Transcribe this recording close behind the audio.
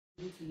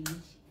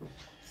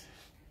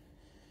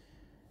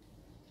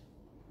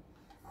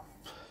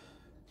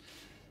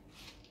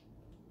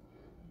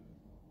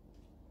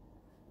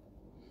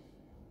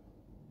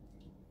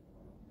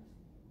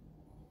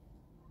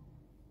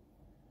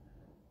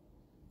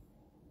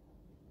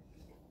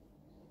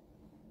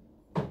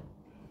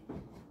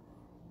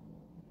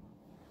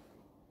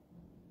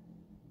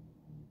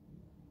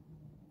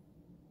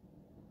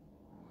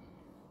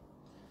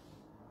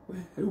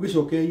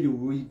Ugicoke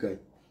iru Ngai.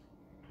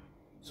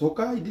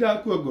 Soka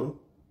ndirakua ngoro.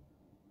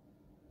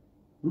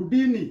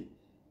 Rudini.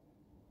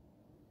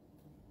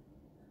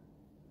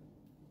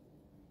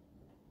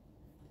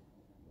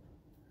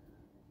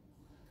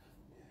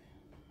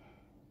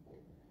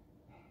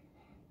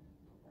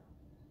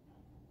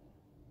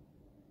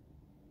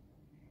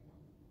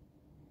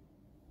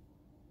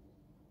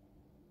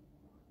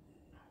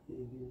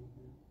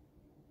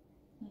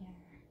 Yeah.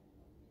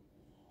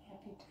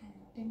 Happy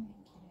time.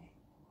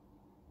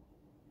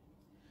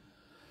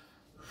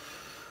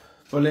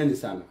 Poleni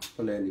sana.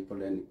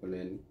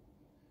 Poleni.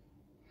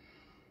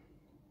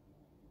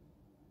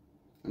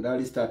 And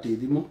I'll start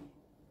Idimo. I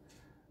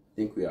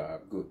think we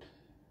are good.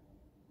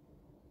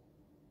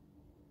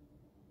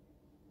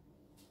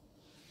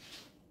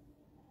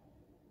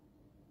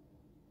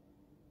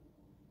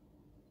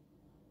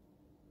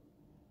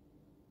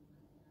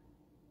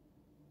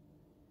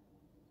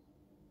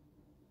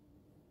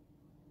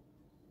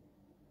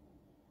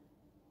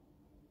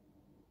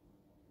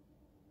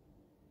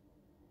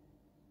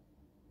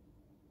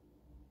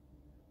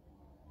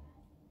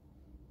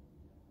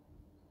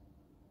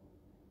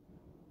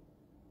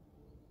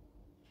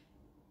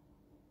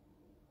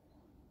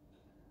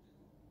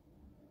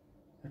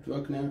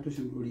 Tuakna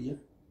tushuhuria.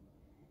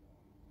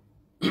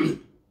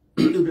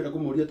 Ndira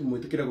kumuria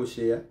tumwitikira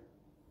gushare.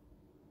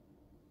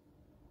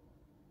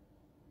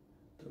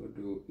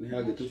 Tondu ni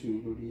hage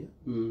tushuhuria.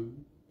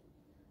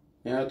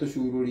 Ya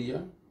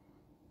tushuhuria.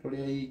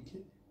 Toria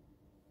ingi.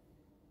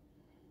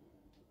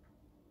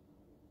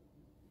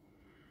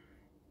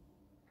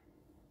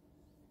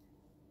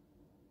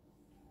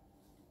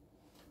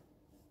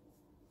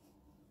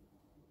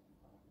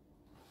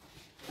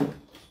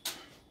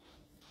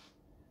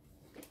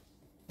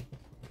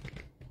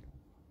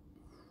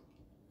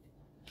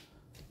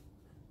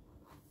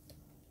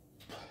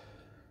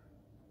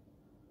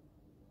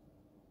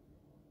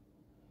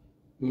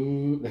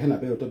 Hena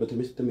beo toba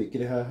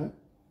tumikire haha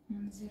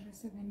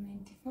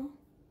 0794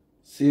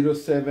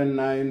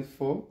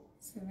 0794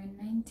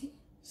 790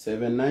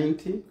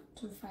 790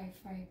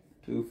 255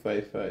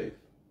 255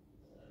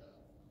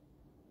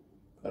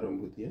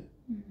 Karombutia.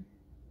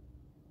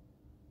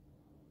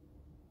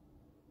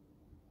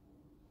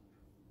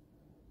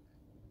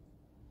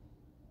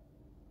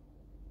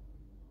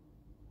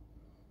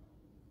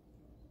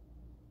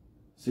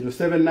 Zero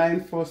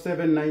 794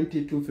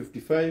 790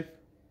 255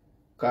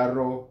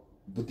 Karo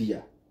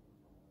Budia.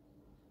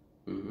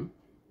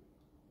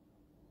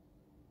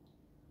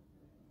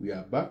 We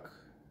are back,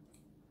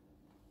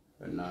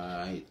 and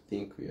I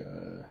think we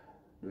are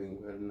doing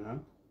well now.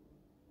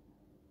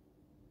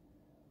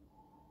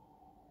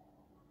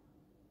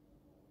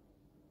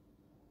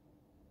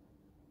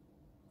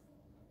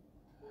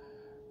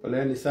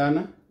 Poleni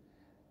sana.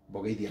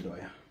 Bogeithia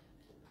ndoya.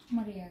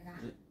 Muriaga.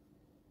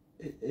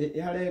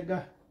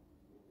 Yarenga.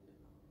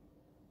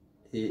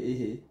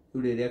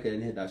 Uriria kene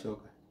ni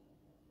ndacoka.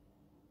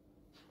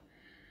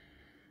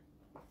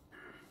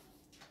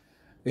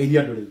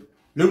 Geithia ndo riu.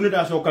 Riu ni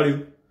ndacoka riu.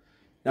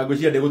 Na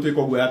ngwiciria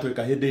ndigutwika uguo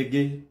yatwika hindi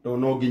ingi to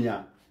no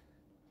nginya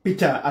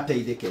Peter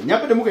ateithike.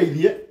 Nyambe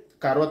ndimugeithie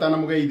Karo atana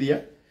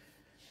mugeithia.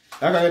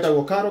 Gaka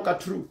getagwo Karo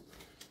Katru.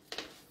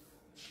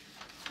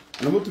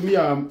 Na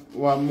mutumia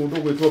wa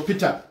mundu gwitwo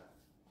Peter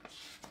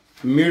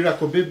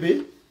Miracle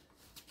Baby.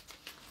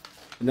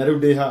 Na riu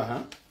ndi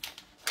haha.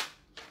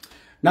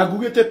 Na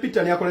ngugite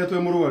Peter ni akoretwe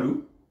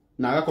murwaru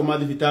na agakoma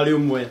thibitari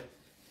umwe.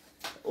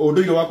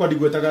 Unduire wakwa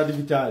ndigwetaga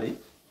thibitari.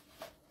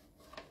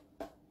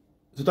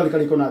 Tutari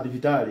kariko na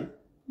thibitari.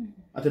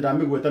 Ate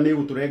ndamigweta ni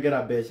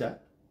guturengera mbeca.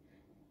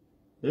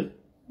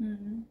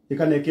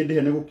 Ikane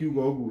kindihe ne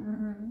gukiuga uguo.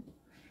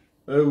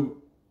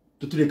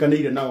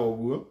 Tuturikanire na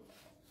uguo.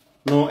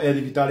 No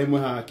thibitari mwe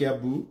haha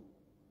Kiambu.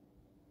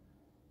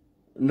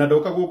 Na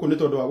ndoka guku ni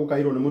tondu wa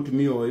gukairwo ni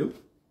mutumia uyu.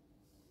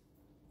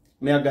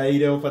 Ni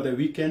angaire over the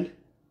weekend.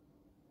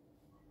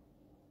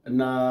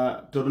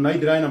 Na tondu na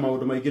idrai na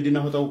maundu maingi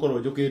ndinahota gukorwo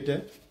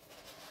njukite.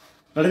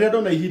 Na riria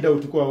ndona ihinda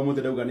utuko wa umuthi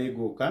ndauga ni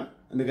nguka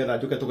nigetha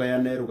njuke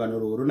tugayane rugano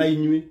ruru na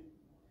inyui.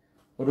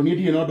 Undu ni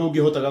ndie no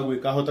ndungihotaga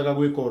gwika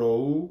oro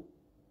uu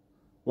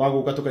wa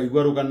guka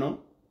tukaigua rugano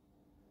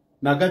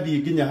na ngathie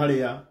nginya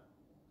haria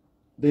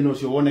thina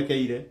ucio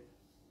wonekeire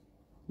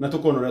na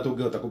tukona uria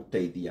tungihota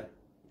guteithia.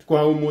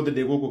 Tukwa umuthi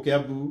ndi guku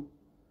Kiambu.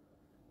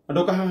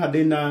 Ndoka haha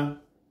ndina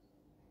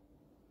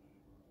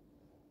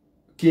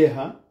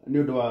kieha ni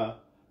undu wa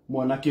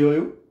mwanake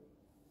uyu.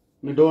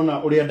 Ni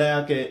ndona uria nda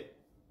yake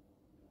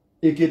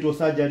ikitwo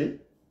surgery.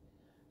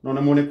 No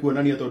na mone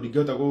kuonania tondu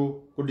ndingihota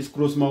ku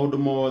disclose maundu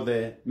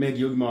mothe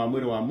megie ugima wa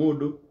mwiri wa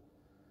mundu.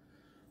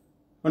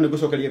 One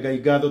gucokeria Ngai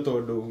ngatho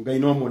tondu Ngai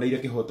no amuoneire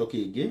kihoto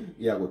kingi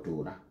gia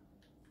gutura.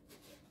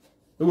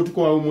 Riu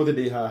tuko wa umuthi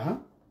ndi haha.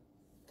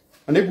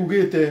 Ane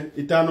ngugite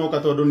itanoka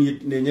tondu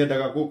ni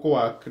nyendaga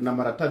gukwak na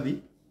maratathi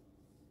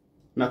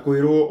na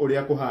kwirwo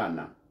uria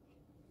kuhana.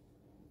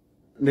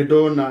 Ni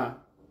ndona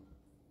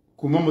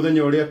kuma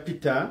muthenya uria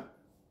Peter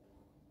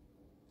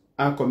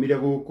akomire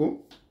guku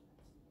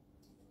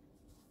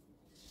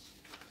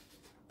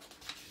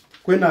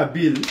kwina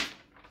bill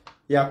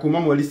ya kuma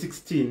mweri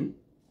 16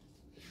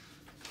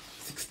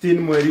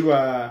 mweri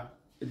wa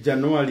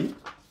Januari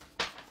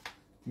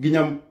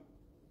ginya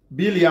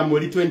bill ya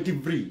mweri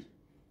 23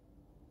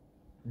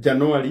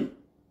 Januari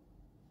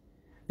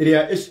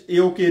iria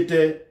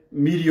yukite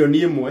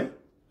milioni 1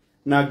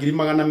 na ngiri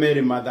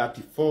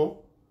 234.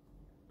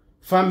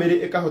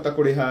 Family ikahota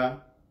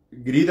kuriha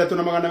ngiri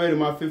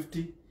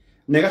 3,250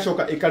 na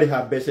igacoka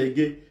ikariha mbeca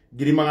ingi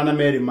ngiri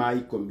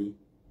 210.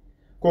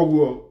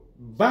 Koguo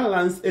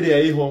balance iria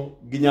iho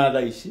ginya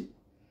thaa ici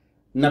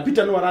na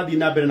Peter no arathi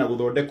na mbere na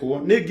guthondekwo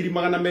ni ngiri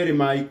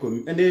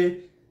 210 ni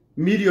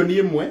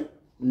milioni 1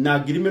 na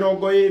ngiri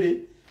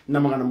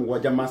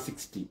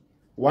 20,760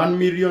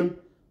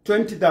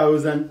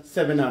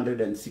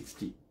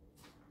 1,20,760.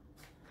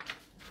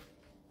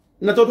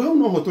 Na tondu hau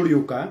no ho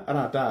turiuka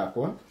arata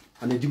akwa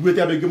ane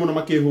njiguite andu aingi muno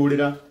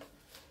makihurira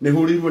ni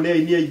hurirwo ni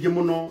aini aingi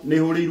muno ni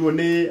hurirwo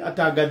ni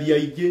atangathi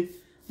aingi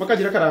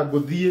makajira kara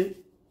nguthie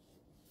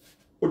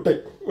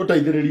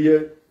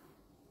utaithiririe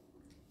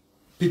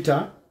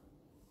Peter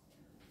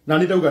na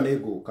ni ndauga ni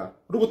nguka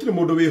ndu gutire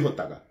mundu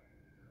wihotaga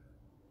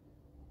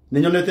ni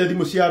nyonete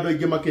thimu cia andu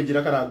aingi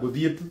makinjira kara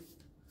nguthie tu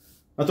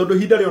na tondu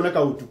hinda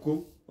rioneka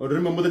utuku ondu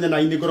rimwe muthenya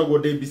na ini ngoragwo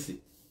ndi busy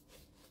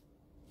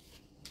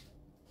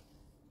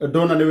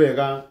ndona ni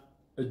wega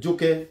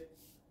njuke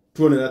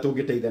tuonera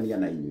tungiteithania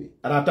na inyui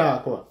arata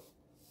akwa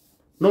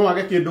no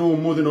wage kindu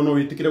umuthi no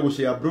witikire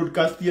gushare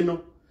broadcast ino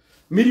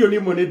milioni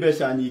 1 ni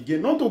mbeca nyingi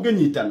no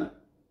tunginyitana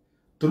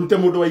turute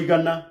mundu wa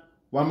 100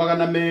 wa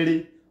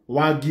 200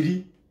 wa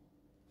ngiri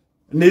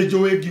ni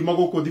njui ngiuma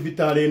guku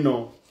thibitari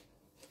ino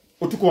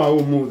utuko wa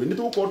umuthi ni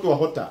tugukorwo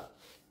twahota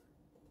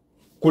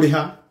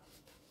kuriha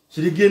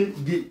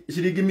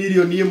shiringi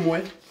milioni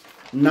 1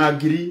 na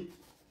ngiri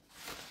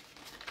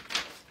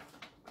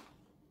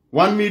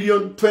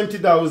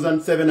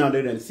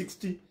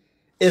 1,20,760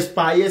 as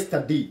per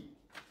yesterday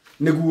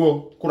niguo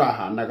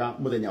kurahanaga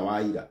muthenya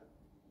wa ira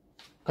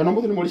kana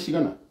muthenya muri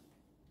cigana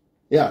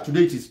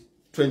today it is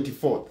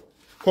 24th.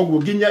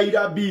 Koguo ginya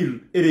ira bill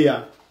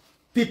iria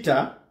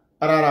Peter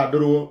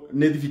ararandurwo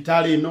ni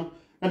thibitari ino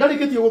na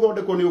ndarikitie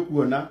guthondekwo ni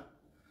ukuona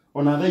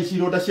ona thaa ici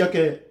ironda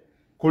ciake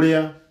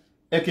kuria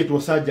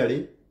ekitwo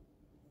surgery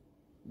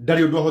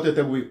ndari undu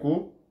ahotete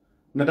gwikwo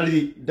na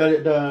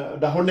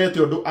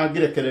ndahonete undu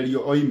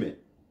angirekererio oime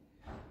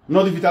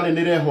no thibitari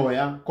ni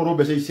rehoya korwo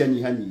mbeca ici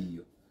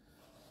anyihanyihio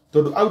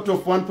tondu out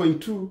of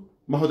 1.2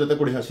 mahotete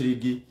kuriha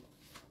ciringi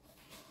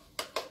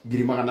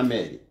ngiri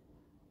 200.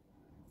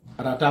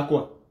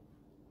 Aratakwa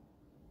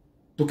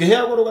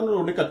tukiheagwo rugano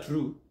runika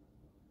true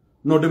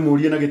no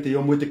ndimurie na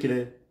gitio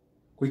mwitikire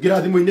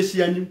kuingira thimu-ini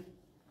cianyu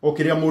o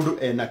kiria mundu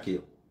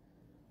enakio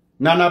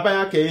na namba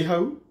yake i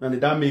hau na ni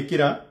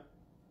ndamikira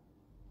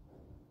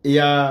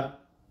ya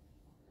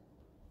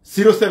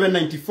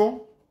 0794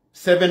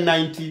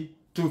 790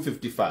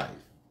 255.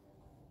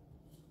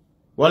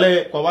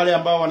 Kwa wale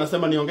ambao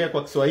wanasema niongee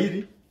kwa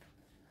Kiswahili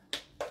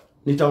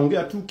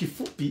nitaongea tu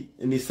kifupi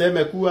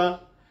niseme kuwa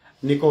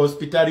niko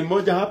hospitali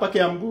moja hapa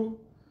Kiambu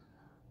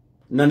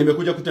na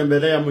nimekuja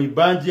kutembelea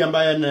muibanji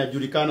ambaye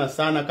anajulikana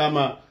sana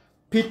kama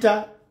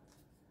Peter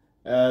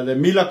the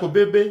Miracle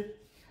Baby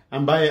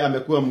ambaye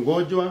amekuwa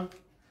mgonjwa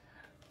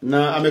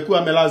na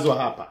amekuwa amelazwa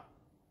hapa.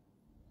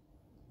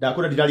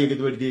 Ndakura ndiraria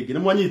githweri ringi.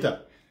 Nimwanyita?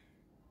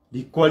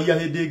 Ndikwaria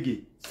hindi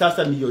ingi.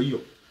 Sasa niyo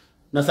hiyo.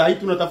 Na sasa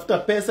tunatafuta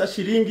pesa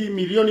shilingi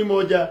milioni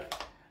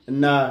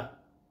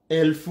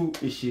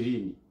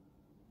 1,20,000.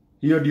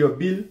 Hiyo ndio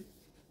bill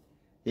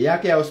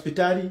yake ya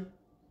hospitali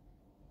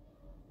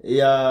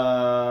ya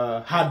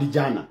hadi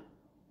jana.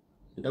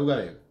 Ndauga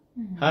leo.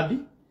 Hadi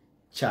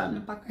jana.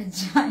 Mpaka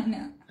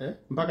jana.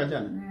 Mpaka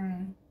jana.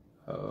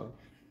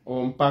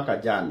 Mpaka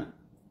jana.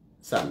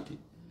 Asante.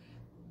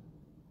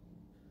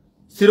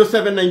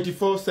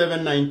 0794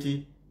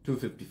 790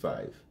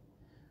 255.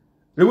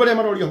 Riwale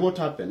maroria what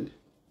happened.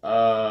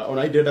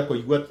 Ona idenda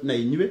kuigwa na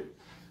inywe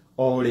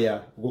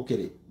oria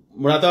gukiri.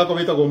 Murata ko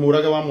bitagwo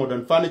murage wa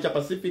Modern Furniture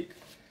Pacific.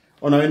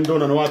 Ona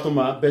wendona no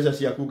watuma mbeca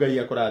ciaku Ngai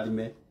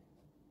akurathime.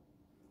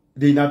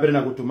 Thina mbere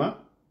na gutuma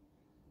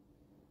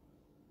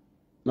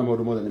na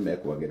maundu mothe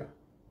nimekwagira.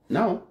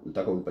 Nao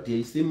nataka unipatie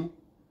hii simu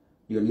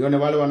ndio nione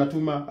wale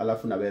wanatuma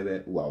alafu na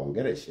wewe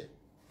waongereshe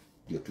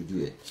ndio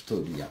tujue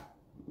story ya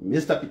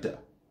Mr. Peter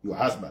your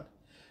husband.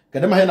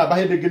 Kadema hena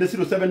bahende gene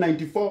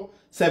 0794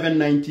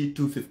 790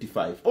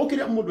 255.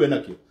 Okiria mundu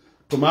enakio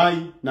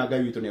tumai na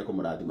Ngai witu ni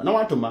akumurathima na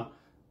watuma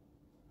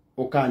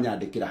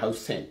ukanyandikira house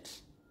sent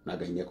na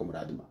Ngai ni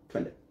akumurathima.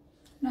 Twende.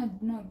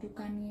 No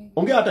dukani.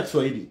 Ongea hata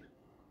Kiswahili.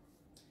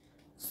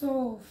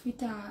 So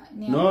fita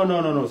ni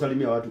No,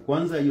 salimia watu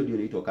kwanza, hiyo ndio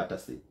inaitwa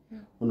courtesy.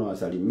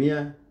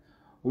 Unawasalimia,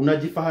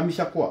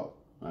 unajifahamisha kwao.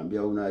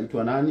 Naambia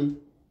unaitwa nani?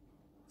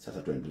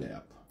 Sasa tuendelee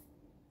hapa.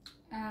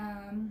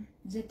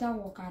 Zeta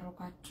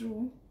wakaroka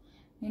true.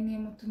 Nini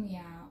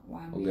Mutumia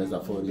wa ongeza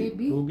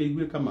baby.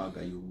 Ugigwe kama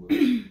agayugo.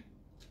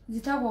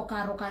 Zeta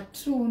wakaroka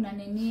true na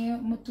nini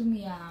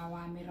Mutumia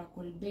wa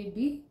Miracle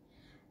Baby.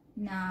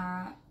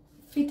 Na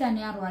fita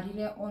ni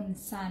arwarire on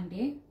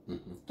Sunday.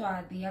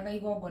 Twathiaga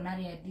igongona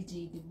ria DJ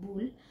The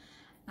Bull.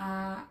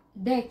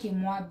 Deke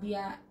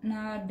mwabia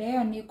na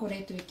deo ni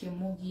koretwe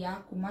kimugia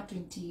kuma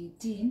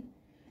 2018.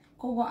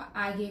 Kogo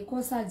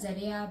agiko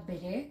surgery ya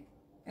mbere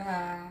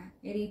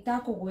erita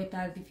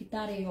kugweta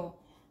thibitari yo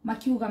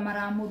makiuga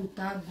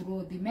maramuruta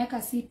growth meka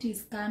CT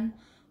scan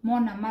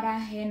mona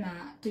marahena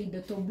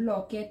tuindo to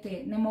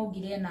blockete ne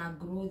maugire na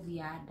growth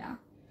ya nda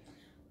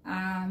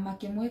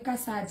makimweka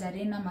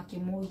surgery na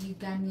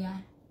makimugigania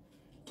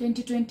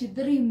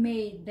 2023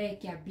 May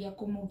dekiambia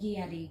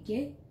kumugia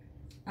ringi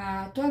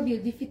twathie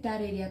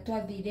thibitari ria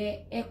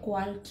twathire echo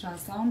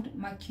ultrasound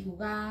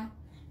makiuga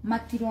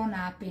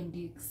matirona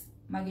appendix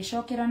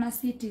magicokera na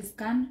CT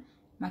scan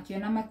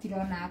makiona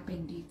matirona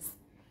appendix.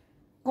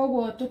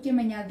 Koguo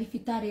tukimenya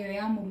thibitari yo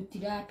ya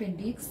murutira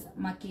appendix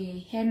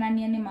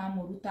makihenania ni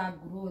mamuruta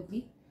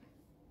growth.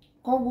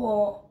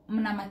 Koguo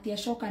mna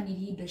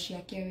matiacokaniri indo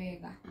ciake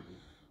wega.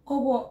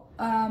 Koguo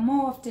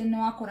more often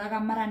wakoraga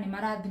mara ni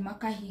marathi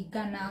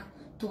makahingana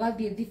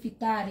tugathie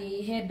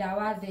thibitari he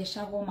dawa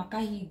thecagwo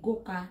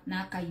makahinguka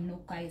na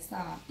akainuka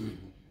sawa.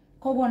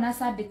 Koguo na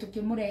Sunday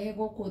tukimurehe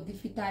guku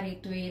thibitari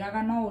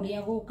twiraga no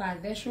uria guka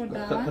thecwo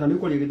dawa. Kana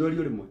niko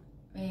rigithori rimwe.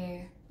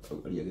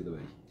 Uria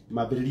githori.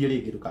 Mabiririe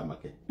ringi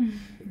rukamake.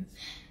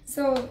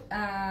 So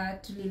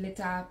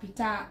tulileta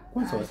pita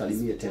kwanza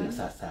wasalimie tena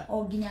sasa.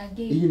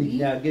 Oginyageithi. Hii ni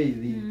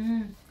Ginyageithi.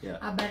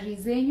 Habari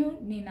zenyu,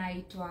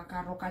 ninaitwa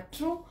Karoka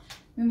True.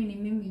 Mimi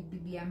ni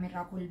bibi ya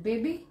Miracle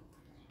Baby.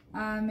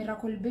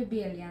 Miracle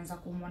Baby alianza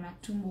kumwona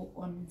tumbo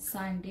on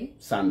Sunday.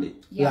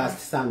 Last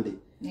Sunday.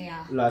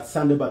 Last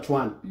Sunday but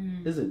one,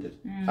 isn't it?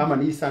 Ama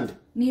ni Sunday.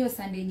 Niyo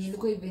Sunday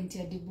ilikuwa event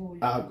ya The Bull.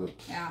 Good.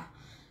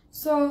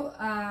 So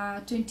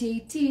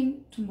 2018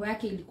 tumbo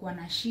yake ilikuwa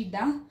na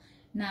shida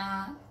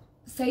na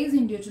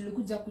saizi ndio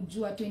tulikuja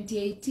kujua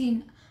 2018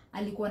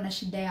 alikuwa na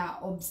shida ya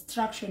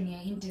obstruction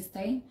ya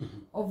intestine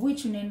of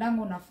which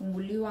unaendanga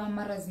unafunguliwa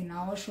mara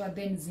zinaoshwa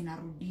then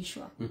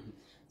zinarudishwa.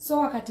 So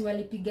wakati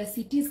walipiga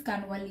CT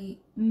scan wali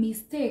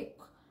mistake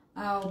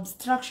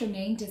obstruction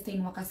ya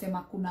intestine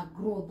wakasema kuna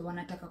growth,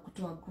 wanataka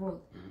kutoa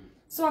growth.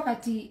 So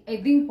wakati I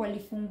think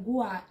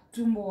walifungua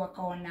tumbo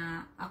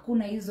wakaona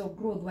hakuna hizo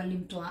growth,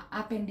 walimtoa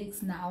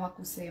appendix na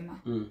hawakusema.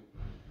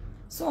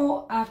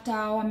 So after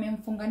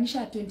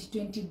wamemfunganisha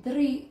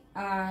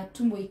 2023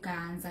 tumbo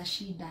ikaanza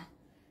shida.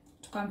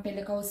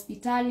 Tukampeleka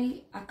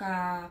hospitali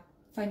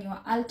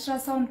akafanywa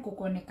ultrasound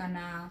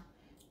kukonekana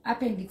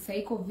appendix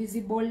haiko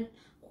visible,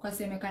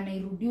 kukasemekana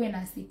irudiwe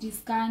na CT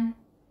scan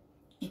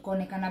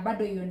ikaonekana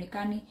bado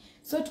ionekani.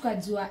 So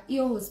tukajua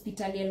hiyo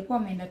hospitali alikuwa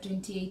ameenda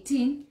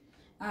 2018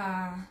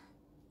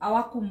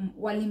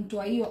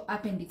 walimtoa hiyo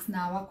appendix na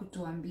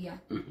hawakutuambia.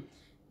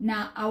 Na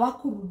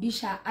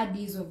hawakurudisha hadi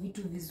hizo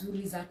vitu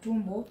vizuri za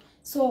tumbo.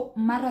 So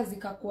mara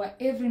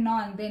zikakuwa every now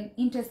and then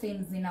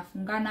intestines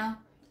zinafungana,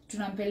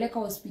 tunampeleka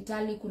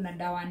hospitali, kuna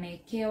dawa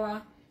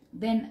naekewa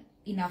then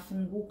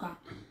inafunguka.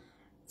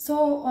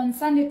 So on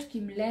Sunday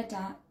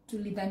tukimleta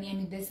tulidhania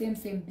ni the same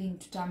thing,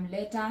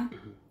 tutamleta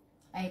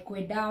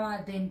aikwe dawa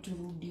then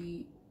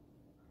turudi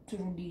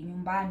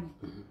nyumbani.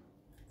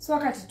 So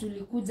wakati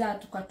tulikuja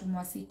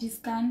tukatumwa CT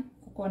scan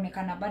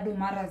kuonekana bado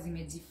mara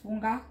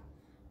zimejifunga.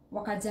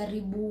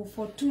 Wakajaribu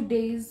for 2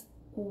 days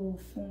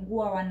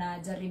kufungua,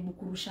 wanajaribu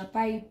kurusha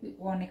pipe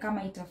waone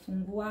kama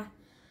itafungua.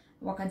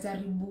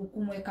 Wakajaribu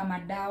kumweka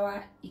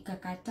madawa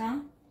ikakata.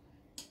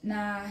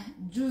 Na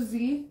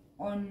juzi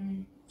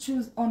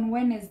on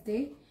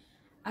Wednesday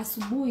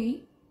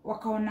asubuhi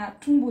wakaona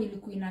tumbo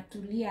ilikuwa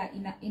inatulia,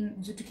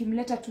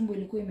 tukimleta tumbo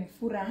ilikuwa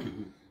imefura,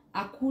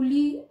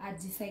 akuli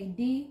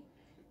ajisaidii.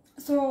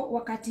 So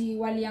wakati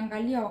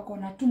waliangalia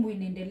wakaona tumbo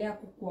inaendelea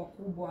kukua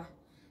kubwa.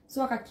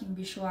 So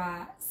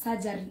wakakimbishwa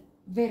surgery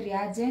very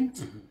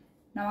urgent.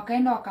 Na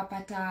wakaenda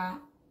wakapata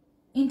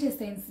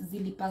intestines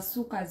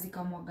zilipasuka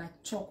zikamwaga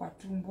chokwa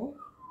tumbo.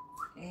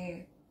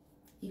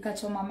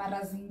 Ikachoma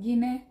mara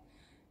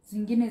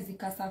zingine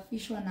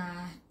zikasafishwa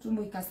na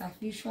tumbo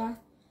ikasafishwa.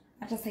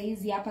 Hata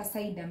saizi hapa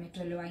side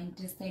ametolewa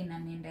intestine na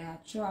nenda ya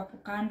choo hapo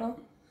kando.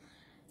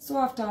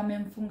 So after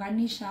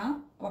wamemfunganisha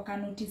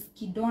wakanotice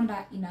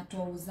kidonda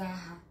inatoa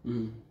uzaha.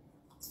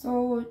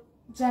 So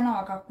jana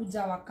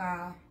wakakuja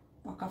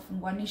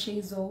wakafunganisha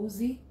hizo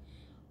uzi.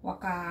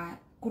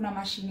 Kuna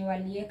mashini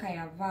walieka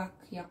ya vac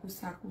ya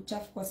kusaku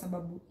uchafu kwa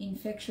sababu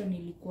infection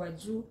ilikuwa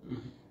juu.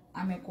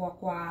 Amekuwa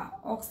kwa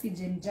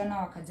oxygen. Jana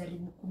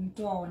wakajaribu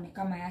kumtoa waone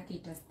kama yake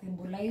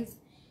itastabilize.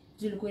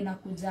 Ilikuwa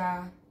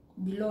inakuja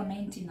below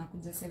 90 na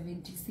kuja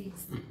 76.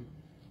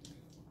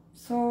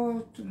 So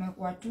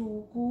tumekuwa tu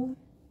huku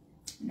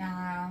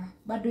na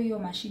bado hiyo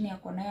mashini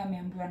yako nayo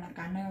ameambiwa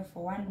nakaa nayo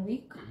for 1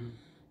 week.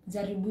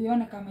 jaribu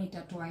ione kama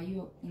itatoa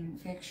hiyo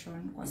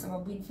infection, kwa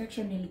sababu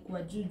infection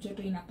ilikuwa juu,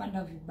 joto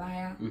inapanda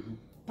vibaya.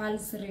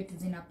 Pulse rate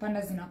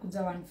zinapanda,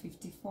 zinakuja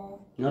 154.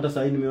 Na hata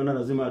sasa nimeona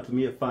lazima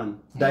atumie fan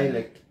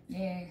direct.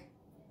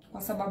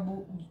 Kwa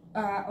sababu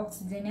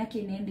oxygen yake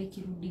inaenda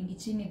ikirudi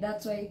chini,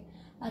 that's why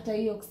hata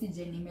hiyo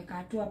oxygen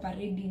imekaa tu hapa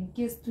ready in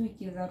case tu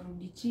ikiweza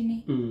rudi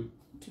chini.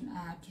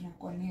 Tuna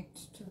connect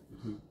tu.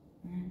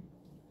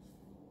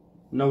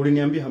 Na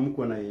uliniambia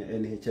hamkuwa na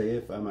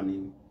NHIF ama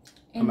nini?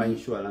 Ama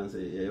insurance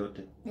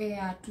yoyote?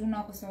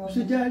 Hatuna, kwa sababu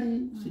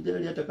sijali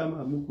hata kama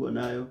hamkuwa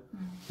nayo.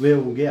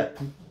 Wewe ongea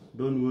tu,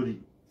 don't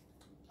worry.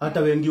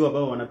 Hata wengi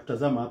ambao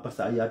wanatutazama hapa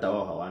sasa hata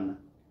wao hawana.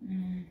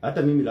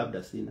 Hata mimi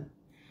labda sina.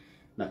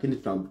 Lakini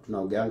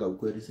tunaongeanga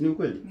ukweli, si ni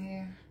ukweli?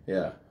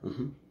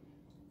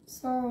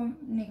 So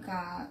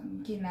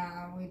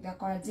kina with the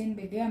collagen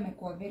baby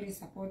amekuwa very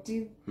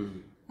supportive.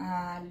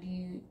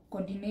 Ali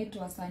coordinate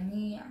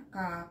wasanii,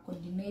 aka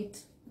coordinate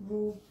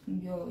group,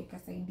 ndio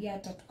ikasaidia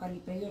hata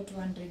tukalipa hiyo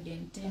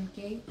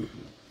 210k.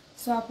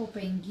 So hapo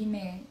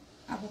pengine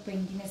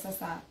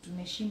sasa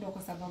tumeshindwa,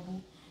 kwa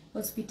sababu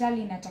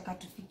hospitali inataka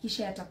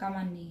tufikishe hata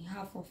kama ni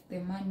half of the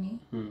money.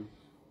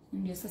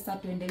 Ndio sasa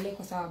tuendelee,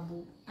 kwa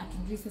sababu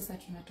hatujui sasa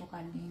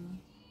tunatoka lini.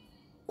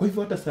 Kwa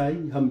hivyo hata saa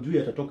hii hamjui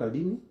atatoka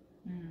lini?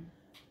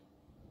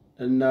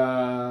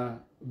 Na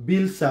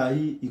bill saa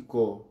hii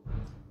iko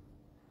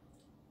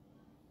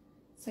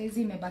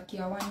saizi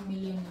imebakia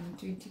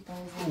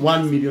 1,020,000.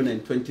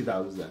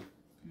 1,020,000.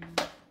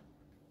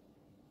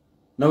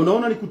 Na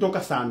unaona ni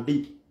kutoka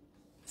Sunday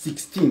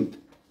 16th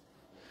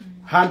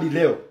hadi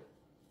leo.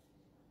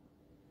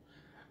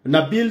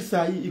 Na bill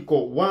saa hii iko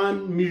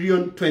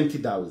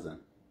 1,020,000.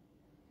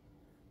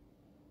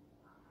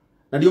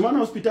 Na ndio maana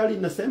hospitali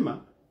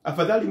inasema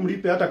afadhali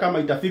mlipe hata kama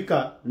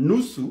itafika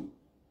nusu,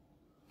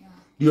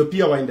 ndio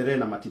pia waendelee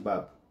na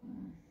matibabu.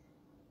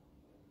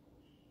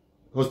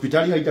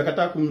 Hospitali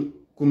haitakataa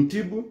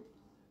kumtibu,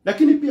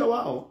 lakini pia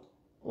wao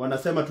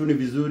wanasema tu ni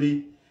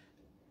vizuri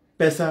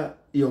pesa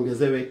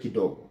iongezewe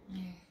kidogo.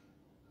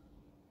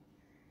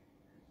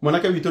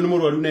 Mwanake wito ni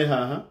murwaru ne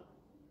haha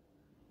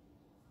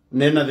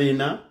nena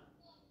thina.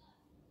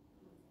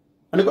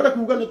 Anikwenda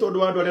kuuga ni tondu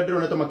wandu aria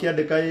ndirona ta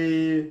makiandika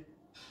ni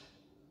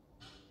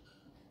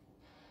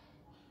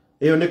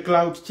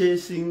cloud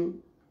chasing.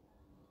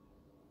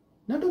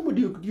 Na ndo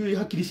ndio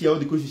hakiri ciao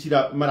thiku ici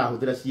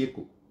marahuthira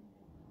cieko.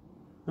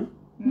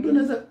 Mtu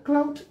anaweza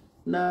cloud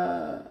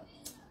na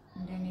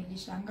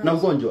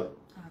ugonjwa.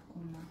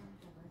 Hakuna.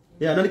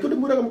 Na nikundi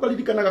muraga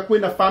mukaririkanaga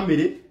kwina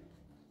family.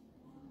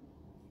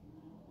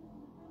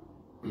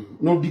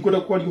 No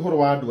ndikwenda kwari uhoro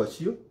wa andu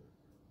acio.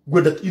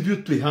 Gwenda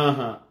ithuĩ twĩ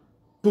haha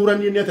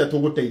turanie nĩ atĩa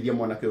tũgũteithia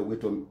mwanake ũyũ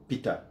gwĩtwo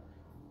Peter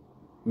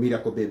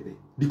Miracle Baby.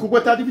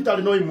 Ndikugweta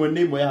thibitarĩ no imwe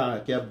nĩ imwe ya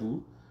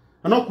Kiambu.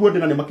 Na no kuo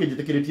ndĩna nĩ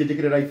makĩnjĩtĩkĩrĩtie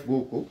njĩkĩre life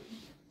gũkũ.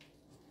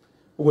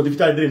 Ũguo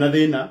thibitarĩ ndĩrĩ na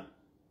thĩna.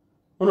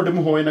 Ono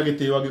ndĩmũhoe na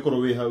gĩtĩo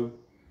angĩkorwo wĩ hau.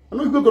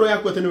 No igwe ngoro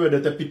yaku atĩ nĩ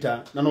wendete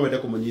Peter na no wende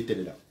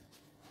kũmũnyitĩrĩra.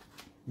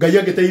 Ngai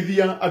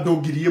angĩteithia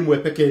andũ 1,000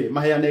 peke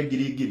maheane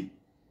 2,000.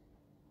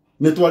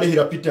 Nĩ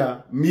twarĩhĩra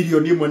Peter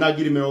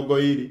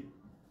 1,020,000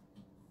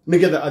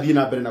 nigetha athiĩ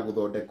na mbere na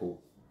gũthondekwo.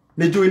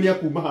 Nĩ njũĩ nĩ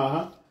akuma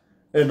haha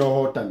ena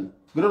ũhotani.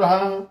 Ngĩrora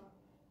haha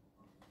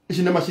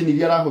ici nĩ macini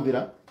iria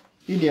arahũthĩra.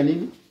 Hii ni ya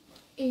nini?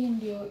 Hii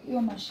ndio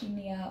hiyo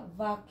mashini ya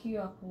vacuum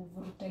ya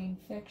kuvuruta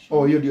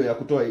infection. Hiyo ndio ya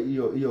kutoa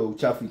hiyo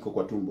uchafu iko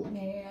kwa tumbo.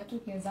 Hata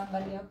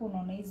ukiangalia hapo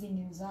unaona hizi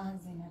ni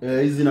uzazi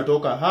hizi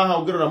zinatoka haha.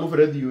 Ngĩrora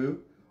mũberethi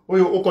ũyũ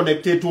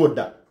ũconnectĩtwo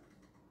nda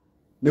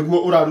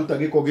nĩguo ũraruta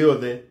gĩko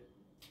gĩothe,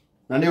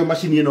 na nĩyo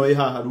mashini ĩno ĩ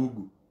haha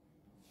rungu.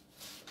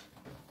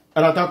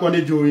 Aratakwa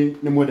nĩ njũĩ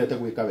nĩ mwendete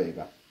gwĩka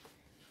wega.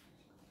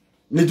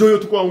 Nĩ njũĩ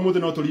ũtukũ wa ũmũthĩ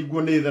no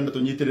tũringwo nĩ tha na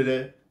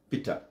tũnyitĩrĩre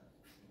Peter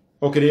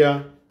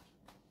okĩrĩa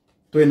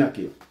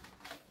twĩnakĩo.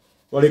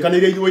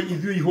 Warekanĩire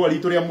ithuĩ ihũa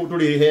ritũ rĩa mũndũ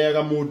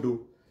rĩheaga mũndũ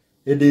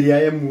hĩndĩ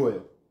ĩrĩa e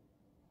muoyo.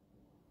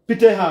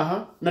 Peter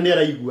haha na nĩ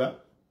araigua,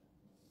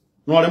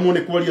 no aremwo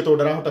nĩ kwaria tondũ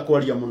ndarahota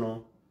kwaria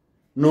mũno,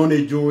 no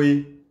nĩ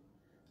njũĩ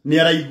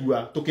nĩ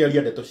araigua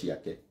tũkĩaria ndeto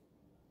ciake.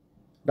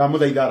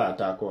 Ndamũthaitha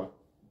arata akwa,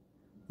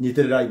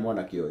 nyitĩrĩrai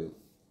mwanake ũyũ.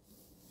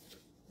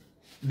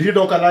 Ndirĩ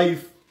ndoka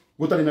live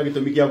gũtarĩ na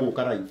gĩtũmi gĩa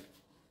gũka live.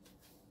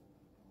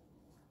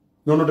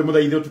 No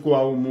ndĩmũthaithe ũtukũ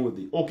wa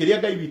ũmũthĩ, kĩrĩa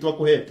Ngai witũ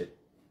akũhete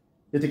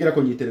ĩtĩkĩra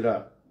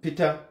kũnyitĩrĩra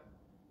Peter.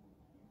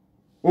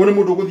 Ũyũ nĩ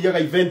mũndũ ũgũthiaga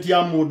event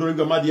ya mũndũ,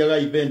 rĩngĩ mathiaga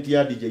event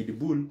ya DJ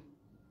Bull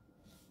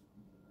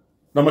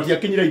na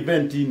matiakinyire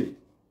event-inĩ.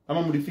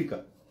 Ama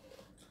mlifika?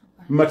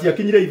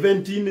 Matiakinyire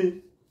event-inĩ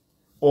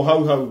o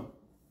hau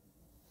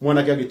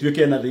mwanake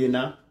agĩtuĩka ena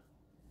thĩna.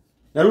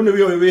 Na rĩu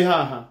nĩwe wĩ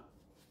haha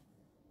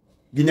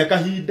nginya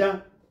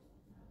kahinda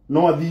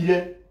no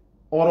athire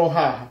oro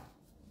haha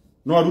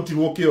no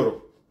arutirwo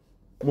kĩoro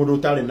mũndũ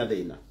ũtarĩ na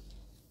thĩna.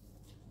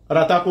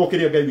 Aratakwo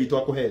kĩrĩa Ngai witũ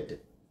akũhete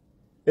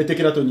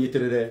ĩtĩkĩra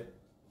tũnyitĩrĩre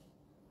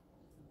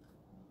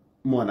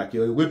mwanake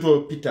ũyũ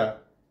gwĩtwo Peter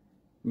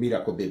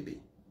Miracle Baby.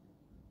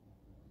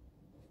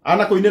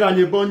 Ana kũinĩra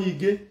nyĩmbo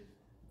nyingĩ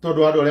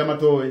tondũ andũ arĩa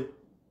matoĩ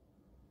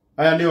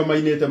aya nĩo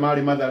mainĩte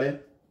marĩ Mathare.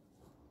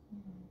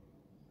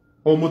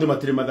 O mothe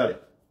matire mathare.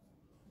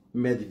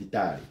 Me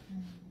thibitari.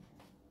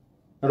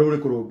 Na rũrĩ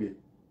kũrũngĩ.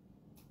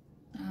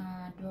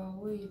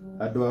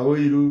 Andũ a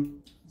Ũiru.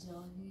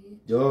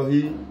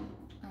 Njohi.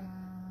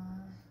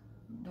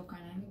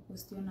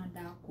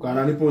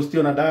 Kana ni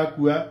postio na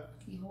ndakua.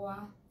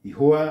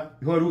 Ihua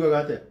rugaga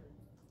atia?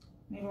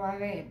 Ni rwa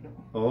wendo.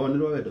 Oh, ni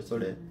rwa wendo,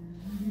 sorry.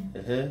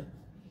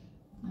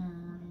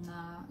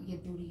 Na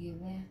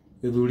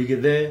githuri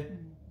githe.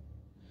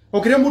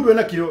 Okiria mundu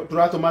ena kio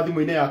turatuma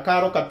thimu-ini ya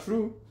Karoka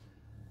True.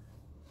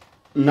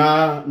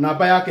 Na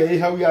namba yake ĩ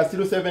hau ya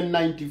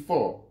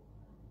 0794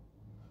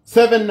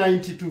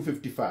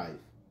 79255.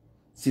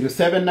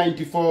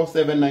 0794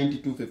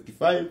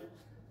 79255.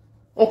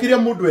 Okiria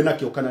mundu ena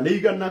kio kana ni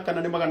igana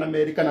kana ni magana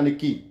meri kana ni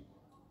ki.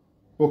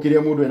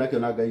 Okiria mundu ena kio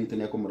na Ngai witu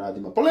ni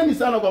akumurathima. Poleni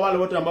sana kwa wale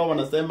wote ambao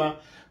wanasema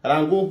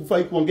rangu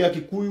hufai kuongea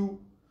Kikuyu,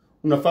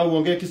 unafaa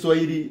uongee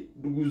Kiswahili.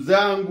 Ndugu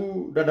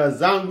zangu, dada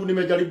zangu,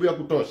 nimejaribu ya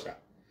kutosha.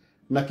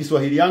 Na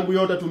Kiswahili yangu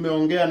yote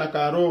tumeongea na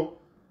Karo,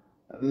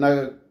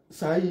 na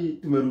sahi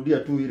tumerudia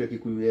tu ile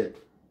Kikuyu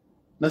yetu.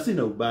 Na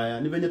sina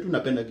ubaya, ni venye tu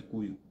napenda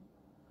Kikuyu.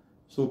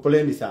 So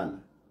poleni sana.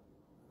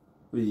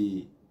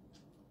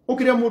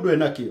 Okiria mundu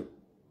ena kio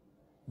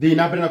thi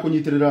na mbere na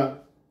kunyitirira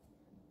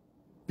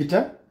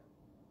Peter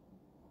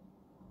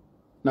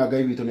na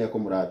Ngai witu ni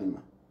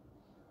akumurathima.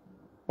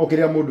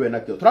 Okiria mundu ena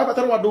kio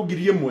turabatara andu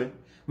 1,000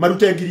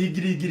 marute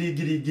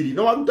ngiri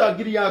no waruta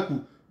ngiri yaku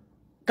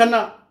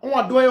kana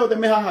andu ayo othe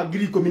mehaha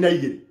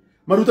 12,000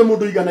 marute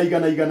mundu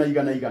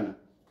igana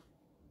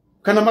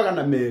kana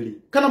magana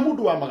meri kana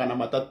mundu wa magana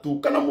 3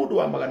 kana mundu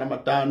wa magana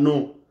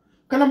 5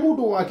 kana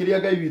mundu wa kiria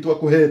Ngai witu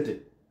akuhete.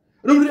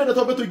 Riu ndirenda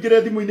twambe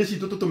tuingire thimu-ini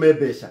citu tutume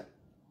mbeca.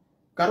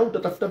 Karo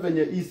utatafuta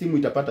venye hii simu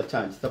itapata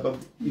chance sababu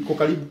iko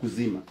karibu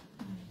kuzima.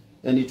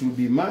 And it will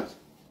be much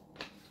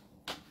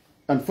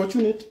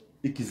unfortunate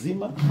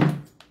ikizima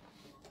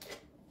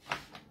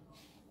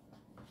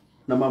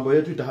na mambo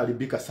yetu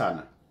itaharibika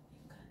sana.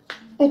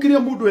 Okiria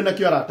mundu ena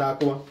kio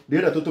aratakwa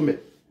ndirenda tutume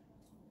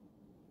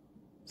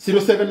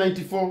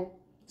 0794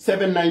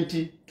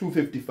 790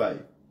 255.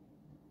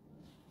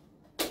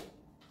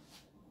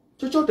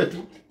 Chochote tu,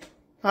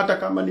 hata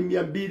kama ni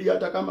 200,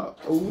 hata kama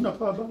una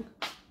power bank.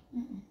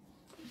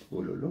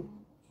 Ulolo.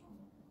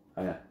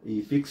 Haya,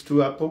 hii fix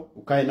tu hapo,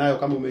 ukae nayo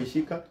kama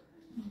umeishika.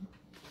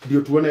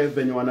 Ndio tuone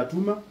venye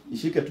wanatuma,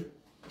 ishike tu.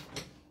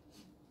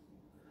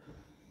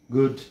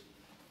 Good.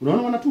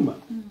 Unaona wanatuma?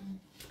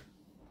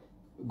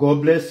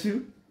 God bless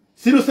you.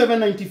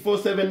 0794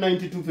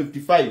 790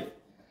 255.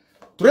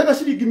 Turenda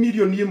shilingi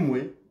milioni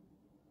 1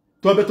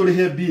 twambe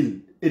turihe bill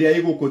iria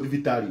iguko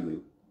thibitari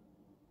uyu.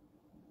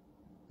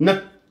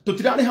 Na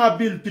tutirareha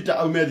bill Peter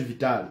aume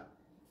thibitari.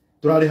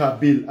 Turareha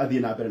bill athie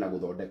na mbere na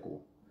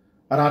guthondekwo.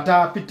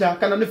 Arata Peter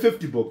kana ni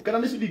 50 bob kana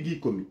ni shilingi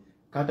 10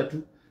 kata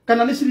tu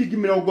kana ni shilingi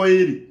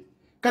 20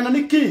 kana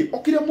ni ki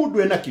okiria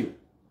mundu ena kio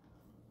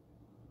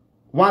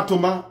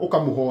watuma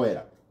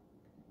ukamuhoera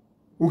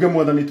uge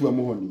mwathani tu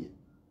amuhonie.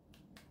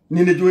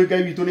 Ni njui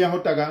Ngai witu ni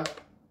ahotaga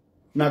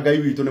na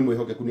Ngai witu ni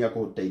mwihokeku ni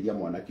akuteithia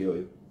mwanake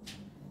uyu.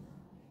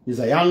 Is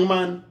a young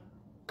man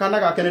kana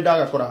gake ni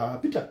ndagakora haha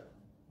Peter.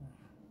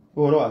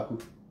 Uhoro waku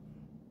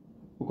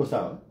uko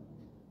sawa?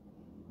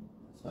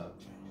 Sawa.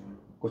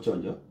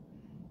 Kochonjo.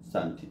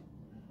 Santi.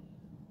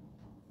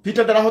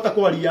 Peter ndarahota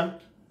kwaria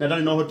na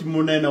ndari no hoti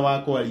munene wa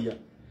kwaria.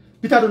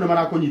 Peter andu ni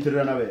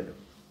marakunyitirira na wendo.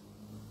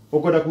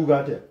 Ukwenda kuga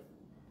atia?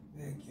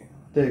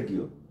 Thank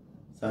you.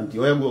 Santi.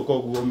 Oya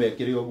guoko guo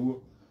mekire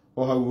oguo.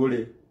 O hau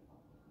uri.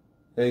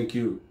 Thank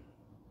you.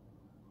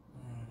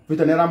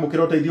 Peter ni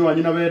aramukira uteithio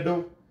wanyu na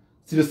wendo.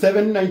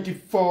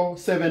 0794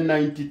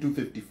 790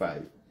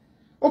 255.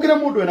 Okira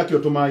mundu ena kio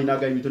tumai na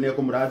Ngai witu ni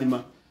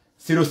akumurathima.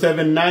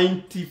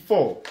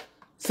 0794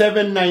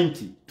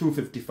 790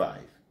 255.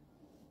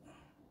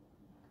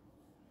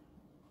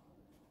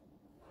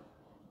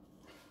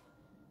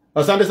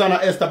 Asante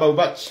sana Esther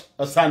Baubach.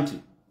 Asante.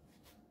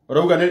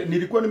 Rauga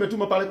nilikuwa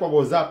nimetuma pale kwa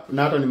WhatsApp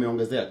na hata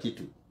nimeongezea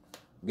kitu.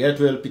 Get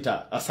well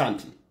Peter.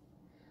 Asante.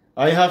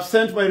 I have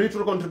sent my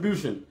ritual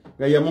contribution.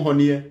 Ngai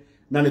amuhonie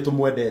na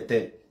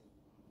nitumwendete.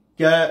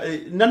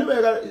 Na ni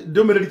wega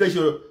ndumiriri ta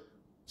icio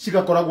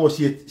cigakoragwo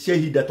cia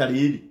ihinda ta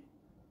riri.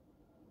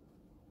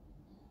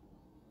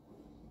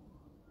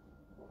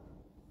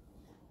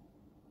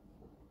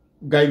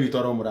 Ngai witu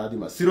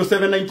aromurathima.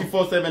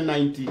 0794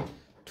 790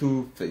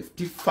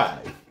 255.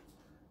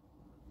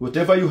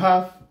 Whatever you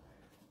have.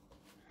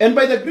 And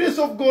by the grace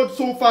of God,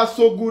 so far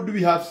so good,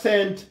 we have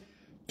sent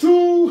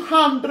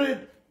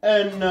 200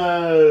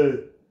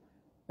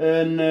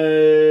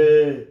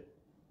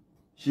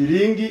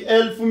 shilingi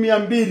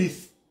 1,200.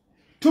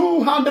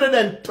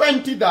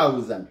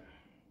 220,000.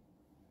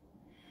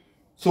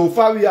 So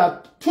far we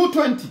are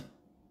 220.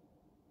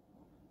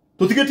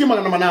 Tutigeti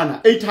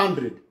magana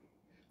 800.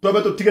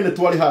 Twabe tutigene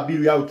twari ha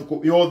bill ya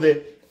utuko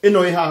yothe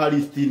ino ihaha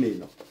listini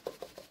ino.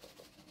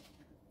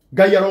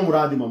 Ngai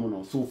aromurathima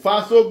muno. So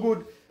far so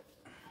good.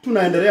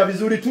 Tunaendelea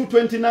vizuri.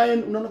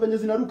 229 unaona venye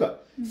zinaruka.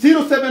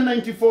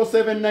 0794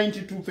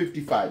 790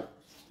 255.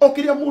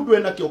 Okiria mundu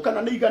ena kio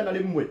kana ni igana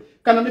rimwe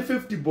kana ni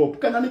 50 bob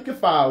kana ni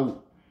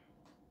kifau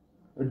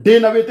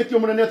ndina witikio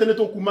munene ati ni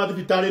tukuma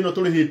thibitari ino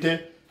turihite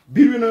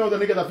biru ino yothe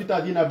nigetha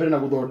bitathi na mbere na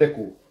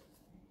guthondekwo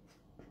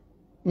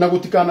na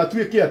gutikana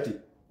tuike ati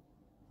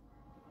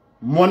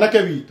mwanake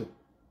witu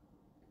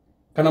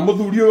kana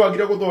muthuri uyu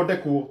agire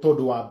guthondekwo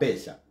tondu wa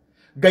mbeca.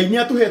 Ngai ni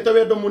atuhete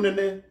wendo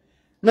munene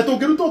na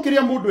tungiruta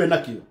kiria mundu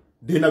enakio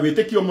ndina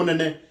witikio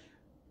munene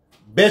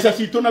mbeca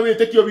citu na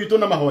witikio witu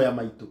na mahoya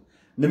maitu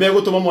ni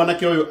megutuma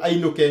mwanake uyu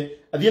ainuke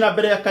athie na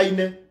mbere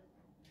akaine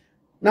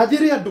na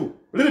njire andu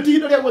riri ti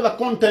ria gwetha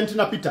content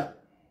na Peter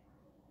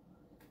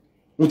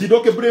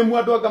mutidoke bremu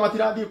andu anga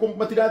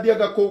matirathie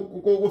anga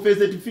ku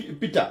face it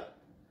Peter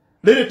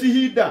riri ti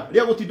hinda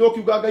ria gutidoki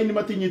uga Ngai ni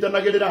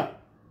matinyitanagirira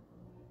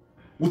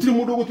gutiri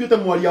mundu gutuite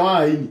mwaria wa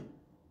aini.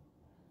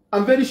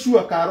 I'm very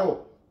sure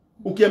Karo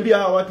ukiambia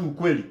hawa watu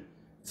ukweli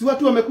si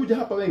watu wamekuja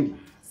hapa wengi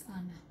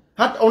sana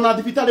hata ona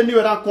thibitari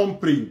niwe ra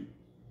complain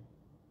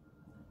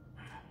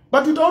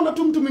but utaona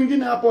tu mtu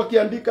mwingine hapo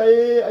akiandika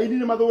aini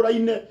ni mathura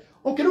ine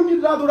okay runi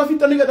ndathura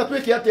vita nigetha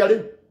tweke ati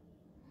ari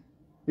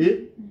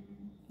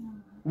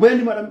wewe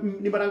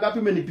ni mara ngapi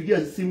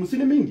umenipigia simu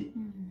sini mingi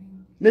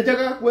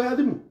nejaga kuoya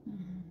thimu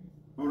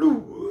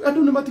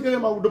adu ni matigage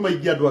maundu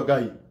maingi andu a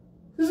Ngai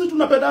sisi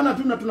tunapendana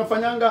tu na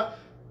tunafanyanga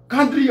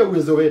country ya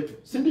uwezo wetu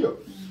si ndio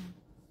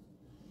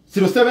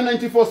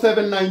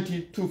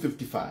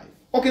 0794790255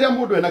 okay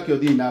mundu enakio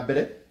thii na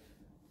mbere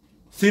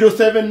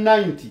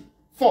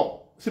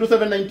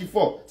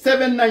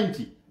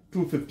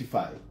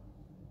 0794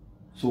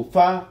 so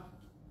far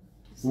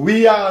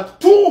we are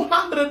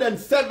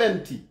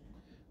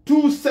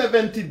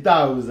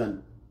 270,000.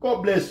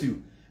 God bless you.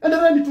 And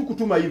then tu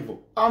kutuma hivyo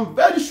I'm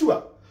very sure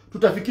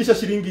tutafikisha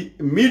shilingi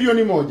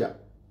milioni 1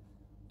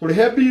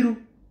 tulihe biru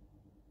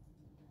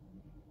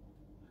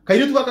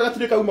kaire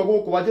tukagatirika uma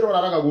guku wajira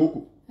oraraga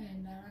guku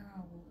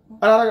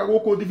araraga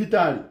guku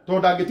thibitari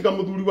tondu angitiga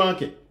muthuri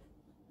wake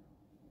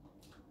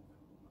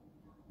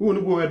uyu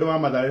niguo wendo wa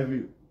Mathare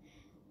view.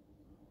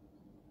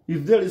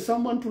 If there is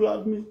someone to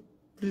love me,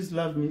 please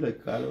love me like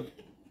Carol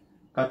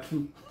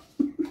Katu.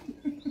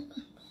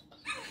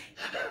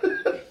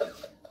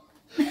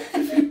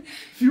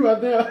 If you are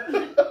there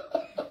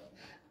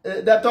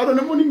that all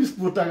the money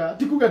misputaga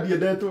tikuga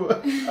diedetwo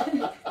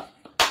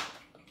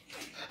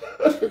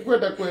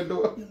kwenda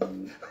kwendo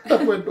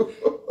kwendo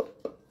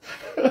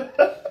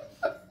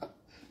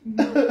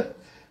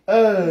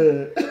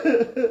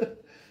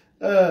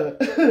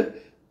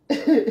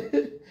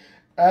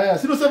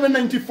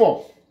 0794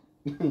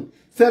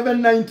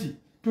 790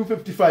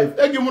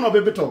 255 egi muno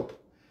baby top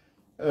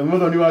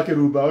muthoni wa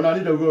kiruba ona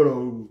ni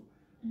ndagoro ugu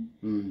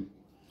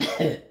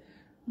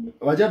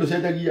wajadu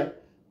cendagia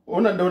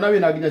ona ndona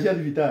wina nginya cia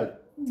thibitari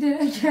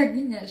ndira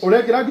nginya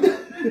urekira nginya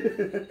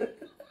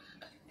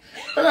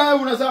ana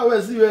unasaa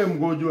wewe si wewe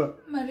mgonjwa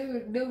mari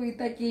ndio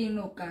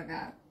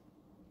itakiinukaga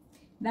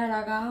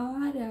ndaraga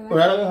wale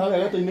uraraga haga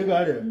gatoine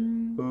gare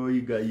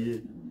oi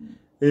Ngai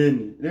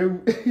eni riu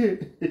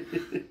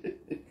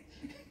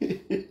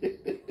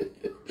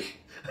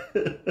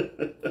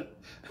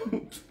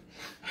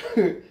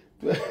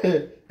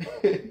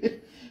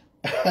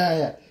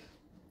aya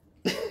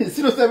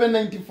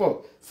 0794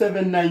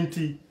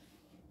 790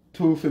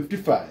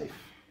 255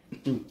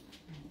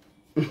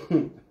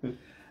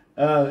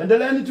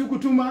 endeleeni tu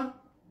kutuma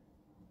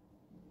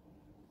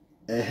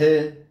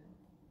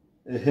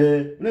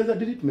unaweza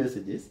delete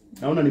messages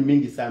naona ni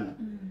mingi sana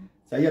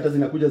sasa hata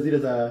zinakuja zile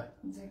za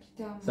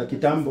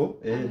kitambo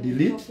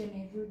delete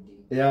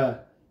yeah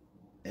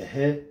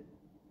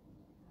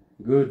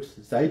good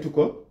sasa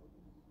tuko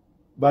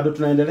bado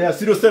tunaendelea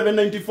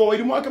 0794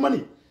 ili mwaka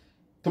mani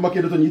tuma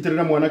kindu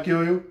tunyitirira mwanake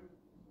uyu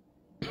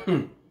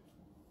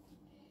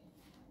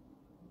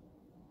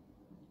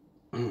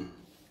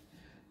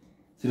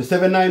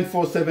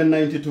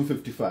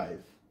 0794790255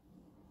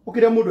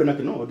 ukiria mundu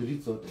enake no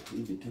delete zote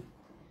hivi tu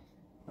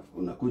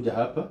unakuja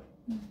hapa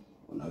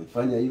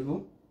unaifanya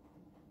hivyo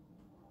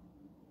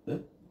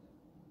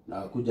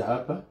na kuja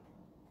hapa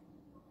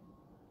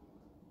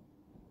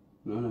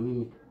naona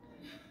mimi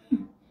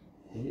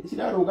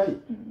sina rogai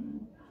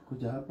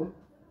kuja hapo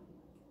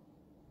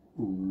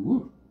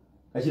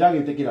kashirage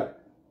itekira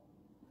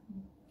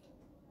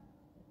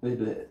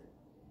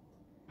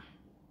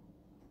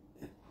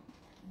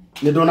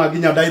ni dona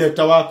ginya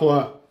director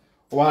wako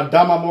wa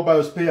Dama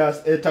Mobile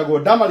Spares etago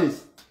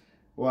Damaris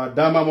wa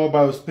Dama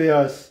Mobile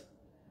Spares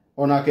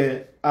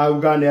onake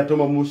augane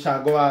atoma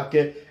mushago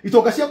wake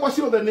itoka cia kwa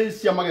ciothe ni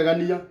cia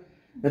magegania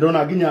ni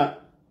dona ginya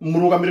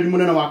murugamiriri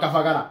munene wa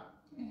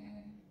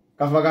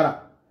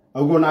Kafagara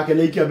augo nake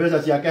ni ikia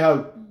mbeca ciake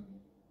hau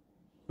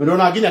ni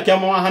dona ginya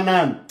kiama wa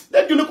Hanan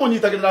ndio ni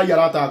kunyitagirira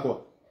yarata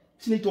akwa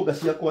cini itoka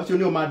ciakwa cio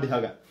nio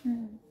mandihaga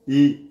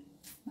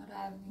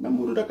na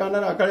muru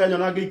ndakanara akaria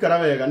nyona ngikara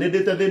wega ni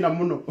ndite thina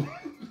muno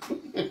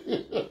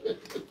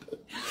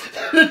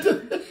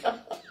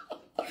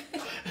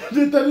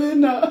ndite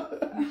thina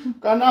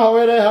kana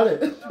hoere hare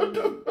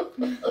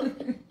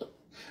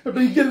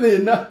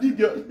ndikithina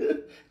ndio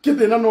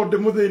kithina no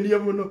ndimuthinie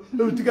muno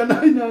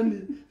utigana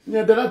inani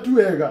nyendera tu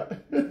wega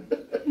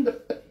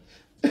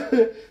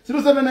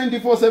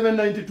 0794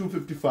 790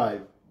 255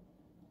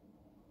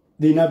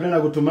 Thina brena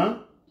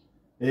gutuma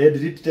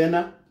delete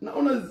tena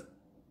naona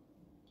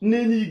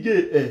ni nyingi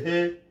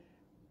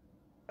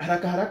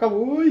haraka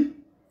woi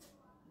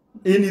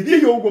ni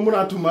thie yo ugo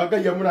muratuma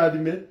ngai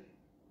amurathime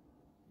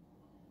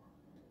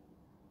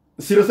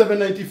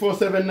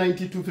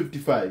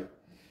 0794790255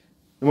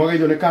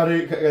 nimwagaitho ne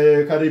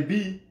kare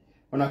B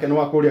ona kene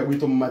wa kuria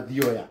gwitu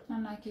mathioya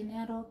na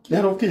kene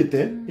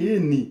arokite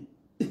ini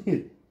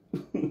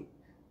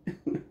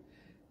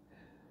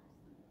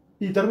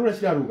itarura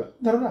ciraruga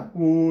tarura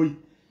oi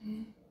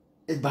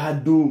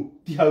bado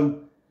ti hau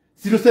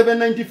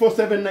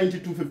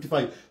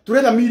 0794790255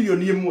 turenda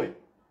milioni imwe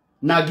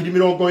na ngiri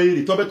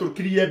 20 tobe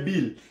tukirie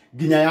bill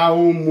ginya ya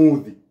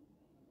umuthi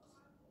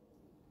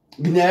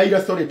ginya ya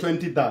ira sorry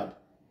 23rd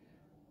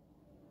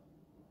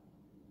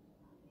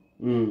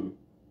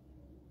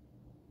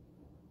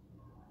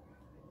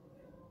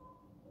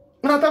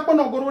Nata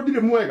kono ngorwo ndire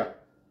mwega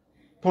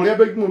toria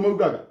andu aingĩ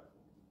maugaga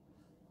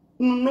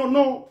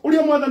no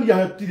uria mwathani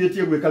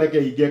yahotithĩtie gwĩka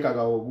reke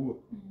ingekaga ũguo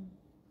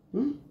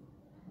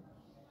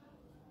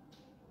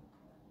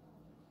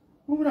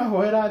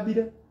urahoera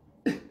thire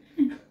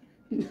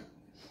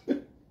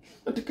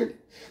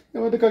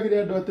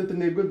ndikagire andu atete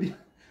nĩ ngũthira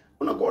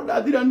ona ko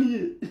ndathira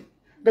niĩ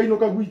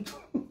ngainũka gwitũ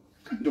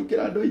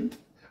ndũkĩra andũ aitũ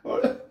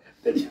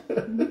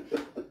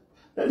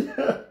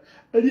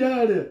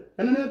Ariare,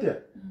 ananete.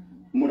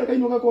 Muda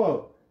kainoka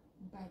kwao.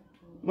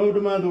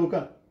 Maundu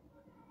mathuka.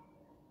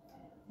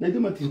 Na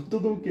ithu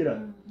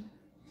matithukira.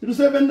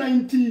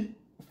 794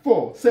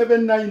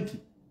 790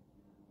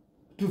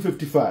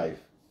 255.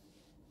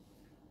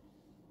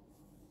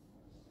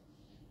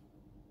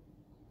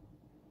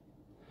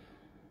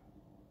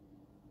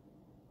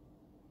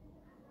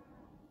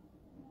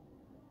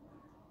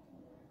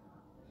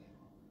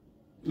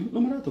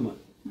 Numeratuma.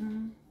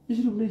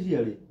 Isi rumezi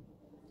yale.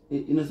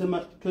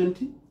 Inasema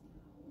 20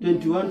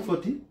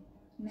 2140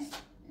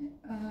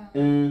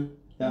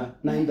 yeah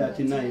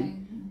 939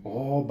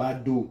 oh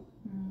bado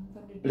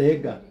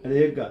lega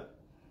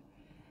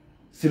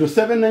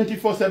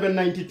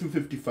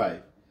 0794790255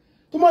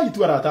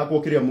 tumagitwara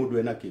atakwo kiria mundu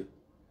enakio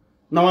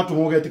na watu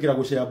mogetikira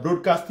gushare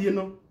broadcast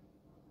ino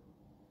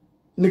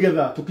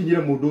nigetha tukinyire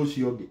mundu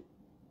ucio ungi.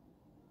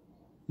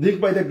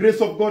 Think by the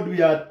grace of God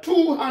we are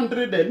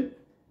 250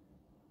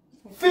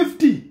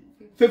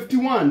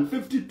 51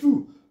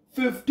 52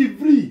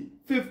 53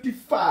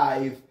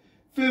 55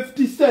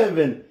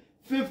 57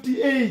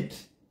 58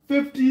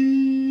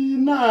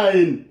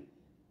 59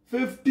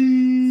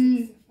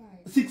 50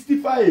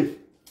 65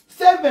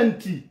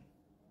 70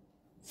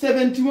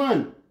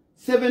 71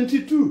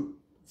 72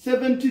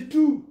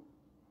 72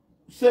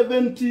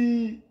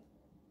 70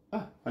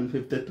 and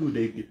 52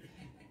 degi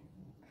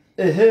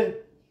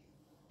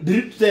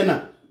delete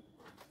tena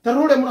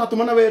tarore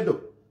muratumana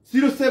wendo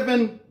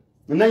 0794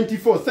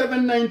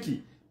 790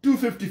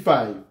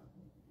 255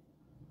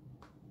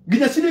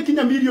 ginya cire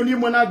kinya milioni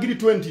 1 na ngiri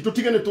 20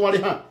 tutigane twari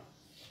ha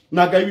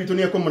na ngai witu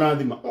ni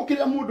ekumurathima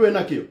okiria mundu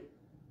enakio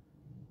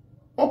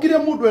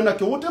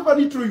whatever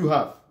little you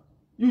have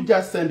you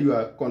just send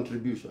your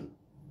contribution.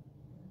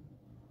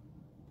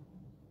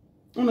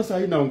 Una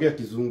sahi naongea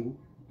kizungu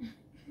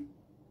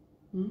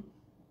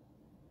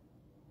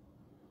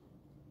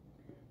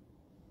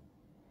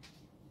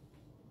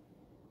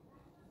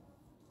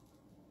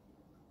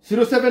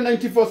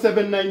 0794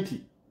 790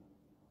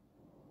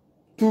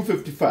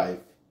 255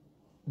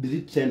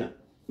 delete tena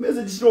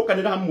message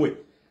cirokanira hamwe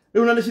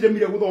riu na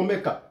niciremire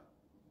guthomeka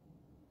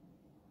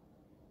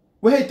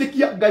we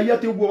itikia ngai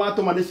ati uguo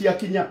watuma ni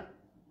ciakinya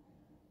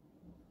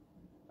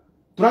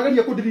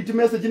turageria ku delete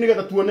message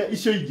nigetha tuone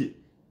icio ingi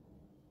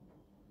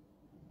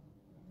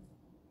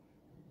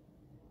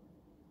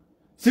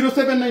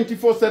 0794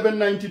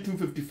 790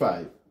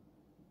 255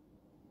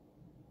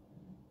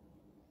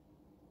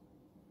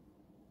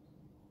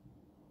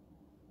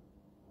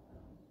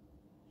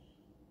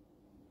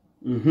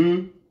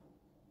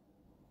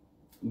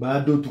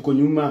 bado tuko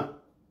nyuma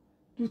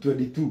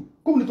 222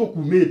 kumbe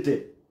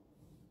tukumete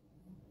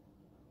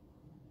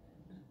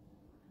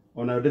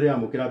ona ndire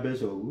amukira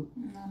mbeca ugu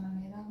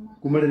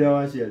kuma riria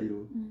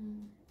waciarirwo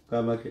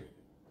kamake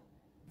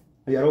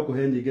ayaro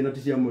kuhe nyingi na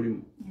ti cia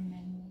murimu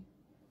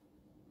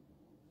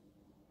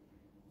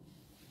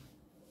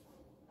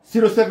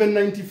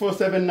 0794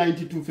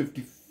 790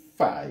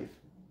 255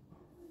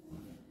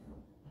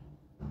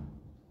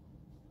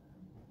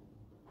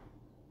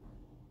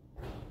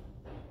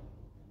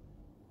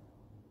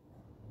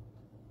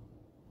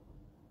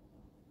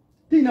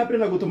 Tina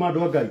prena gutuma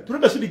andu ngai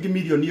turenda ciringi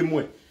milioni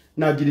 1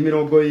 na ngiri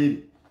 20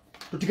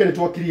 tutigane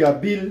twakiria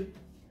bill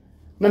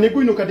na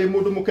niguinuka ndi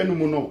mundu mukenu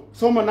muno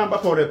soma namba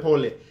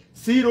pole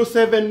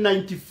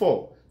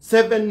 0794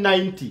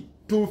 790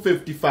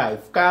 255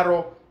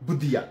 Karo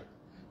Budia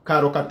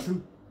Karo Katru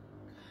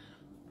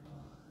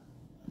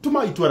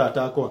tuma itwara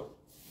atakwa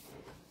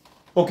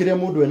okiria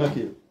mundu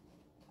enakio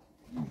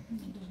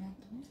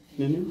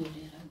nini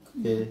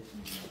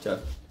cha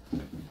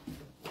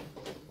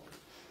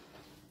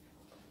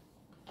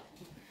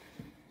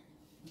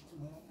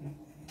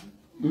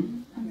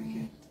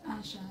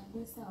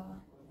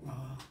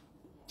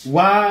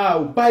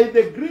Wow, by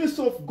the grace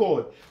of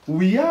God,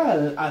 we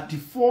are at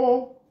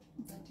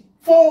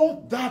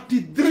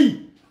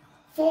 433.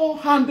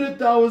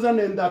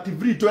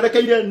 400,033.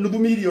 Twerekeire nuthu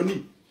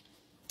milioni.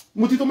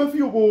 Mutitume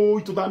biũ go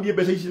ituthambie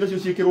mbeca ici nacio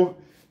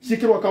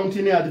ciĩkĩrwo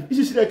account-inĩ ya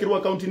ici cirekĩrwo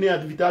account-inĩ ya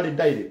thibitarĩ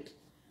direct.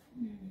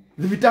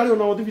 Thibitarĩ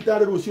ona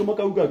thibitarĩ rũcio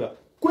makaugaga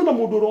kwĩna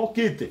mũndũ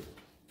ũrokĩte.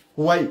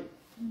 Why?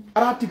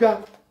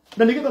 Aratiga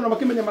na nĩgetha ona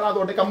makĩmenya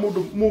marathondeka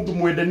mũndũ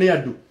mwende nĩ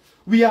andũ.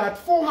 We are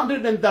at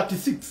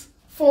 436.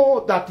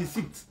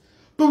 436.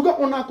 Tuga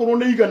ona korwo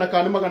nĩ igana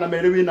kana magana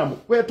merĩ wĩ namo.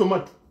 We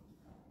tomatu.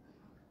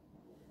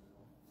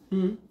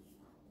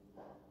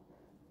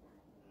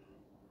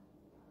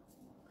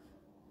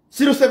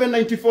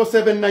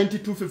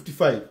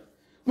 0794792255.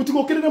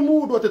 Mutigokirire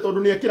mundu ate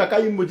tondu ni akira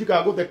kai muji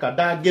ka gutheka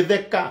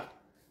ndangitheka.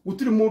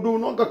 Gutiri mundu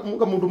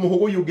nonga mundu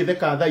muhuguyu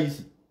ungitheka tha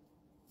ici.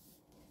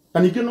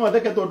 Na ningi no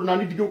atheke tondu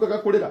nani ndigiukaga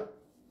kurira.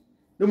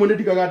 Rimwe ni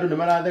ndigaga andu ni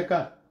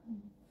maratheka.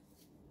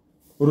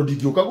 Uru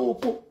ndigiuka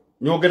guku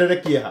nyongerere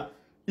kieha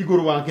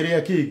iguru wa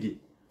kiria kingi.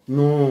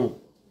 No.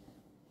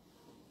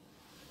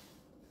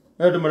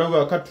 Andu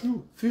marauga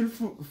katu feel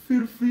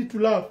free to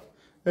laugh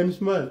and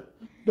smile.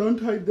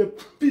 Don't hide the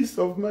peace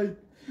of mind.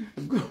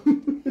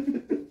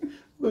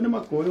 Gone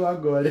makoi wa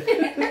gore.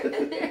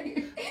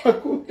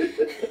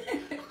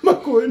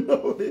 Makoi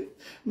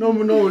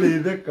no uri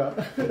theka.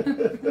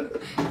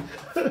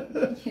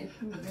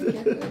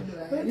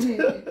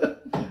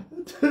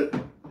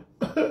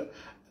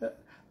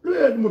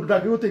 Lwe mundu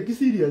ndangĩgũtake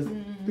serious.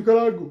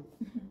 Tikarangu.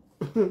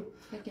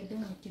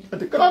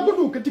 Ati karangu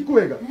nduke ti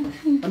kwega.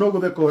 Ano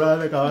gutheka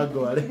uratheka wa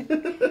gore.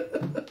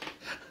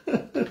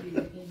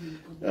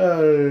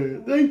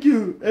 Thank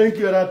you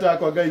arata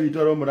kwa Ngai witũ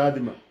aro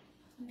mũrathima.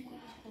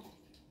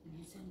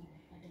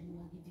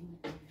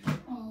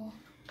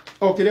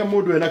 Kiria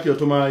mundu ena kĩo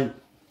tumai.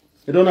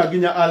 Ndona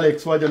nginya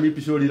Alex wa Jamii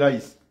Pishori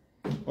Rice.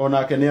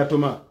 Onake nĩ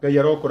atuma Ngai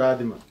aro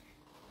kũrathima.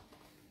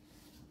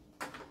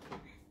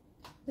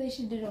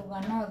 Ici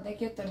ndiroga no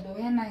theke tondu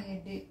hena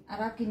hindi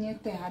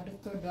arakinyete handu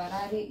tondu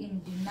arari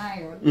in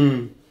denial.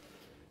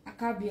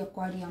 Akambia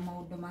kwaria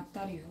maundu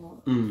matari ho.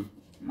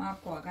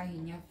 Makwaga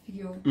hinya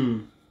biũ.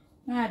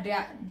 Na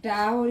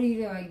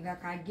ndahurire waitha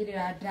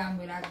kangirira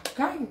ndamwira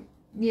Ngai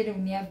niĩ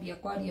rĩu nĩambia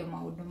kwaria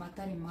maundu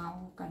matari ma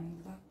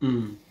kanitha.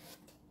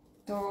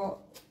 To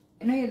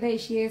no thaa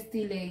ici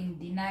still in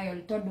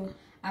denial tondu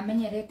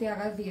amenyerete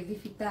agathie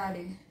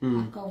thibitarĩ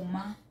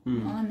akauma.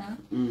 Ona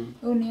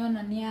rĩu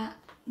nĩona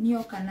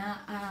nioka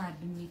na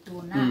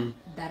admitwo na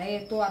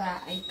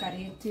ndaretwara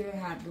aikarĩte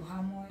handũ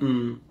hamwe.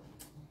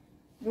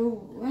 Rĩu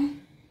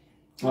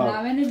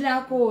nawe nĩ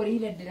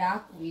ndĩrakũũrire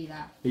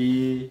ndĩrakwĩra.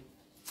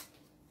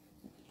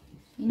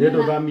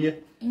 Ndendo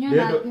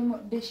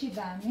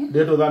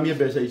thamie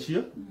mbeca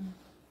icio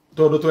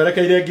tondu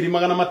twerekeire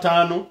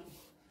 500,000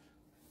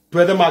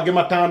 twethe mangĩ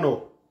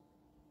 5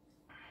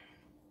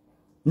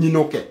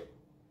 nyinoke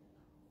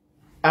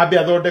ambe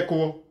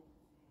athondekwo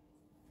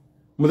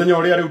muthenya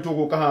uria riu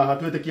tuguka haha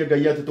twetikie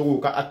Ngai ati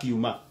tuguka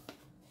akiuma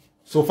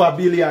so far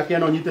bill yake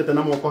no nyitete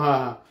na moko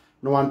haha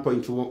no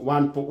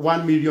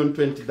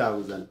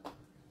 1,120,000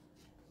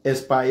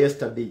 as per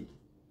yesterday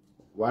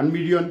 1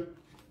 million.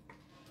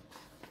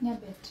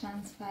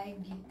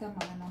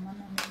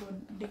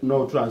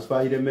 No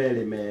transfer ile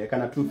mele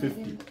kana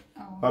 250.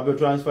 Babe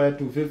transfer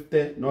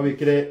 250 no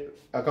wikire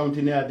account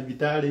ni ya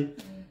debitari.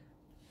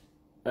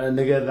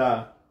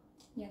 Nigetha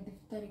ya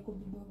debitari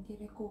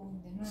kubongere ko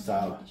no.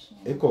 Sawa.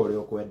 Eko uri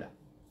okwenda.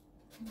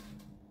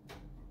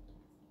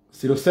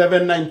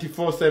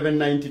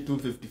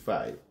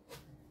 0794792255.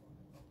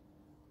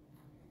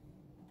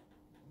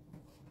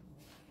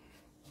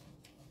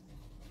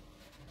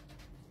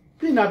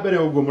 Pina mbere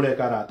uguo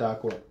mureka arata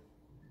akwa.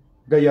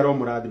 Ngai aro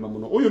mũrathima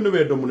muno. Uyu ni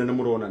wendo munene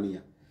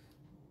muronania.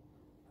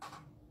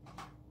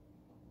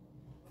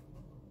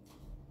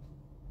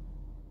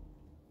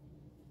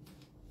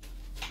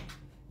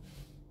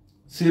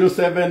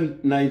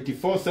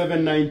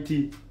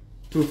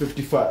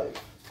 (0794792255).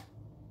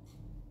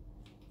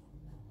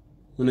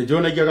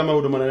 Unajona ikiaga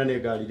maundu manene ni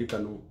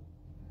ngaririkano.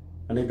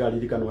 Ane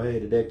ngaririkano he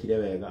ndekire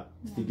wega.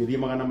 Stingithie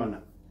magana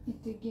mana.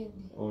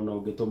 Itingithi. Ona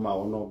ungituma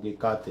ona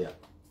ungikatia.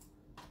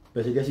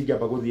 Pesa iria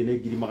cingĩamba gũthiĩ nĩ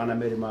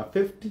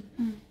 250.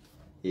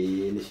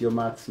 Nĩcio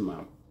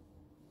maximum.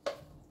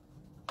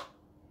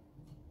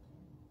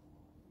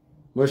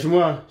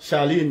 Mheshimiwa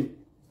Charlene,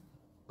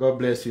 God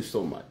bless you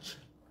so much.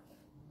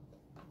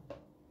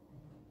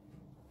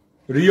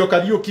 Rio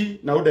Kariuki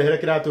na udehere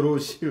kiratu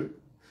rucio.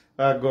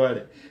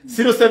 Agore.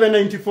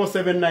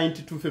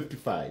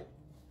 0794792255.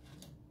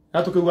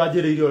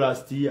 Natukiwanjĩrĩirio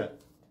last year.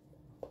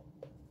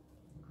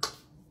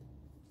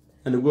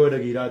 Na nĩguo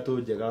ndagĩiratu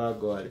njega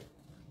agore.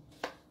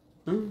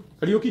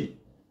 Kariuki?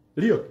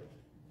 Rio?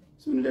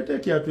 Si uniletee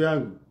kiatu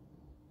yangu.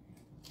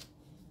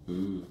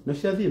 Na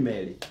ciathie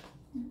meri.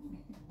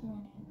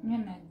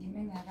 Nyona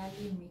ndimenya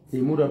limit.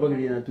 Si mundu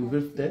abagirie na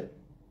 250.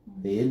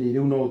 Ni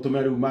riu no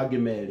utume riu mangĩ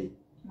meri.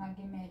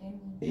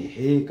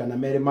 Kana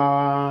meri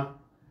ma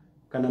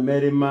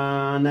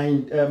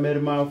 9 meri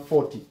ma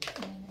 40.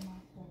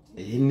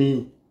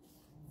 Ni.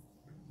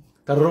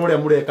 tarora uria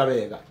mureka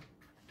wega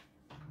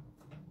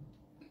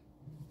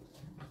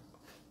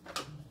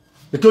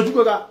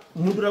nitujugaga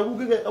mundu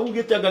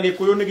augite anga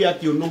gikuyu ni gia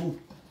kiunugu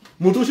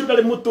mundu ucio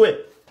ndari mutwe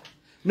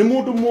ni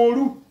mundu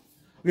moru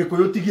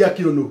gikuyu ti gia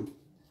kiunugu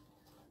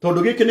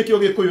tondu giki nikio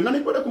gikuyu na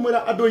nikwenda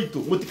kumwira andu aitu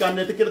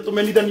mutikanetĩkĩre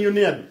tumenithanio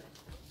ni andu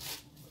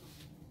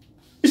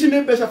ici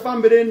ni mbeca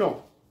family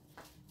ino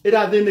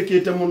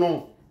irathĩnĩkĩte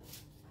muno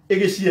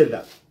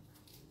igicietha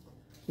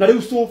na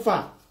riu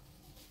sofa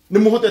ni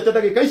muhotete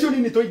ndagika icio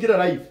nini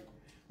twaingira live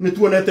ni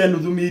tuonete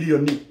nuthu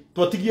milioni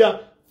twatigia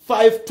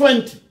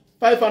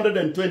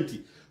 520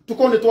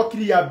 tukone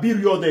twakiria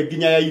bill yothe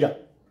nginya ya ira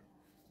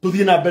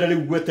tuthie na mbere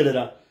riu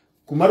gweterera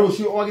kuma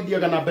rucio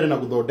wagithiaga na mbere na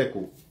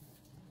guthondekwo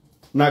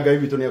na Ngai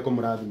witu ni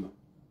akumurathima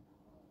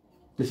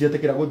ni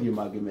ciatekera guthie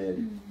mangi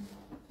meri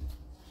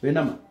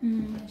wena ma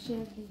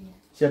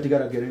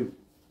ciatigara ngeriu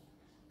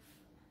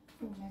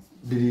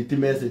delete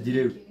message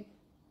riu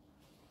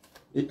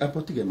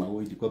apotige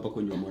mawoidi kwamba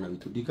kunywa mwana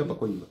witu ndikamba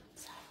kunywa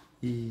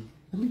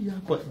nami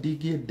yakwa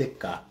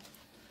ndingiendeka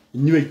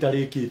nyua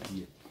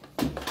itarĩkĩtie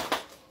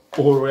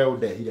ũhoro ũrĩa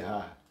ũndehire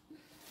haha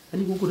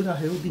ani gũkũ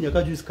ndĩraheo nginya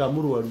ka juice ka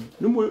mũrwaru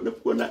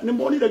nĩ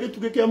monire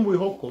gĩtugĩ kĩa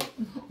mwĩhoko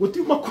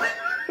gũtiuma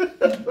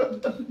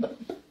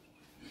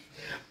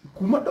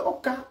kuma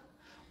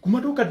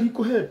ndoka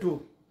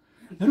ndikũhetwo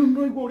na rĩu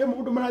no igua ũrĩa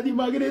maũndũ marathiĩ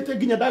magĩrĩte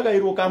nginya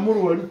ndagaĩrwo ka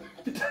mũrwaru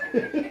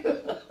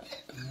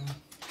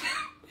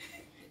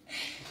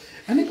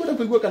ani kwenda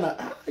kuigua kana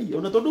ai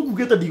ona tondu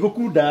ngugite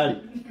ndigukunda ri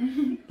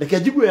reke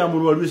njigue ya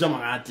mũrwaru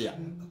icamaga atia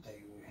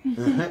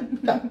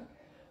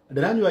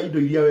ndiranyua indo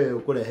iria we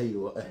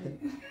ukureheirwo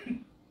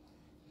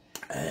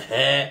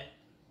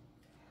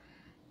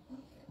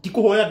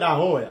tikuhoya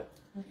ndahoya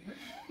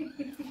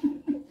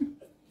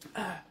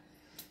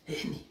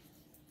eni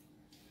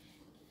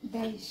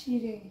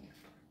daishire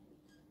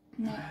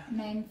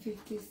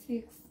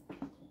 956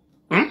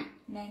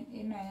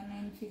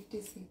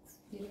 956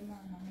 jirima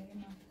na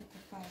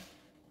 45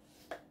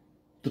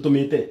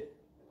 tutumite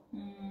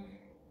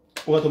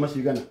ugatuma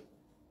cigana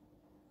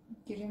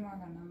jirima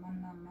na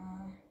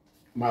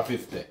ma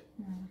 50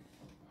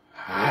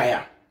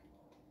 haya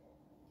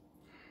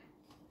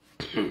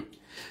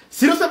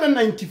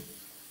 0794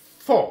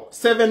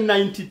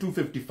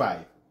 79255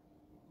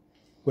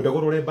 kwenda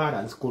kurore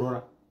balance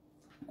kurora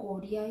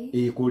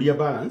kuria kuria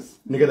balance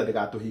nigetha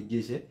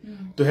ndigatuhingice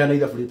tuheana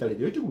ithabu ritari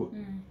rio tiguo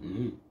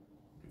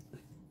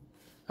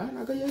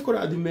ana Ngai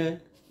aikurathime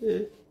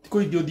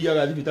tiko idio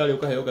thiaga thibitari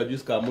ukaheo ka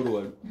juice ka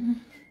mũrwaru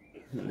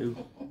riu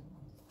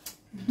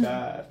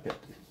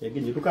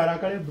nginya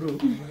tukarakare bro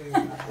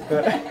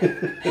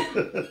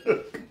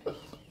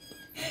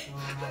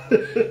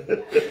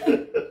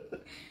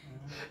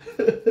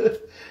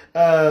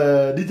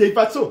DJ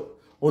Patso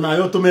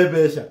onayo tume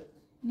mbeca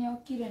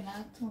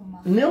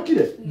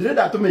niokire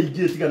ndirenda atume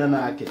ingi tigana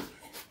nake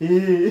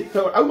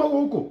auma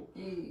guku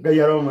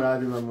Ngai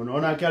aromurathima muno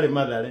onake ari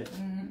mathare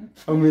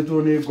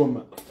aumitwo ni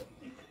ngoma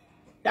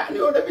yani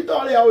ode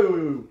bitoria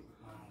uyu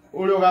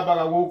uri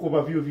ugambaga guku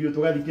ba biu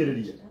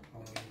tugathikiriria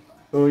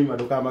oi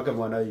madukamake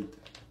mwana witu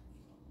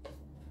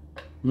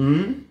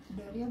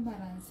doria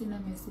balance na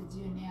message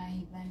ni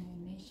ahithani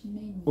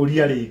nation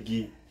uria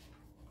ringi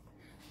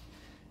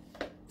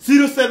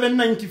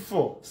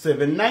 0794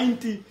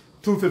 790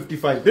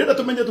 255 ndenda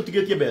tumenye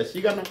tutigetie mbeca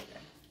cigana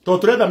to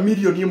turetha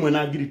milioni 1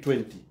 na ngiri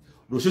 20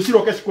 rucio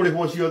ciroke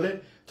cikurihwo ciothe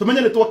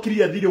tumenye ni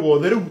twakiria thiri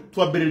wothe riu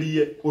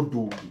twambiririe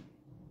undungi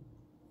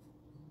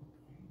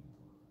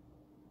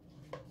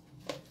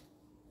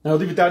na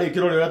thibitari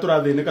ikirore uria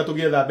turathinika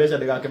tugietha mbeca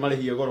ndigake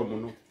marihie goro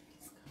muno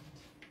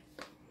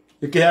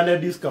ikiheane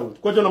discount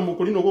kwanja na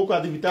mukurino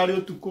guka thibitari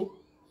utuku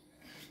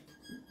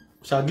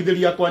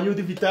ucangithiria kwanyu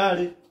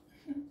thibitari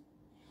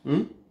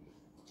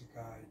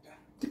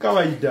ti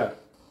kawaida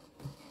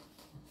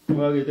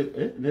wagite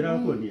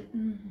nirakuonia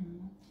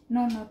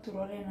no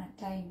turore na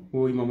time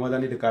oi mama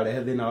mwathani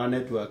ndikarehe thina wa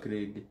network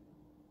ringi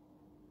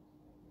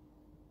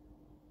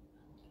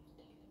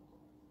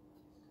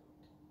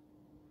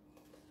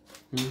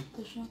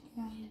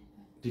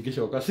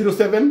Tikishoka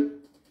 0794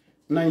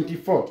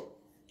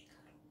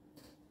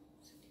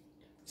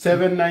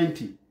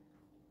 790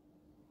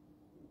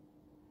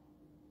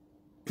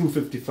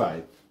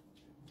 255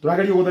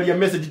 turageria gutharia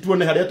message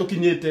tuone haria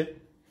tukinyite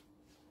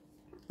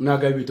na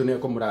Ngai witu ni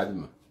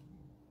akumurathima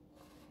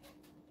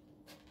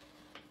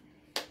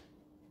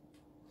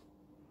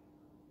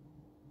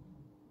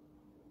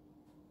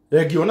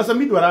ona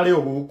samidu arare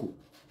oguku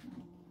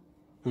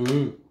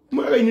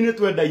mwaga ini ni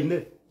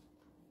twendaine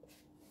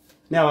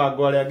ni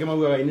awangore angi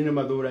maugaga ini ni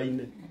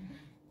mathuraine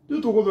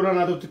tu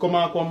tuguthurana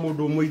tutikoma kwa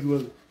mundu umwe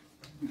ithuothe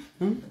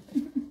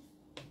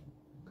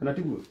kana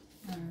tiguo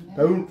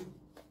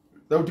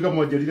tau tiga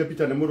monjerire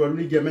Peter ni murwaru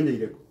ni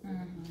ingiemenyeire ko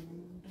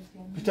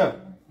Peter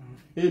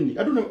eni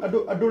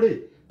andu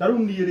ri taru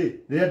ni ri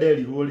riria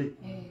nderirwo ri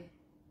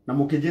na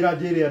mukinjira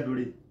njire andu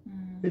ri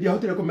ndia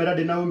hotire kumera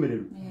ndi na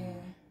umiriru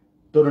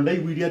tondu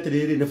ndaiguire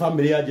atiriri ni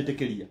family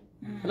yanjitikiria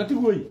kana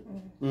tiguo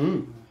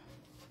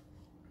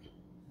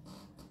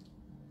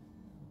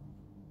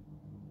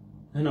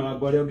Hena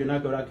wangware ungi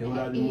nake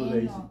urakihura thimu thaa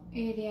ici.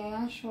 Area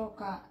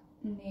yacoka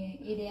ni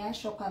area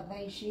yacoka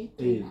thaa ici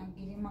tuna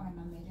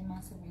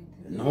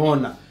 270.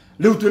 Nona.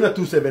 Riu twina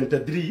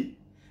 273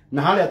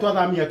 na haria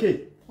twathamia ki?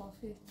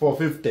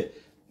 450.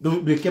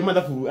 Ndwike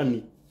mathabu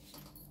ani.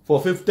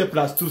 450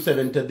 plus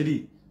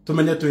 273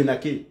 tumenye twina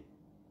ki?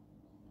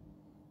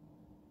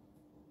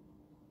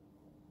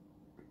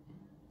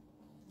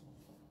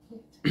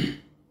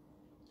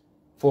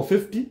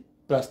 450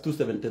 plus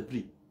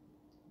 273.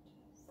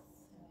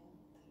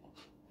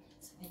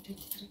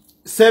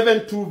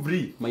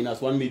 723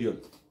 minus 1 million.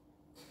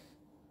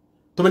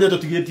 Tumenye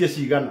tutigitie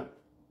cigana.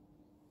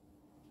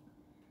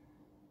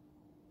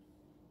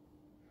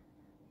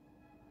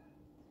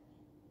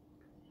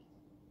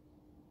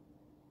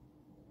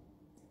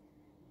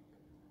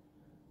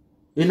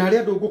 Ina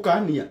ria ndu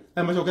ngukania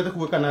macokete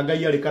kuweka na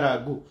ngai ari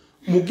karangu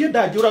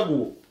mungienda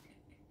njuragwo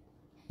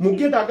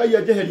mungienda ngai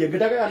anjeherie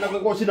ngidaga na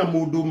gogoci na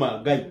mundu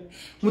ma ngai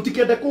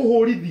mutikende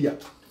kuhurithia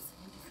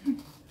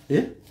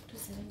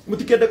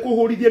mutikende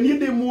kuhurithia ni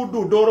ndi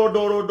mundu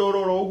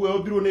ndoro uguo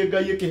ombirwo ni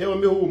ngai ikiheo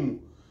mihumu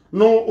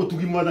no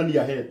utugi mwathani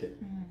ahete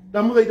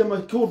ndamuthaitha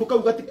makiundu kau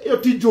gati iyo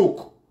ti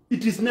joke,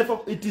 it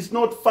is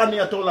not funny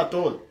at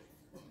all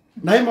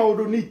na he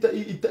maundu ni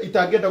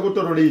itangenda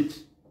gutororate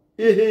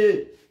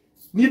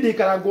ni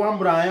ndikarango wa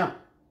muraya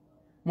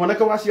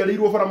mwanake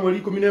waciarirwo bara mweri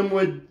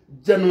 11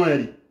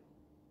 January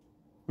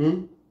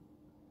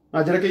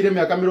na njerekeire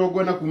miaka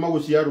 40 kuma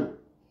guciarwo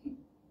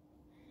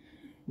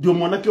ndio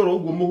mwanake oro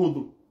uguo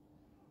muhuthu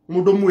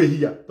mundu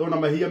mwehia tona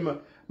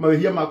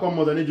mawehia makwa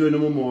mothe ni njui ni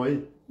mumoi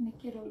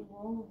nikiro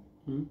ugo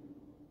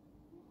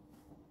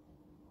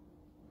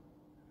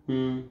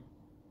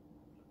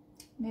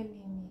ne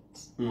limit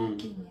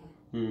kinya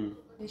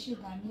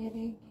ndishidhamia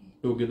rege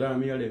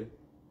ndungithamia rege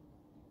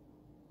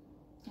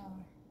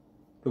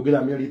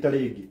ndungithamia rita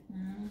rege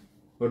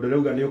undu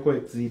rauga ni uko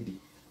exceed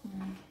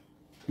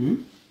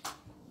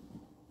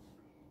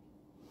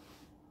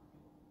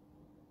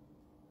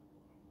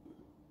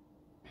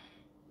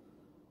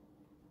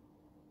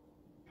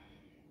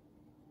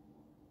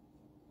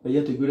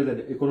Aya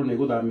tuigurere ikoro ni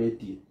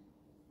guthamitie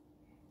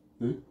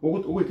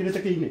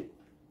ugwikirite kiine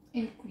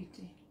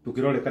equity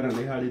tukirore kana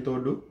ni hari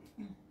tondu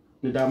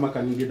ni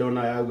ndamaka ningi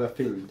ndona yauga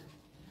failed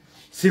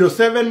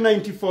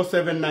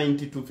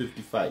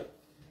 0794790255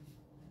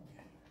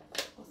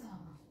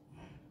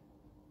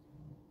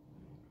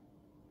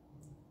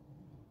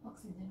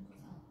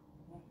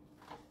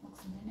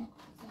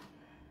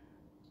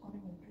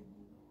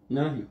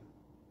 Nahi.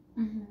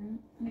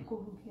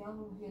 Nikuhukia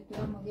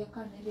tuya moja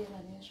kanelera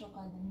ya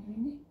shoka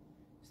nini?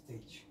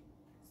 Stage.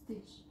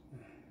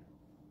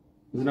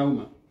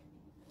 Zinauma.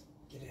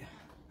 Kirea.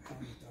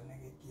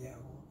 Nitone kia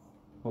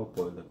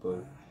huko.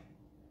 Pole.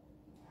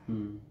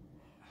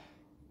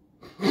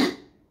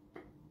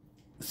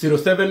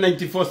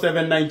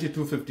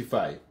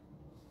 0794790255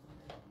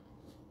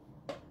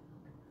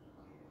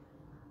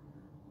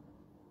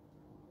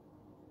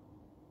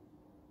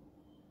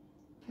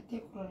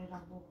 kurorera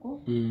guku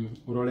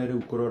urorere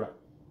ukurora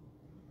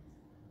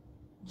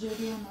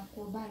joria na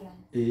kubala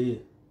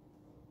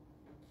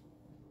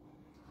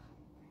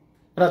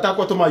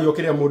ratakwa tumayo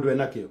kiria mundu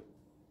enakio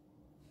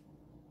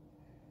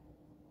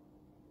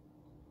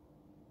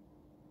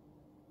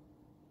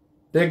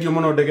thank you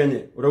muno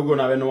ndegenye uraugo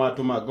nawe no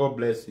watuma God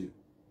bless you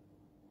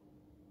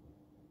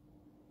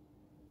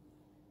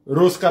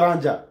Rose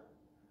Karanja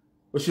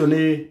ucio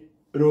ni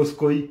Rose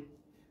Koi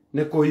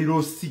ne Koi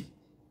Rosi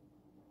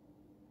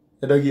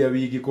edagia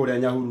wigi kuria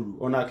Nyahururu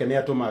onake ni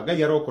atuma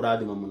ngai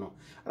arokurathima muno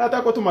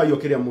aratakwa tumayo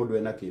kiria mundu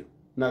enakio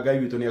na ngai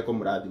witu ni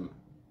akumurathima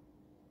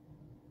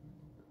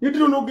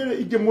nitiro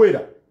nongere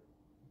ingimwira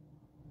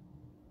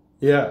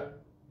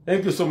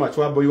thank you so much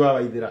Wambui wa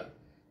Waithira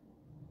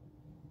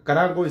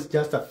Karango is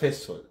just a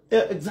vessel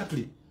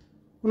exactly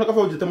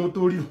unakaba ujete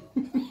muturiro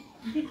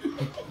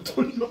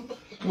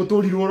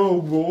ro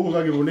uguo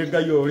uhugagirwo ni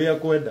ngai uria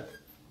kwenda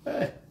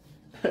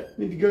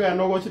nindigaga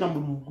no gocina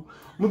murungu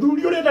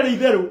muthuri uria ndari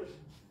itheru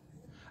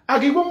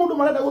agigwo mundu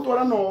marenda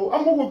gutwara no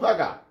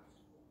amuguthaga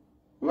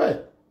we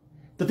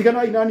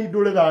tatigana inani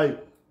ndure thayo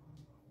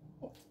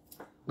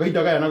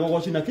ngaidaga na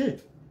gogocina ki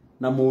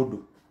na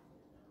mundu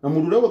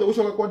uria guthe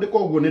gucoka kwandika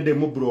uguo ni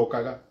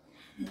ndimubrokaga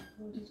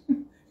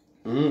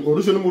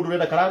urucio ni mundu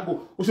urenda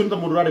Karango ucio ni ta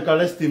mundu urandika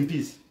rest in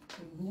peace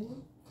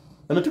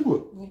ana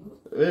tiguo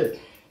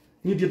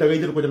ni ndiendaga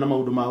itheru kwenda na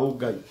maundu ma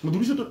ungai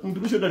muthuri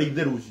ucio ndari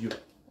itheru ucio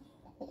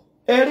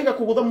eriga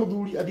kugutha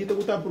muthuri athiete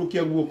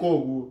gutamburukia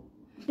guoko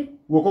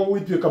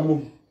gwituika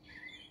muhu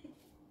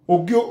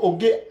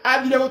ungi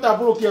athire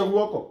gutamburukia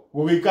guoko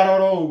gugikara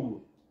ro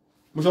uguo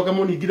mucoke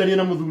muningithanie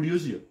na muthuri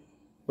ucio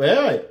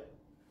wewe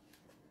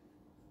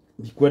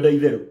ndikwenda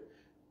itheru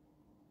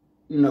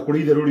na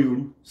kuri itheru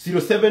riuru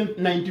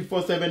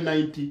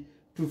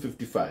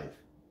 0794790255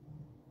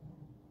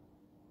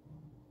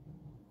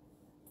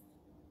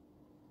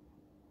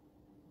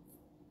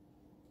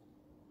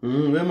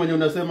 wewe mwenye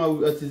unasema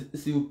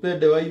si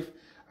upende wife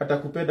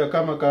atakupenda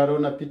kama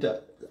Karona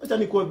Peter. Acha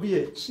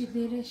nikwambie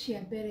shidhere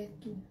cia mbere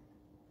tu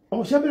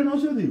Oh, cia mbere no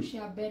cio thiu.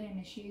 cia mbere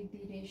nĩ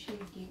cithire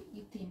cingĩ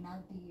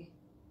itinathiĩ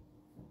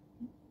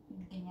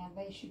nginya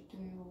thaa ici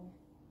twĩ ũũ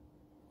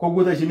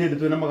Koguo thaa ici nĩ ndĩ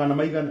twĩna magana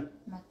maigana.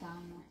 5.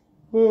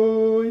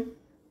 Oi.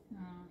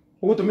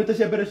 Ũgũtũmĩte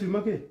cia mbere ciuma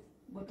kĩ?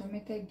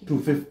 Ngũtũmĩte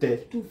 250.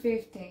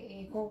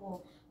 250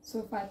 koguo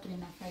so far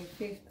twĩna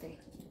 550.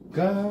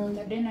 Ngai.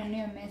 Tondũ ĩno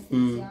nĩyo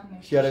message ya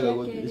mũico. Ciarega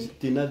gũthiĩ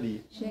itinathiĩ.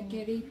 Cia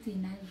kerĩ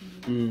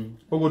itinathiĩ.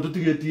 Koguo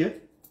tũtigĩtie.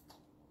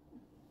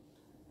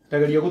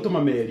 Ndageria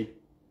gũtũma meri.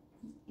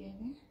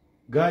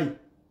 Ngai.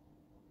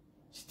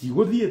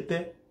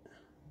 Citigũthiĩte.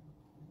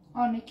 O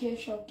nĩkĩo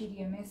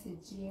cokirie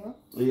message ĩyo.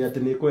 Ĩĩ atĩ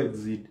nĩ kũ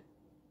exit.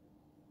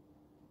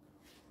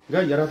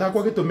 Ngai arata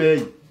akwa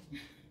gĩtũmei.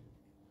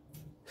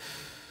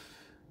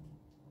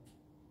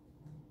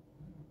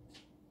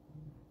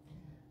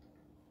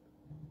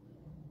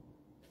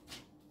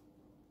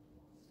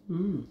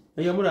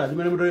 Aya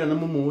mũrathime nĩ mũndũ na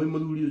mũmũĩ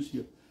mũthuri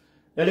ũcio.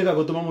 Erĩga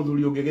gũtũma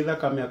mũthuri ũngĩ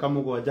gĩthaka mĩaka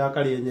 7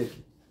 akarĩe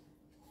nyeki.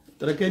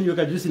 Tareke nyue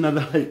ka juice na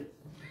thai.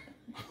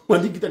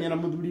 Wandikitania na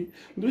mũthuri.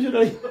 Mũthuri ũcio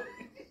ndarĩ.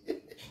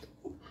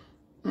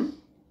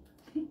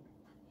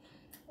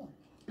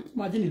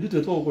 Imagine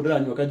ndutwe twa gũkũ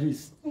ndĩranyua ka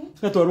juice.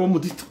 Gatwarwo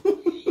mũtitũ.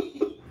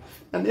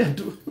 Na nĩ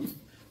andũ.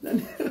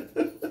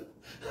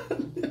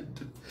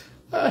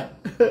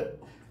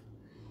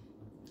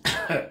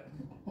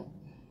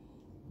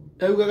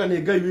 Eugaga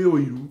nĩ Ngai wĩ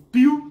ũiru.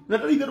 Piu na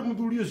ndarĩ itherũ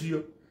mũthuri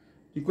ũcio.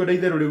 Ikwenda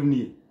itherũ rĩu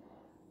niĩ.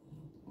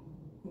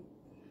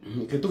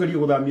 Tũgerie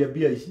gũthamia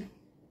mbia ici.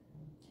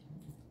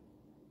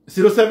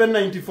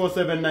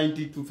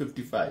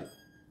 0794790255.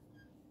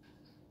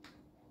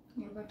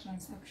 Your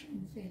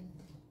transaction failed.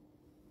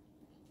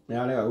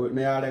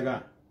 Nĩ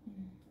yarega.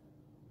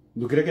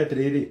 Ndũkĩreke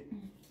atĩrĩrĩ.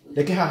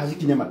 Reke haha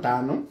cikinye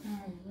 5.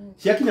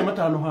 Ciakinya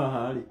 5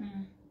 haha rĩ.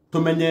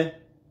 Tũmenye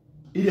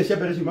iria cia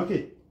mbere ciuma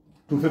kĩ?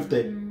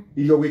 250.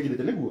 Iria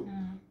ũgwĩkĩrĩte nĩguo.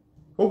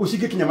 Ũguo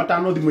cingĩkinya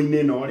 5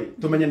 thimũ-inĩ ĩno rĩ,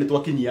 tũmenye nĩ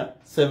twakinyia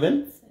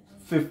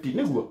 750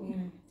 nĩguo.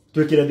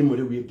 Twĩkĩre thimũ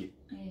rĩu ĩngĩ.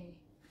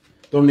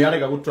 Tondũ nĩ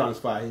arega gũ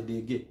transfer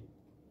hĩndĩ ĩngĩ.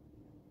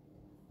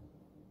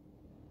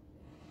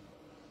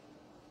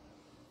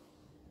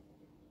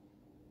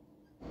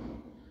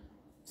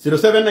 Zero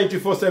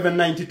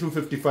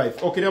 794790255.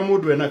 Okĩrĩa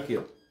mũndũ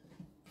enakĩo.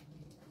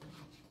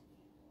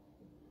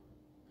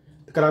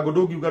 Karango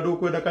ndũngiuga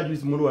ndũkwenda ka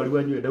juice mũrwaru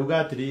anyue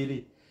ndauga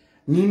atĩrĩrĩ.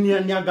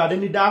 Nĩ angade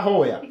ni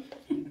ndahoya.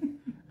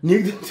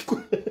 Nĩ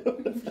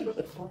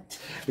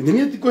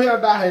tikũhea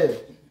ndahe.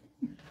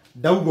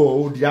 Ndauga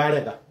ũũ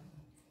ndirarega.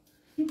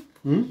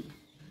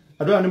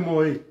 Andũ aya nĩ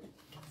moĩ.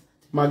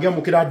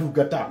 Mangĩamũkĩra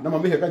ndungata na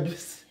mamĩhe ka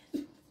juice.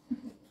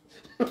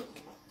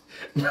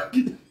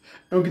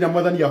 No nginya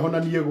mwathani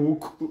ahonanie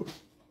gũkũ.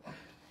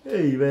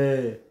 Ei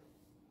we.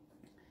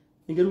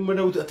 Ingeruma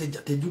na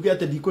atĩ njuge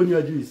atĩ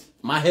ndikũnyua juice.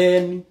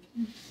 Maheni.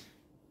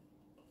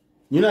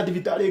 Nyina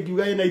thibitarĩ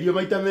ngiuga ĩna irio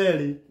maita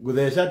merĩ.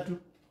 Ngũtheca tu.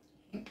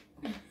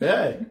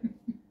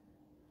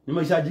 Nĩ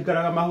maica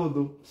njikaraga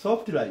mahũthũ.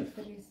 Soft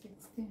life.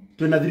 316.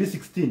 Twĩna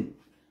 316.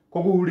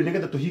 Koguo rĩ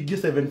nĩgetha tũhingie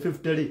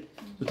 750 rĩ.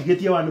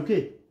 Tũtigĩtie wanu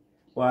kĩ?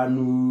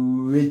 Wanu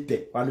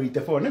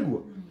 84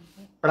 nĩguo.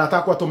 Arata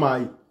akwa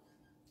tũmai.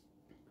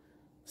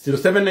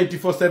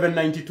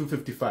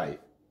 0794790255.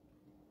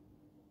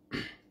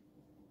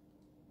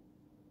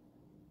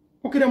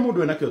 Ũkĩrĩa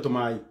mũndũ enakĩo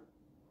tũmai.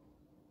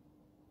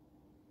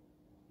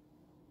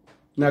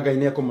 Na Ngai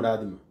nĩ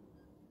ekũmũrathima.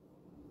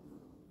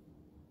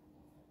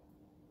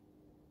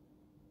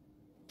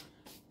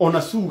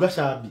 Ona Sue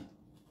Gacambi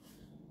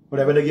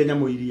ũrĩa wendagia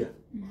nyamũ iria.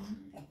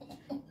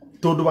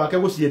 Tondũ wake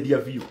gũciendia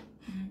biũ.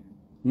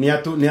 Nĩ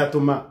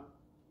atũma.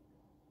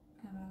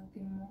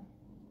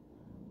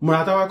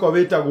 Mũrata wakwa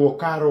wĩtagwo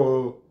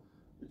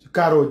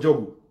Karo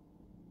Njogu.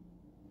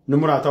 Nĩ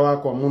mũrata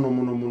wakwa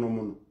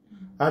mũno.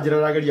 Anjĩra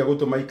arageria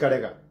gũtũma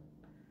ikarega.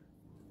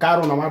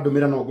 Karo na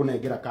wandũmĩra no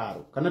ngũnengera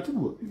Karo. Kana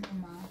tiguo?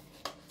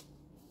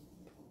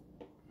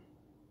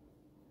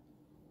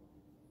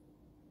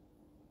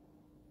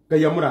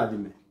 Ngai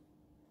amũrathime.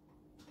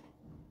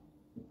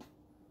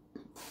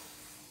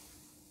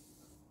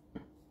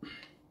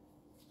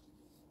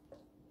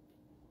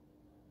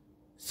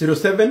 Zero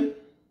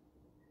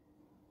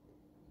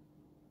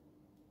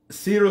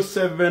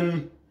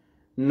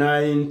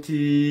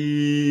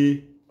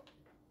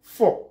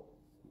 0794.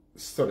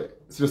 Sorry.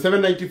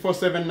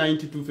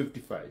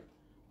 0794790255.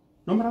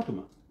 No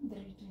maratuma.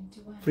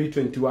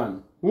 321.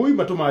 Ui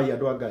matumai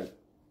andũ a Ngai.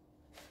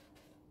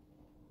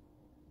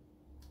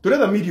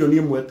 Turetha milioni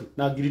ĩmwe tu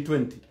na ngiri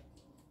 20.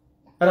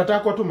 Arata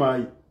akwa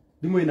tumai.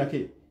 Thimũ ĩna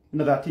kĩ?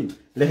 Ĩna 13.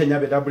 Rehe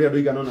nyambe ndambũre andũ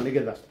igana ũna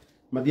nĩgetha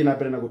mathiĩ na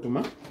mbere na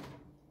gũtũma.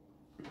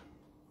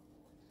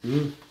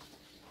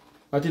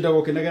 Matinda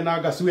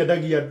gũkĩnegenaga Sue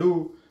endagia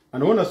andũ. Na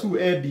nĩwona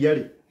Sue endia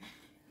rĩ.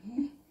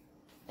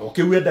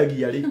 Okĩu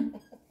endagia rĩ.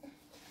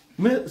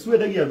 Sue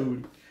endagia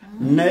thuri.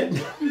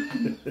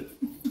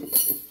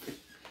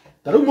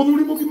 Tarĩu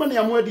mũthuri mũgima nĩ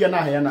amwendia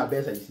na heana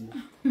mbeca ici.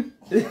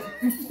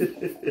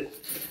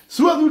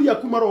 Sue thuri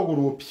aku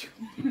marogũrwo piũ.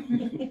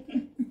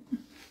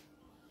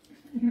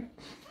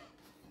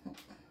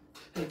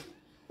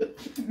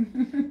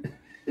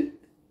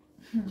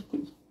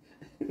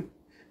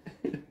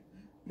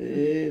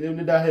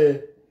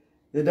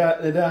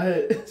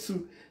 ndahe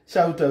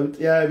shout out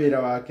ya wira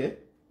wake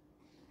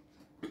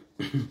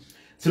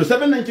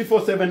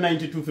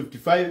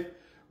 0794792255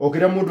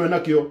 okira mundu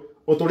enakio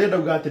otorenda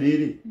uga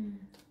atiriri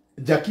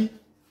Jackie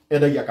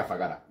endagia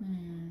kabagara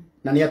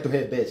na ni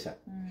atuhe mbeca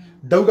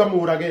ndauga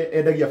murage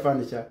endagia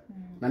furniture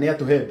na ni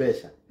atuhe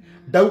mbeca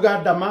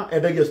ndauga ndama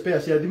endagia spare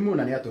cia thimu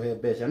na ni atuhe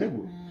mbeca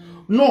niguo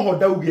noho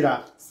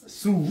ndaugira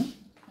su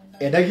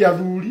endagia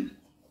thuri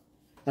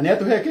na ni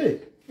atuhe ki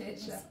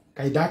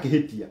kai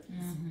ndakihitia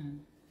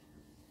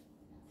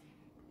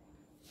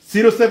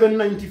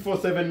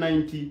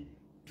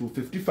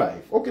 0794792255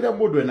 okira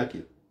mundu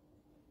enakio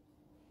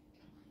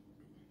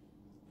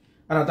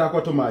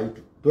anatakwa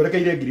tumaitu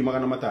twerekeire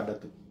 600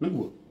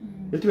 niguo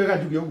nitiwega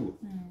njuge uguo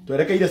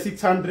twerekeire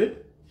 600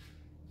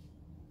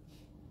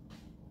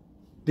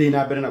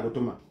 dina mbere na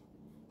gutuma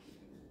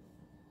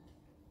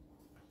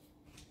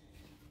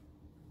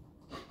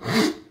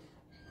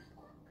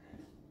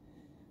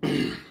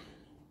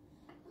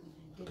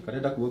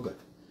tukarenda kuoga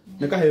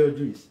nikaheo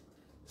juice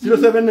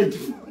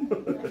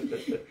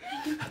 0794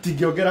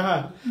 atingiongera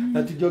ha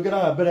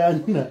mbere ya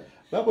nyina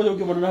bako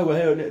yoke mwana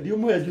nawe heo ndio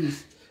mwe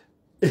juice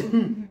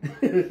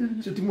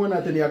Chuti mwana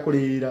ate ni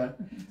akurira.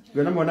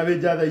 Ngona mwana we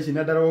njatha ici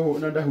na ndaroho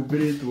na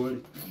ndahumbiritwo ri.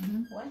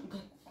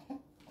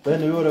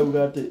 Bene we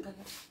urauga ate.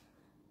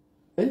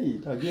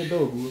 Tagia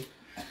ndoguo.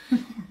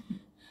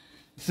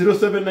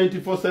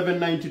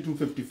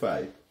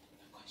 0794792255.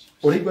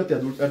 Urigwa ate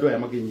andu aya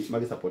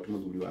magi support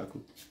muthuri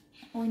waku.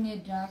 Onye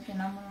ndake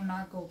na muno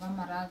na ngoga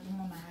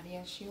marathimo na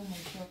haria cio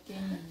mwisho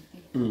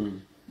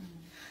kenyingi.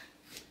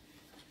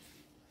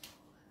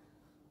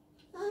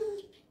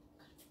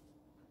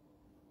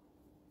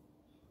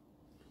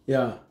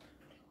 Ya.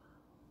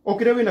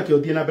 Okire wina kio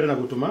thie na mbere na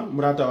gutuma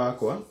murata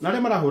wakwa na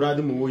aria marahura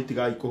thimu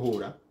itigai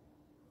kuhura.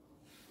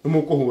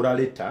 Nimukuhura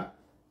leta.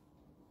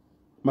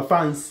 Ma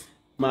fans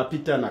ma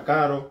Peter na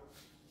Karo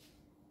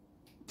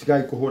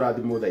tigai kuhura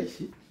thimu thaa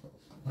ici.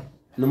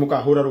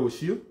 Nimukahura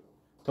rucio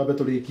twabe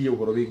turikie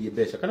uhoro wigie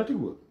mbeca kana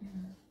tiguo.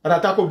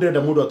 Arata ko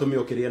ndenda mundu atume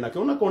okirie nake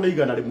ona kone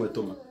igana rimwe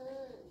tuma.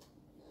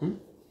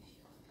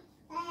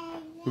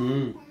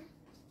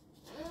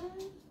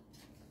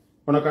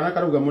 Ona kana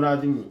karuga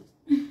murathimu.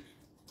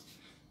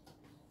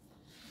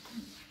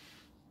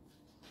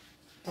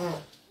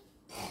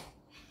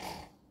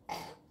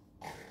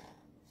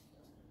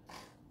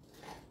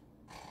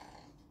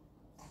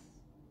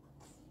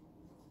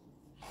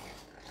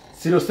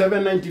 Zero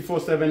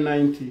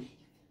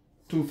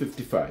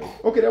 794790255.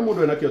 Okay, ria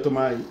mundu ena kio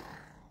tumai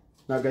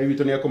na Ngai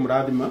witu ni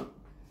akumrathima.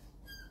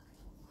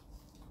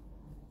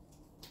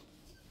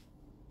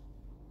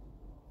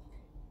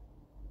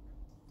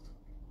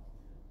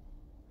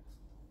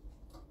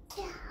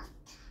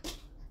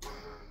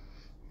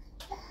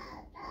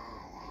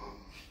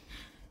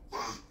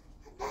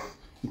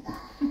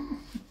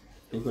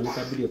 Niko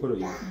nikabiria koro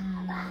hiyo.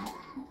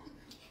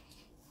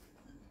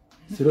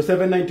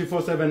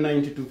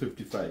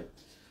 0794792255.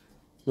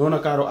 Nona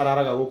Karo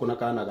araraga guku na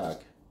kana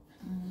gake.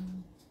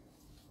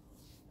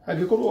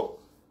 Agikorwo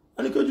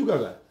alikyo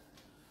jugaga.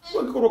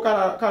 Agikorwo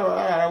Karo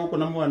araraga guku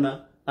na mwana.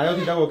 Ayo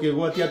thindagwo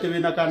kigwati ati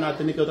wina kana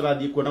ati nikyo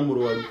tarathie kuona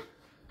murwaru.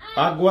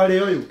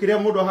 Agware uyu kiria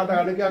mundu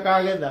ahandaga nikyo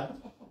akagetha.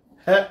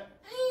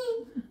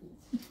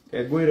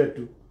 Egwire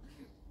tu.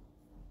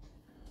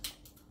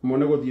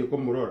 Mone guthie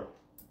kumurora.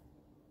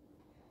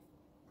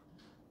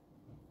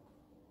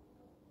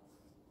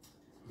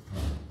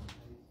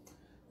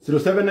 Zero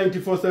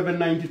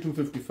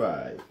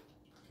 794792255.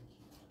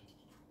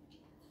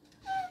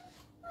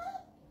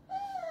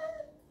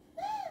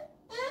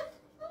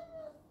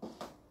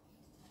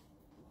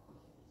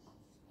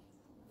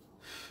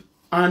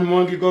 Ann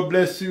Mwangi, God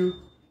bless you.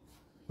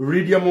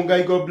 Ridia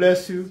Mungai, God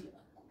bless you.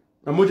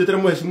 Na moja tere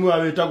mheshimiwa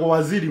wetagwo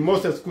waziri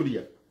Moses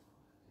Kuria.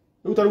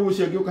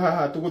 Utarugucia ngiuka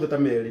haha tugutheta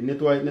meri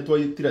netwa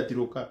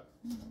itiratiruka.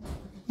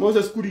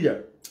 Moses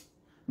Kuria.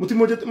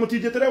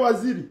 Mutijetere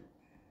waziri.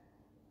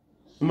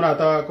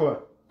 Murata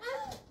wakwa.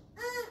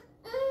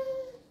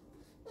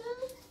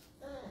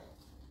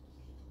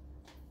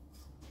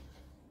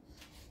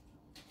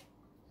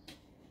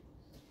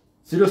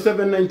 Zero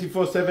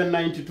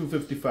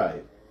 794792255.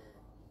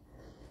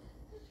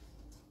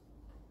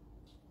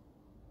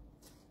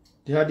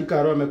 Tihadi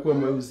Karo amekuwa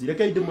mweusi.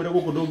 Reke inde mwere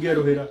guku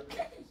ndungieruhira.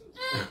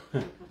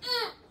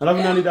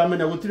 Alafu nani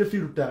ndamenya gutire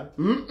filter.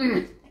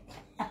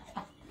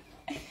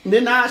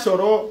 Nina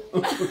coro.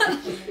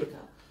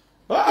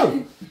 Wow.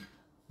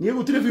 Niye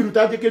gutire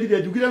filter atekerire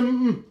njugire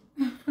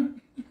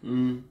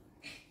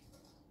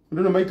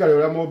Ndu no maikare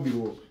ura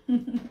mobirwo.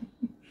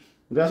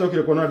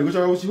 Ndacokire kona ndi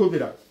gucoka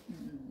gucihuthira.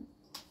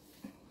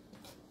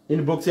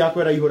 Inbox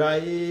yakwa iraihura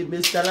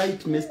Mr.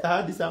 Right, Mr.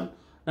 Hadisam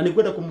na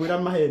nikwenda kumwira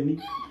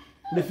maheni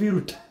ni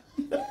filter.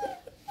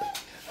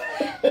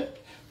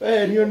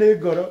 Niyo ni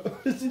ngoro.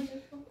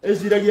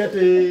 Eciragia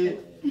ati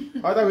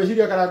ata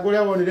gwiciria kana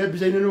nguria wonire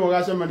mbica-ini ni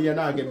wogacemania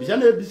nake. Mbica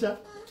ni mbica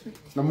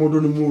na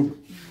mundu ni mundu.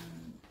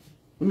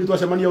 Ni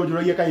twacemania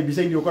unjuragia kai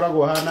mbica-ini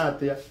ukoragwo hana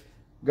atia.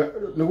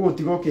 Niguo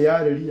tigo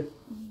kiyariria.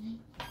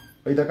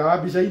 Waithaka wa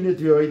mbica-ini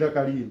tiyo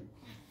waithaka rini.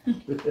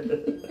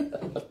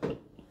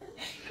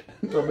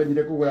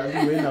 Twamenyire kugura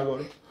thimũ ĩna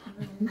goro.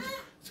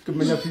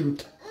 Sikimenya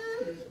filter.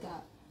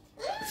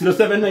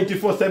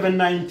 0794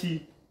 790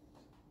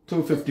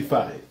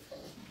 255.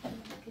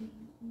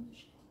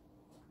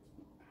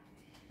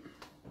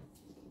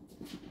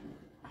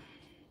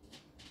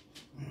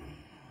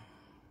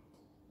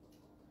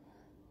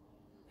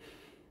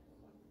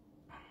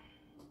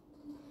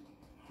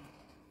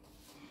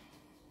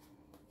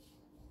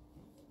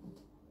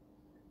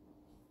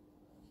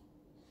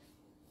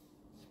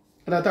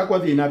 Rata kwa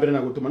thina mbere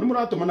na gutuma ni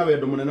muratuma na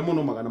wendo munene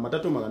muno 300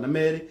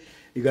 200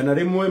 100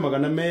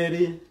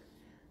 200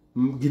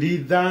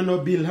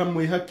 5,000 bill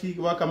hamwe haki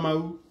wa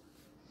Kamau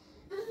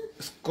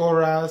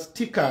Scora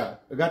sticker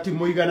gati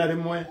mu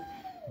 100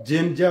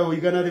 Jane Jao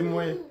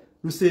 100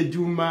 Luce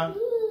Juma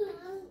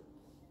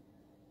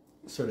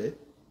sorry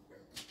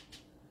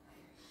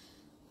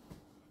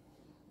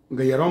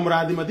Ngai aro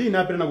murathi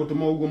mathina mbere na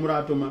gutuma uguo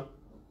muratuma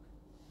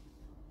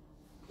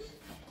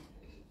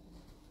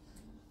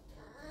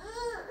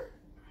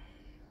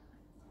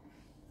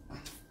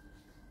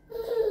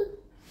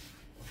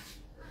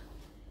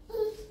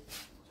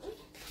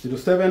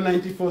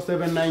 0794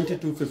 790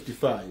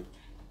 255.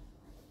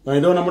 Na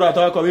ndona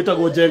murata wako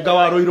witagwo Jenga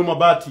wa Ruiru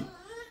Mabati.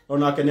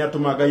 Onake ni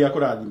atuma Ngai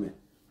akurathime.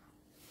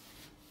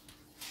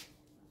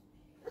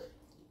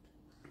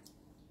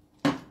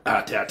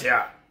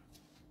 Atia.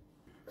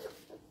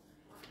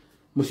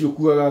 Mucio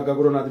kuaga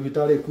ngagoro na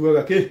thibitari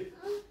kuaga ki?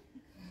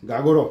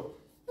 Ngagoro.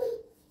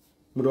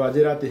 Mundu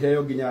wanjira ati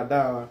heo nginya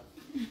ndawa.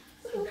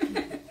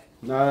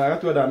 Na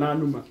agatwenda na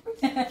numa.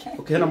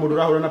 Ukihena mundu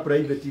rahura na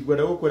private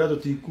gwenda gukwira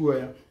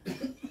tutikuoya.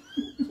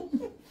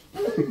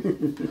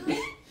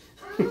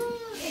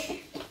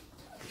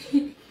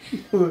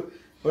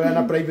 Oya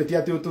na private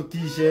ati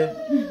ututishe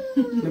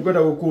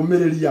nikwenda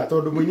gukumiriria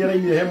tondu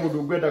muinyera-ini he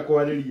mundu ngwenda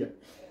kwariria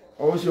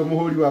o ucio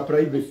muhuri wa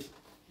private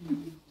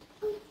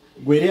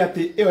gwire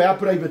ati iyo ya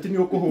private ni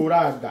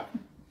ukuhuranga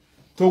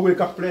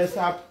tugwika press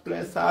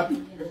up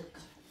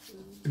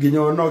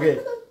nginya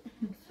onoge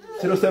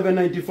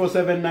 0794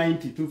 790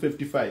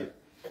 255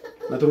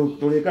 na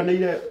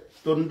turikaniire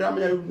tondu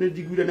ndamenya ni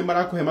njiguire ni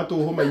marakuhe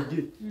matuhu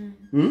maingi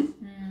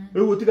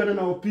riu gutigana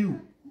na opiu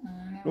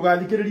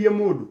ugathikiririe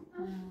mundu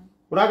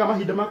uraga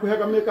mahinda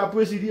makuhega makeup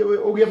wicirie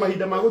ugie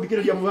mahinda ma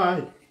guthikiriria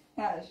muhahe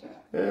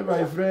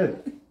my friend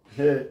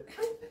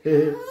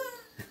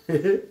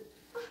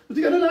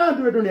utigana na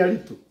andu ni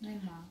alitu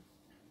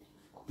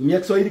tumia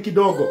Kiswahili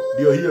kidogo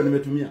ndio hiyo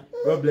nimetumia.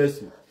 God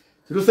bless you.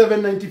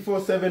 0794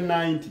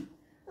 790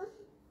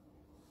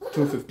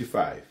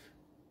 255.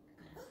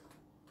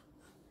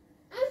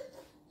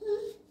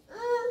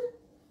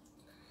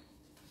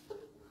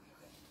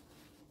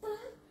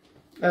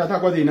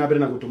 Atakwa thina mbere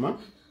na gutuma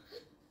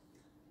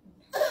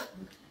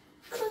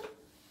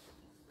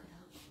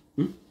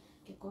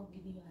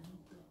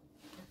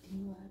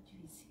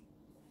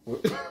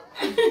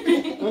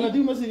Ona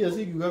dima serious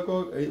iguga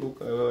ko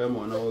we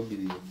mwana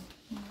wongirio.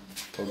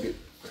 Okay.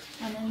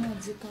 Ana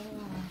nojikara.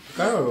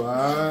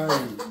 Kara.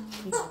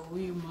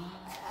 Huyu ma.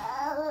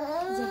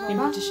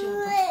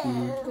 Nimtishaka.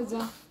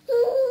 Kuza.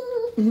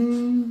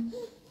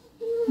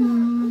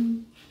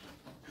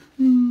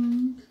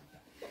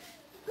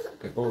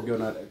 Kako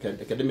ugiona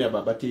academy ya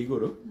baba ti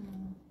iguru.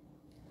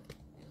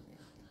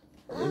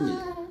 Emi,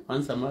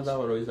 ansa mother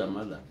or is a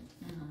mother.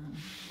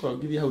 Ko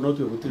ngithi hau no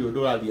tu gutiri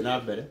undu rathie na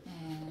mbere.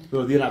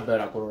 Ro thie na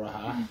mbere kurora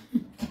ha.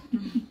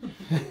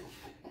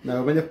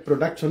 Na umenye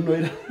production no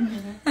ira.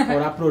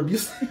 Ora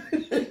produce.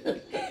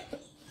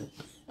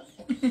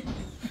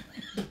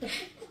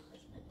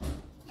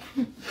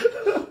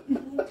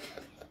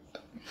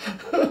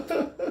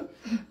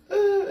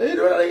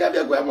 Iro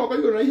ngabia kwa moko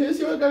iguru ihe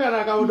cio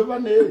ngagara ka undu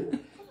bane.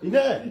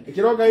 Ine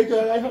kiroga iko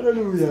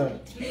hallelujah.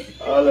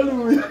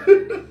 Hallelujah.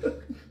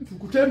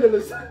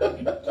 Tukutendeleza.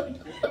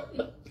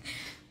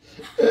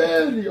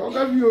 Ni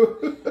ogavyo.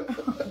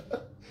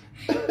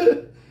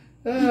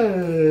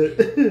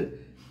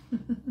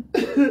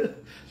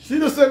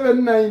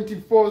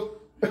 0794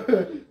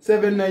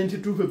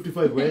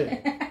 79255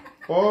 we.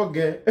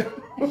 Oge.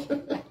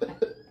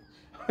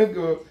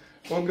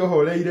 Oge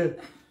horeire.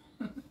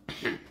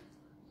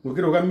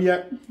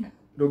 Mukirugamia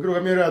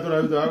ra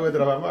turaruta wa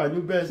gwethera baba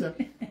anyu mbeca.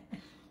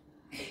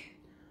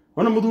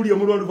 Ona muthuri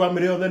omurwaru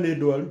family yothe ni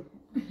ndwaru.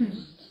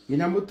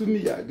 Nginya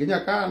mutumia, nginya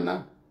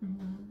kana.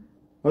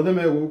 Othe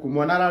meguku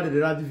mwana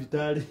ararĩrĩra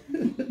thibitari.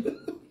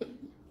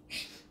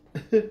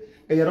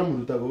 Ngai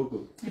muruta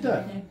guku.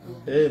 Ita.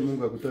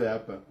 Mungu akutoe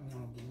hapa.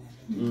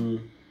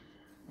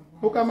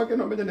 Ukama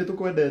keno menya ni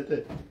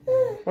tukwendete.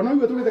 Ona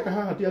uwe tugitheka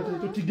haha ti ati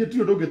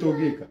tutingĩtio ndũngĩ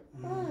tũngĩka.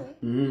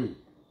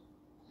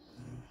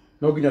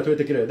 No nginya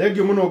twetekere.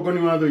 Thengiũ mũno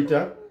ngoni wa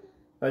thũita.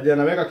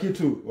 Ajana weka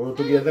kitu o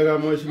tugiethaga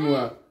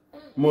mheshimiwa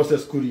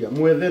Moses Kuria.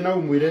 Mwethe na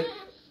umwire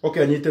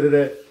oke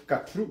anyitirire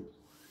Katru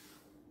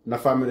na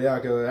family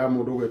yake ya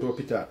mundu gwetwo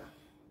Peter.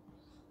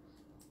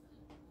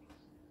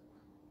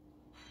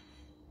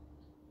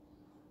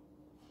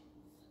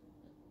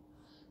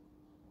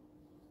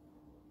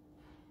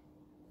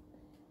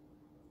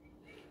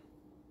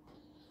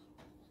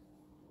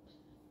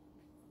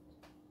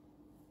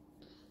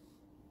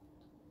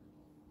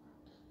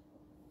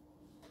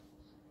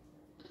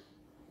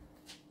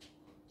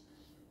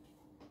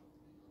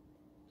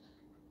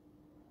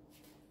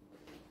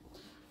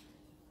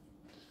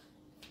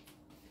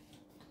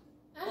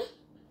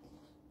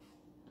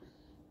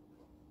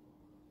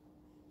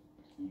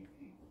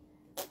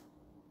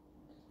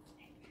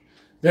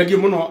 Thengiũ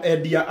mũno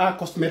endia a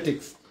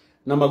cosmetics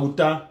na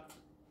maguta.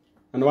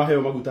 Na nĩ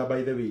waheo maguta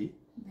by the way.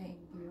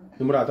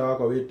 Nĩ mũrata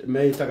wakwa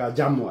meitaga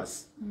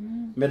Jamwas.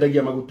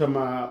 Mendagia maguta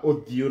ma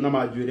ũthiũ na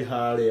ma njuĩrĩ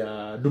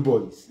harĩa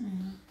Dubois.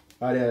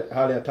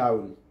 Harĩa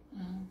town.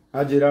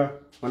 Anjĩra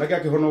mwanake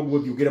akĩhona ũguo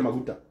ũthiũ ũgĩre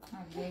maguta.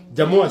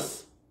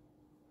 Jamwas.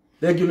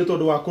 Thengiũ nĩ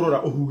tondũ wa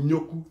kũrora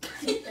ũhunyũku.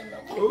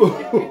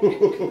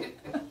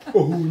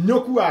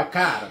 Ũhunyũku wa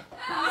kara.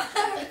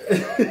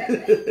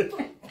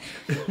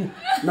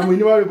 Na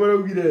mũini wa rwĩmbo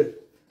raugire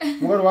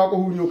mũgarũ wa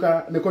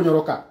kũhunyũka nĩ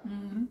kũnyoroka.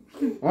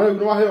 Ona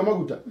nĩ waheo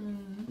maguta.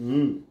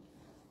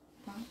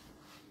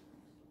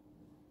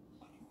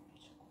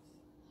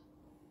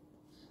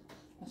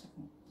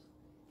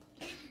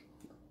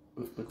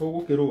 Ko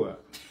gũkĩrũa.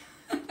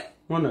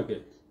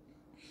 Mwanake.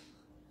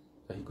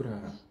 Ahingũra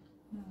haha.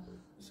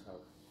 Sawa.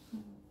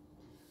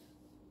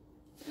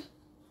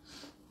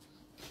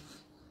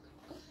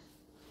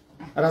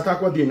 Arata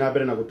kwa thiĩ na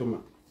mbere na gũtũma.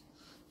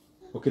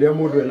 Ũkĩrĩa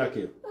mũndũ ena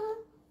kĩo.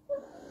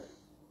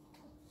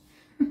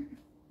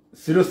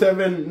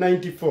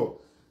 0794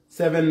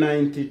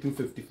 790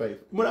 255.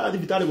 Mũrathiĩ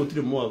thibitarĩ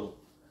gũtirĩ mwago.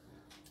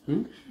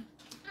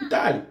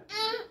 Thibitarĩ.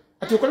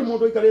 Atĩ ũkore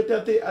mũndũ aikarĩte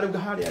atĩ arauga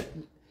harĩa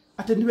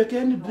atĩ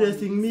niwekeni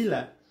dressing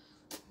mirror.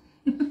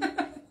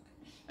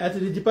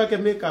 Atĩ nijipake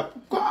makeup.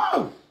 Go!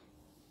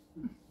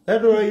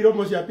 Endo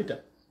iromo cia Peter.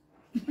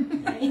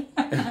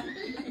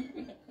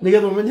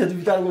 Nigetha ũmenye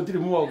thibitarĩ gũtirĩ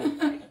mwago.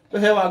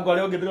 He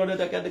wangore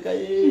ũngĩndĩronete akĩandĩka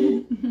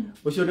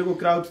ũcio nĩ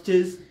crowd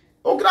chase.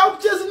 Crowd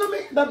chase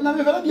na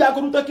mĩberethi ya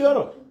kũruta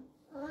kĩoro.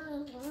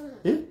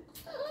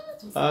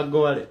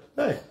 Angore.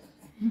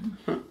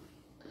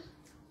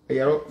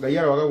 Ngai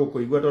aroaga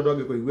gũkũigua tondũ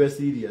angĩkũigua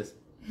serious.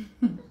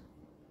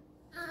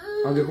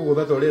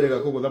 Angĩkũgũtha ta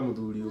ũrĩrega kũgũtha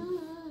mũthuri ũyũ.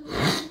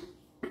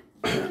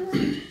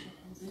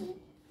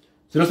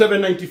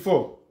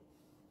 0794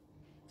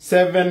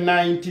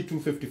 790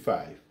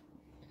 255.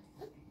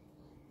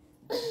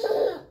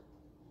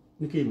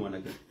 Niki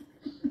mwanake.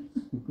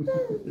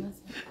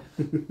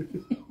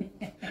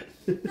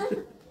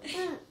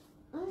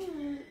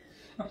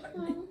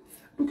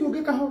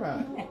 Ukiongea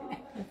kahora.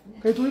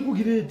 Kai tu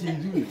ikugirĩtie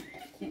ithuĩ.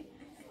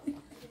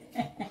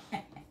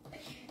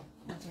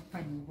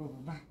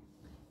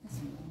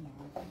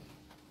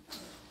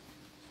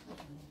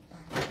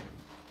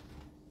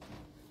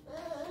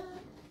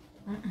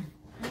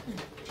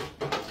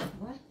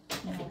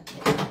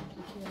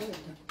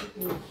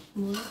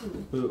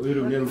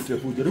 Rĩu nĩ arutire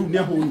bunjo, rĩu nĩ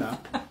ahũna.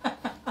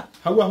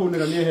 Hau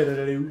ahũnĩra nĩ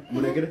eherere rĩu,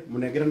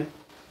 mũnengerane.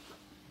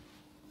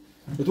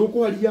 Nĩ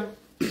tũkwaria.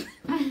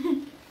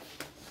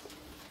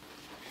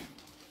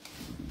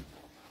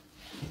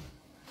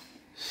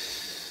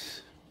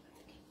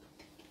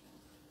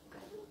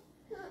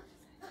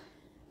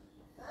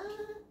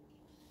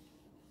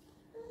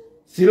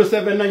 Zero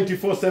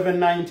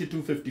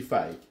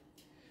 794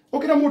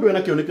 Ũkĩra mũndũ ena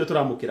kĩo nĩkĩo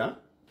tũramũkĩra.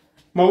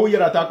 Mawũi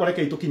arata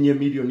reke itukinyie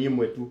milioni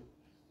 1 tu.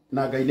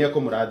 Na Ngai nĩ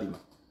ekũmũrathima.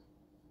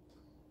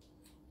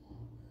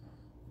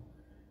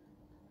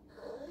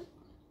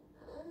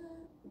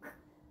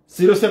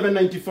 Zero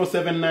 794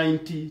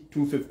 790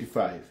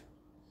 255.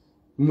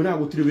 Mũra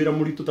gũtirĩ wĩra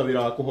mũritũ ta wĩra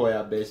wa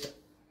kũhoya mbeca.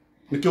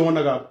 Nĩkĩo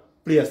wonaga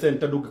prayer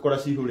center ndũngĩkora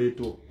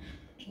cihũrĩtwo.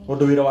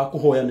 Ũndũ wĩra wa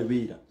kũhoya nĩ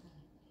wĩra.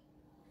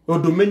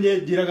 Ũndũ menye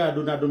njĩraga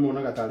andũ na andũ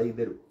monaga tarĩ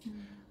itherũ.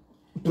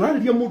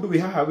 Tũrarĩria mũndũ wĩ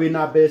haha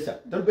wĩna mbeca.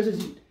 Tarĩ mbeca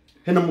ici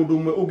hena mũndũ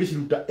ũmwe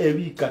ũngĩciruta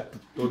wika tu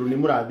tondũ nĩ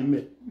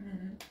mũrathime.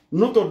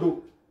 No tondũ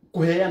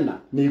kũheana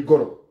nĩ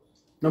ngoro.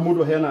 Na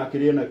mũndũ aheana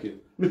akĩrĩa nakĩo.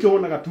 Nĩkĩo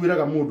wonaga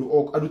twĩraga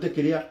mũndũ arute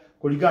kĩrĩa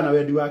kũringana na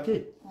wendi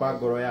wake wa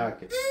ngoro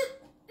yake.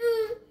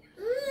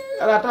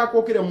 Arata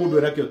kĩrĩa mũndũ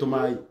erakĩo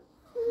tũmai.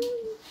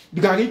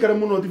 Ndikagĩikare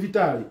mũno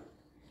thibitarĩ.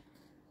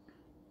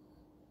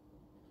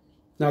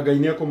 Na Ngai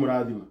nĩ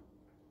ekũmũrathima.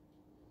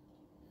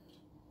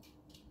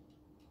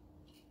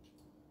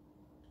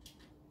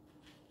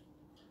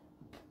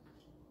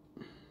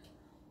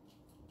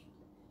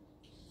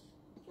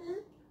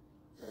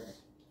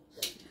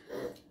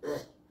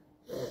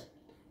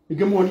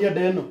 Ingĩmuonia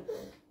ndeno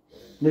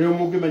nĩrĩo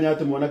mũngĩmenya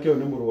atĩ mwanake ũyũ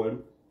nĩ mũrwaru.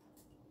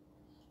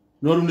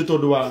 No rĩu nĩ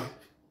tondũ wa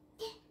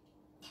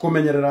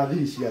kũmenyerera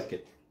thiri ciake.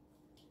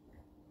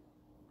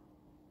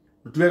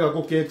 Tũtwega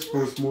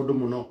gũkĩ-expose mũndũ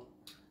mũno.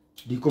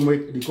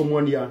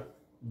 Ndikũmuonia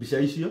mbica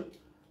icio.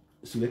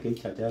 Usiweke hii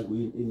chat yangu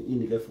hii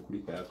ni refu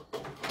kuliko yako.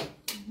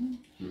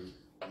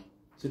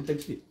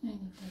 Syntax hii?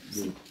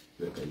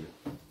 Weka hiyo.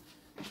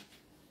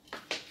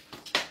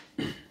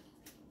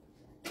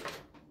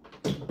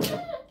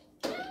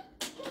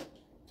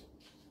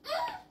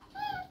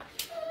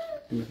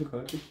 Imefika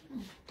wapi?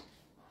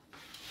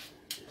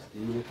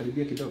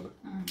 Nimekaribia kidogo.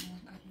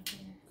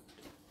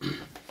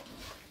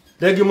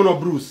 Thengiũ mũno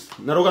Bruce.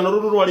 Na rũgano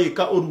rũrũ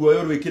rwarĩka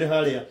ũruoyo rwĩkĩre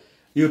harĩa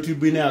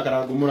YouTube-inĩ ya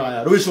Karangũ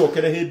Mũraya.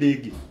 Rwĩcokere hĩndĩ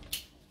ĩngĩ.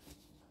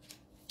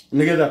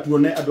 Nigetha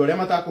tuone andũ arĩa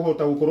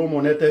matakũhota gũkorwo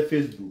monete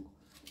Facebook,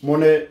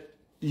 mone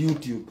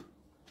YouTube.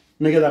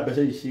 Nigetha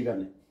mbeca ici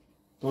cigane.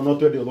 Tondũ no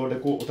twende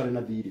ũthondekwo ũtarĩ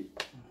na thirĩ.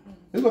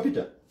 Nĩguo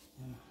Peter?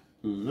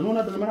 Na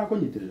nona andũ nĩ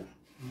marakũnyitĩrĩra.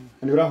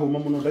 Na nĩ ũrahũma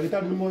mũno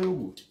ndagĩtarĩ nĩ moyo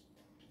ũguo.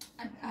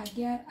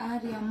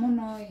 aria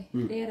muno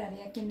rĩera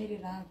rĩake nĩ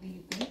rĩrathiĩ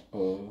thĩ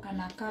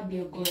kana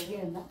akambia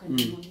kũgetha kana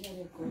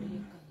mwenyewe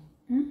kũrĩka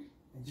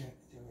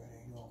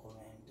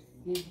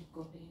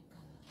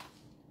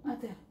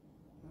atĩa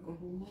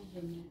kũhuma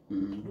ihenya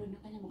ndũna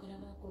kanyamũ karĩa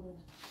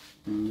gakũrora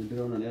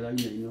ndĩrona nĩ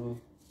araina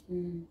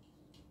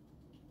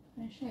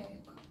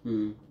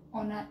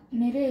ona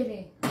nĩ rĩrĩ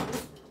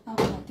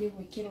abatiĩ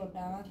gwĩkĩrwo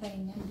ndawa thaa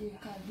inya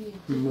ndĩkathiĩ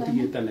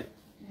mũtigĩtane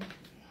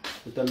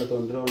ũtana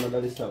tondũ ndĩrona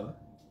ndarĩ sawa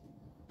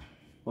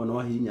ona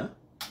wa hinya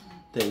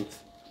thanks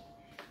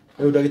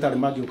rĩu ndagĩtarĩ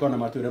mangĩũka ona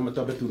matwĩre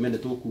twambe tume nĩ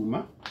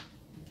tũkuma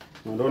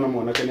na ndona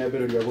mwanake nĩ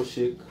ambĩrĩria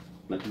gũshake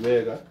na ti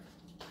wega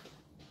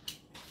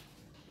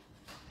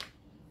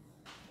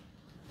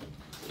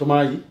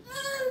tũmai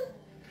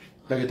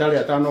ndagĩtarĩ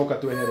atanoka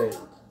twehere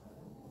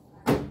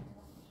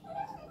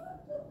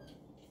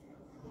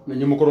na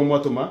nyuĩ mũkorwo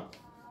mwatũma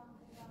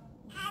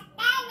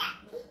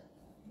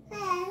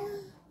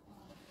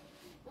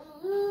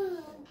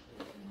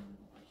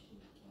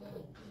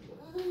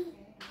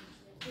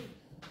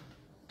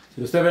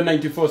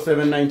 794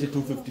 790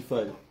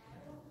 255.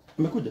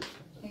 Umekuja?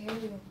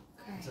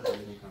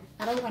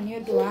 Arauga ni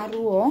undu wa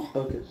ruo.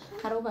 Okay.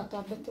 Arauga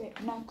twambe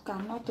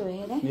no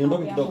twehere.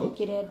 Niondoke kidogo.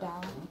 Kire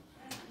dawa.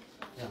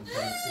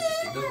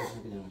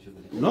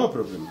 No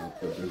problem, no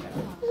problem.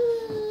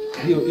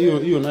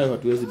 Hiyo nayo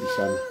hatuwezi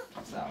bishana.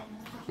 Sawa.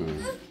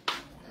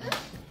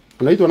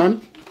 Unaitwa nani?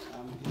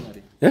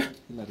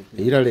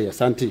 Hilary,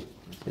 asante.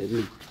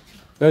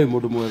 Wewe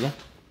mundu mwega.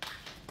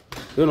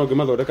 Wewe no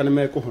ngimathondeka ni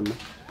mekuhona.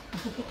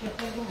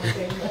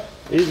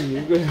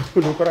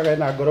 Ndukoraga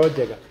na ngoro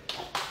njega.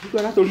 Ndiko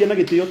anaturia na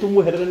gitio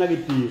tumuherere na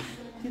gitio.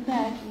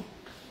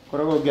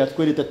 Koraga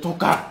ngiatwirite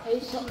tuka.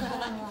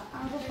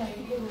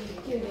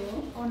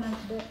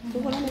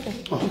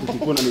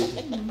 Tukona ni.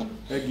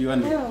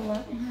 Egiwani.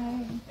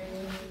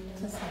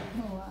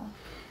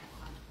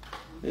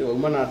 Ewa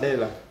umana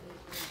Adela.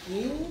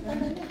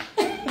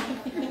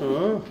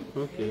 Oh,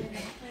 okay.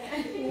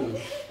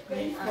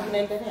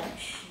 Unaendelea?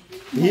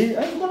 Ni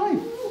aiko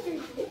live.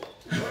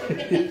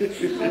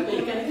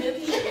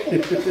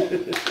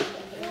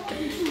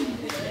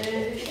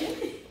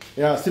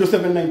 Yeah,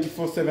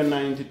 0794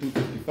 790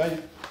 255.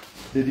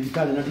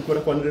 Thirikari na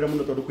ndikora kwanirira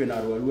muno tondu kwina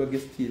arwaru angi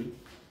still.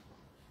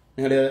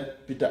 Ni haria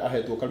Peter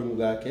ahetwo karumu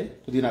gake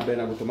tuthii na mbere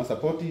na gutuma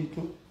support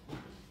itu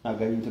na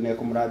Ngai witu ni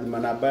akumurathima.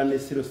 Namba ni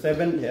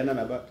 07 heana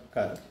namba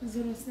kara 0794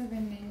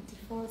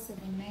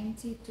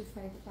 790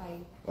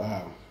 255.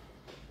 Wow.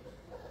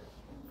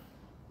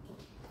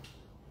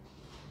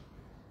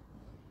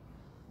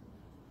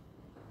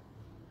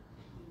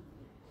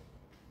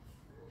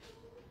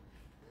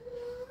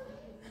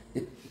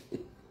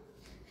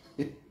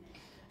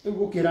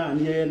 Gukira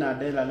ni na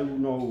Adela riu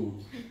no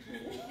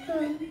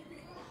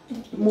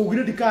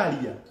mugire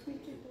ndikaria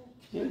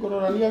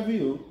ngororania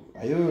biu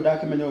ayo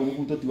ndakimenya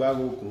umuguto ti wa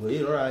guku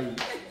irorai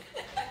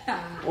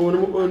o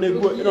ne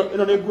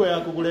guo ya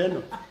kugura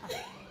ino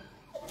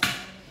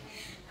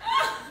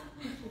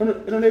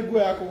ne guo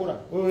ya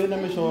kugura o ina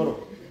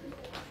micoro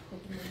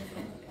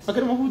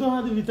akiri muguto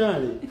wa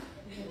thibitari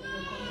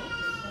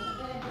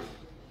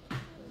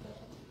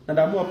na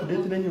ndamu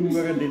update na nyu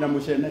mugaga ndina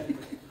mucene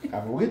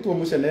abugitwo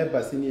mucene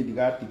basi ni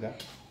ndigatiga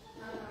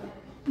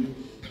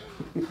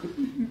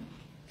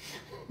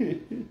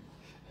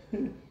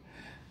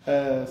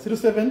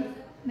 07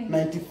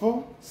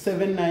 94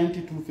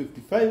 790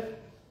 255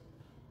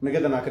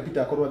 nigetha nake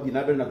Peter akorwo athii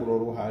na mbere na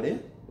kurorwo hari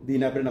thii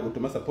na mbere na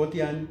gutuma support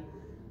yanyu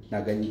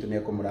na Ngai witu ni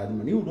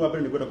akumurathima. Ni undu wa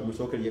mbere ni kwenda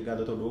kumucokeria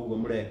ngatho tondu uguo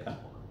mureka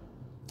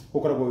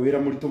ukoragwo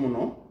wira muritu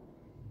muno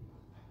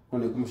no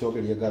ni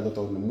kumucokeria ngatho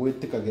tondu ni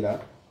mwitikagira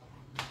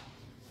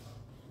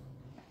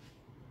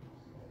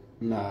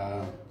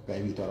na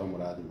Ngai witu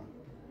aramurathima.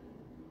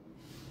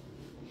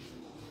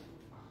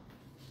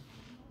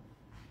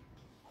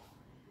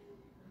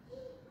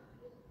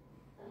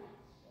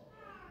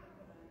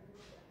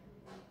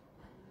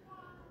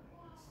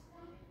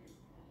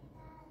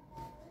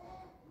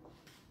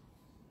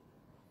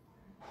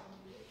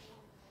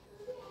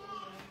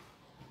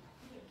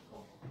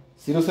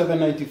 Zero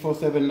 794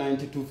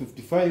 790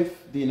 255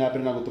 thii na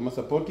mbere na gutuma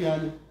support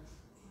yanyu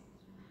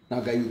na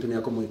Ngai witu ni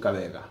akumwika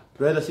wega.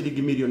 Turetha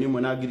ciringi milioni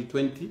 1 na ngiri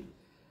 20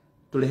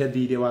 tulihe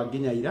thirĩ wa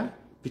nginya ira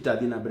Peter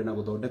thii na mbere na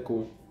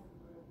guthondekwo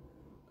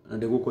na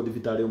ndiguko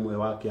thibitari umwe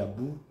wa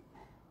Kiambu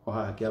o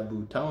haha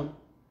Kiambu town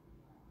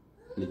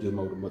ni njui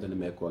maundu mothe ni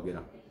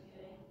mekwagira.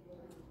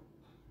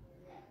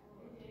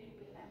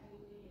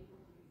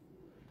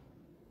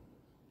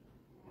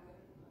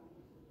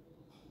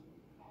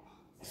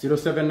 Zero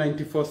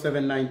 794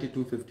 790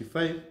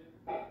 255.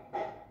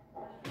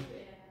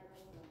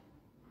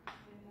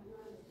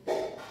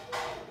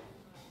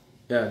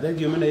 Yeah,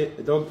 thank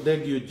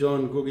you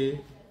John Gugi,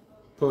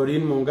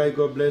 Pauline Mungai,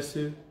 God bless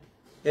you.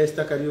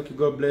 Esther Kariuki,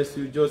 God bless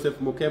you. Joseph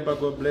Mukeba,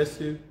 God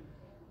bless you.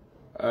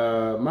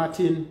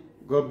 Martin,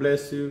 God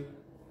bless you.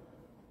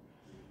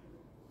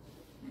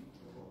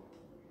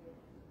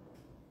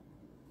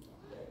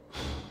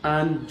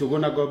 And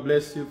Jogona, God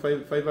bless you.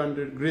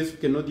 500. Grace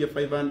Kenodia,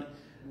 500.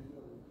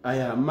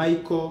 Aya,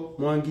 Michael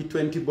Mwangi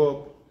 20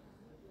 bob.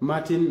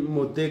 Martin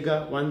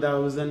Modega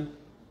 1000.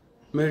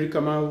 Mary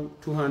Kamau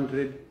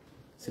 200.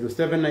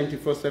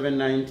 0794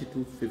 790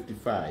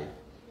 255.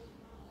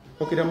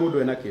 Okira mundu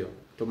enakio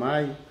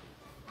tumai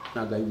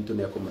na Ngai witu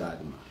ni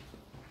akumrathima.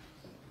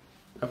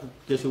 Afu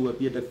kesho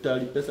uapie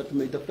daktari, pesa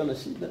tumeitafuta na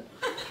shida.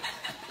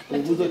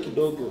 Punguza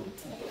kidogo.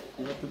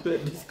 Unatupe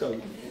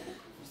discount.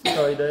 Si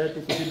kawaida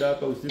yetu kushinda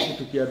hapa usiku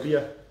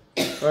tukiambia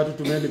watu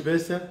tumeni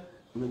pesa.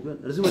 Unajua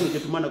lazima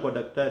ningetumana kwa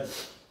daktari.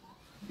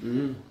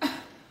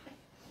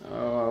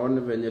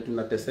 Waone venye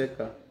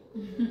tunateseka.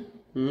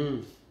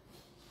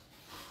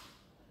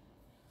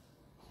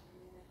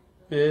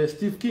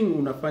 Steve King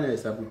unafanya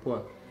hesabu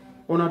poa.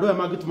 Onadoya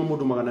magituma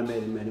mundu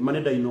 200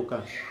 manenda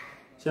inoka.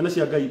 Ciana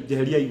cia Ngai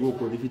jeheria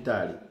iguko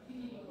thibitari.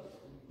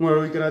 Mwana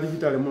wikira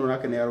thibitari muno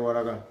nake ni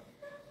arwaraga.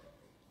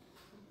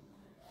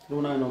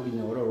 Runa no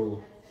ginya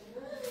ororo.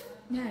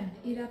 Nyan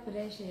ira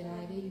pressure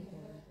ari igo.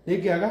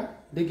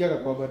 Ndigiaga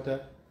kwabata.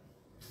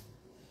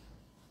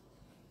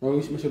 No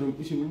ucio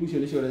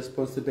ni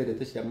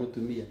responsibility cia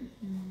mutumia.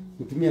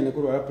 Mutumia ni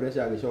kurwara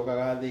pressure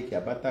agicokaga thi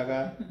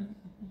kiabataga.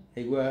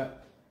 Aigua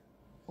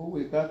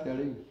gwikate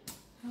ari.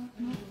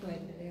 No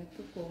kwendelea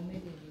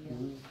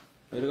tukomereria.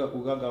 Erega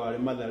kugaga wale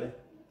mathare.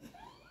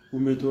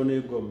 Umetwo ni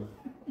ngoma.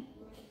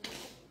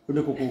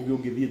 Kunde kukungi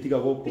ungithie tiga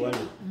guku ari.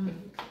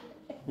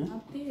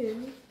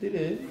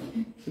 Tire.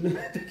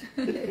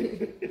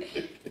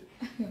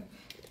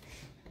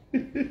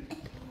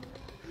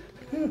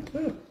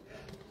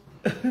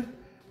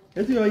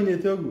 Eti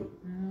wainete oguo.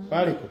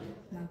 Pariko.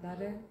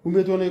 Mathare.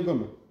 Umetwo ni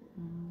ngoma.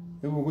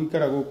 Egu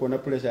guikara guku na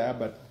pressure ya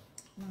bata.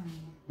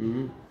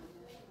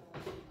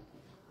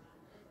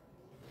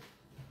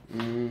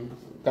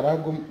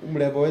 Karangu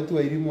mrembo wetu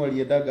wa Irimu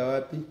aliendaga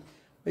wapi?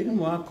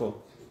 Irimu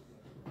wako.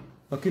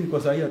 Lakini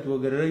kwa sasa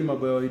hatuongelelei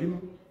mambo ya Irimu.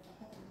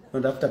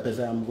 Tunatafuta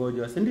pesa ya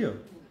mgonjwa, si ndio?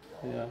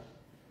 Yeah.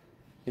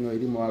 Ino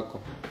Irimu wako.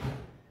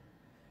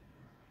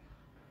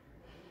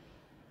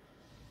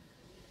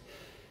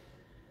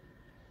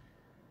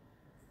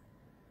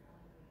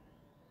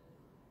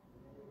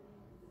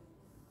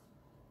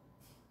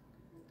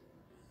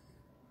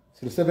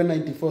 So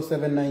 794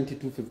 790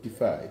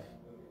 255.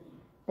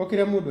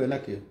 Okira mundu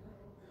enakio.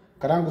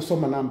 Karangu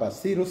soma namba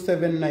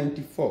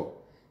 0794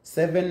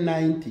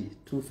 790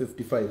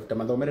 255.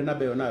 Tamathomere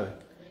namba yo nawe.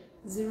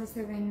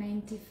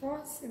 0794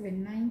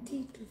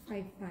 790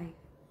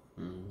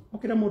 255.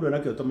 Okira mundu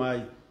enakio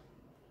tomai.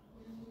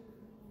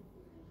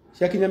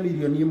 Ciakinya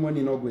milioni 1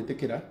 ni no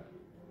gwitikira.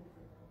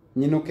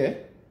 Nyinuke.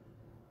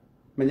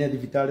 Menya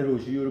thibitari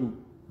rucio ru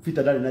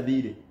fita ndari na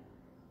thire.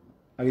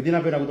 Agithina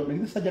mbere na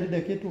guthoma sajari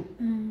ndekitu.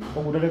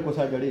 Oguo ndare ko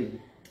sajari.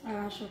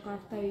 Agacoka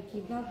after wiki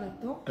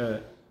ithathatũ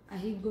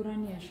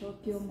ahingũrania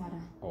acokio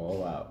mara. Oh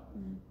wow.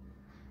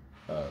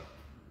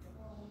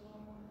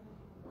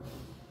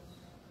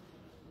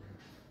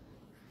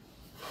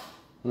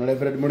 Na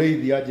Reverend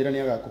Mũrĩithi anjĩra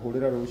nĩ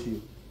agakuhũrĩra rũciũ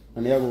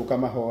na nĩ agũka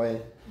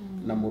mahoe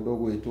na mũndũ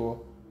gwĩtwo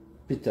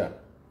Peter.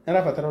 Nĩ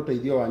arabatara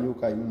ũteithio wanyu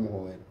kai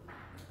mũmũhoe.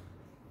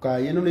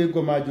 Kai ĩno nĩ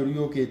ngoma njũru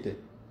yũkĩte.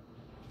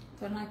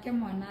 Tonake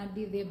mwana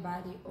ndithi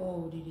bari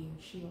o ũrĩrĩ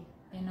ũcio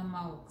ena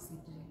ma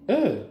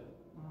oxygen.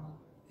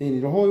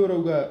 Ni roho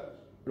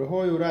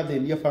uyu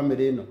urathĩnia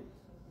family ino.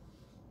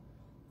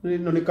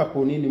 Ino ni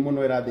kapo nini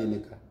muno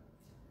irathĩnĩka.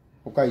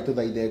 Ukai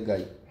tuthaithe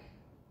Ngai.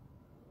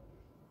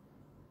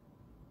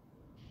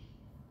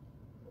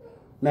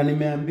 Na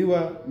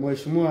nimeambiwa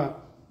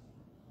Mheshimiwa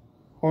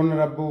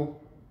Honorable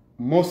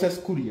Moses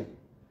Kuria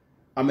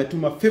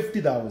ametuma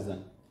 50,000.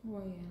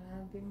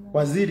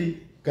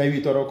 Waziri Ngai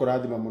witũ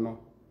arokũrathima muno.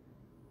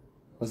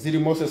 Waziri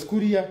Moses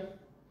Kuria,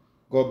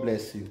 God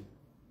bless you.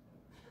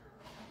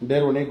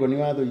 Ndero nego ni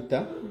watho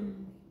ita.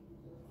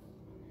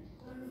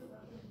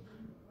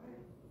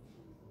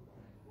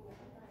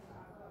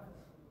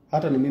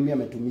 Hata ni mimi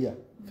ametumia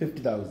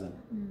 50,000.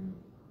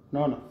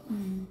 Naona?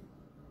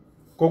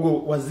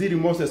 Kogo Waziri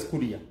Moses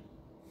Kuria.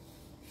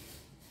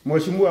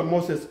 Mheshimiwa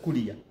Moses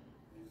Kuria.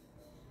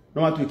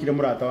 No atuikire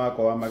murata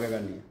wako wa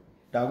magagania.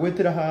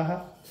 Ndagwitira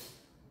haha.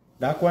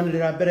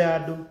 Ndakwanirira mbere ya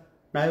andu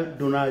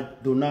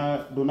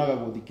na ndonaga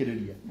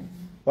guthikiriria.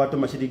 Watu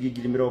mashiringi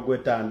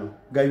 50,000.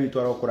 Ngai witũ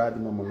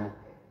arokũrathima muno.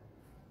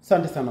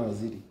 Asante sana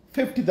waziri.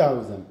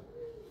 50,000.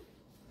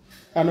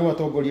 Ana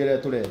watongoria ria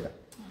turenda.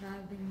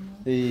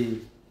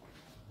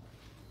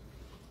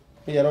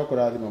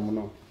 Arokũrathima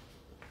muno.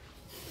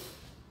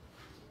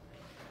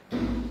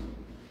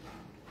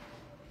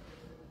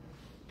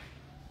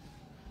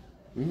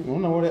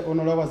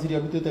 Ona waziri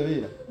agutete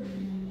wira.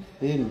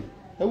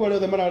 Ewu ale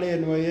othe mararĩ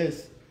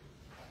NYS.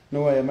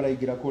 No aya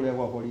maraingira kuria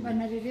gwa borithi.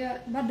 Bana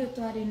riria bado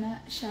twari na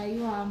cai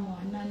wa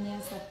mwana ni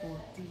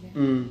supportive.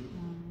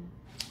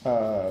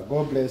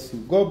 God bless you.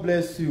 God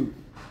bless you.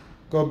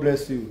 God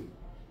bless you.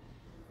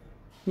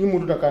 Ni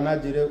mundu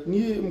ndakananjire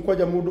ni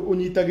mkwaja mundu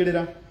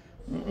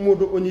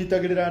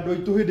unyitagirira andu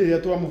itu hindi ria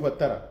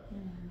twamubatara.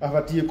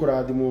 Abatie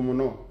kurathimwo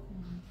muno.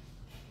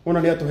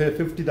 Ona ni atuhe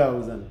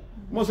 50,000.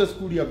 Moses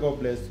Kuria, God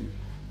bless you.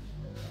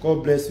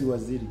 God bless you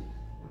waziri.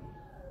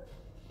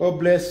 God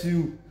bless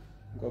you.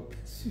 God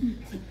bless you.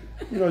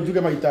 No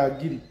njuge maita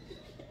ngiri.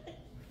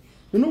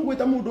 Nĩ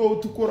gwĩta mũndũ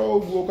ũtukũra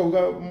ũguo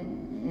kauga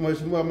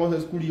Mheshimiwa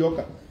Moses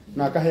Kurioka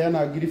na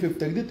akaheana ngiri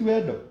 50 githĩ ti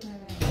wendo.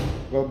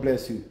 God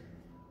bless you.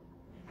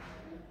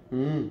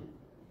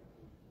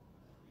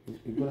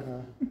 Igora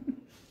ha.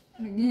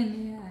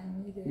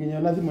 Nginya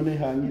na thimo nĩ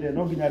hangire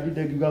no nginya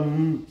ndinde ngiuga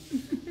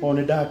o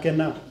nĩ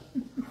ndakena.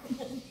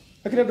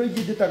 Akĩrĩa andũ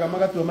aingĩ njĩtaga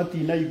magatua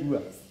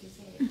matinaigua.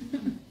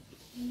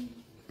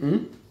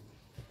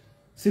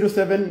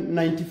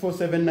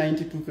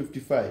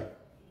 0794790255.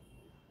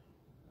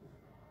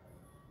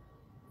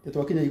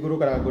 Twakinya igũrũ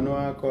karango nĩ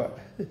wakwa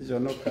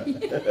conoka.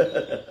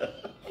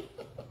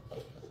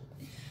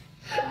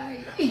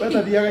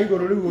 Bata thiaga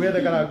igũrũ rĩu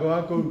ũgethe karango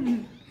wako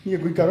niĩ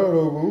ngũikara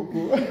oro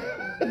gũkũ.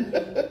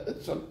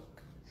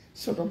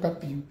 Conoka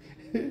piu.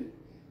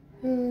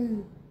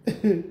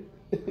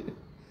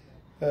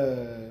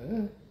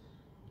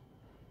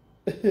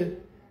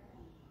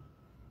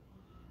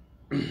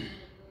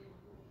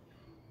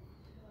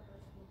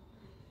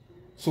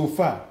 So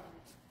far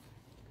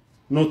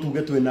no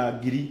tuge twina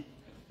ngiri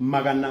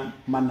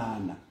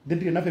 800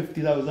 ndĩndirĩ na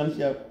 50,000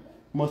 cia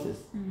Moses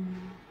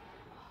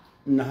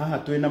na haha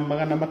twina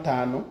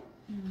 500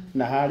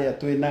 na harĩa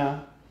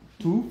twina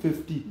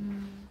 250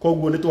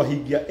 koguo nĩ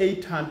twahingia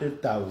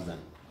 800,000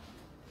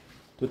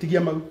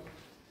 twatigia mau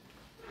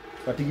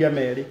twatigia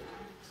merĩ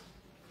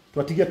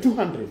twatigia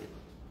 200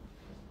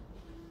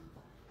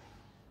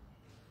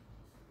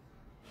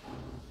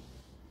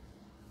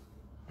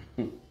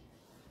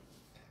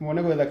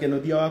 Mwone gwetha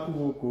kenothia waku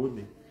gũkũ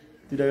thĩ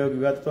tiraga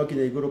ukiuga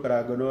twakinya igũrũ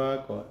karango nĩ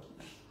wakwa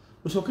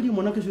ucokerie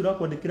mwana kĩcũra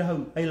kwandĩkĩra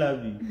hau I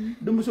love you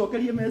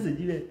ndũmũcokerie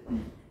message ile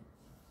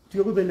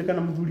tiga gũthĩnĩka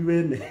na mũthuri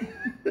wene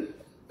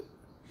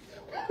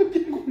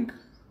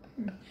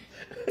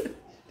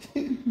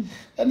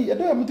ani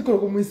andũ aya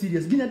mũtikoragwo mwĩ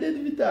serious nginya ndĩ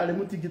thibitarĩ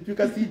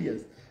mũtingĩtuĩka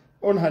serious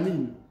ona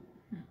hanini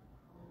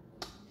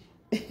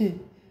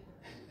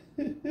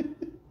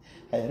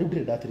haya rĩu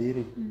ndĩrenda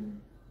atĩrĩrĩ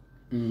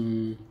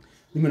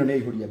nimeno nĩ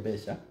aihũria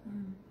mbeca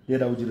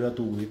ndĩrenda ũnjĩrĩra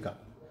tũgwĩka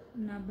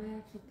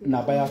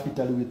namba ya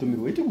Peter rĩu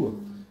ĩtũmirwo ĩtiguo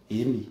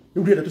ĩni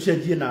rĩu ndĩrenda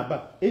tũcenjie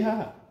namba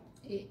haha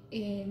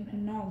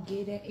no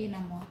ngĩre ĩna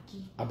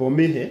mwaki amba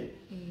ũmĩhe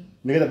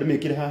nĩgetha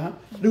ndĩmĩkĩre haha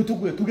rĩu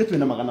tuge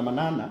twĩna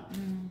 800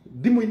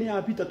 thimũ-inĩ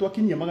ya Peter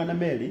twakinyia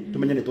 200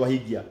 tũmenye nĩ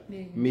twahingia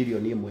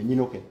milioni 1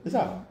 nyinoke nĩ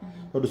sawa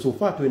tondũ so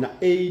far twĩna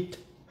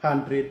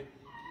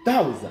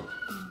 800,000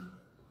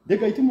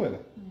 ndĩga iti mwega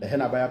he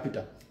namba ya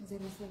Peter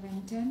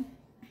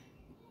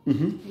 0710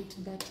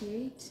 838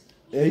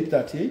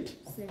 785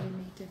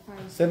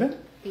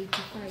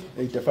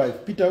 785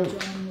 Peter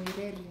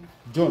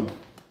John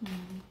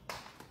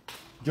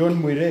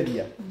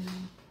Muriria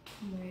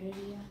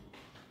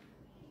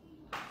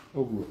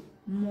oguo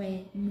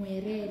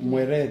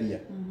Mwereria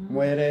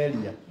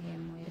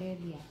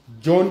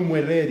John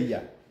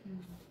Mwereria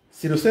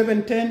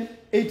 0710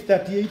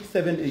 838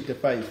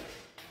 785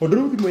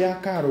 Oduru thimo ya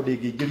karo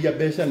ndĩngĩingĩria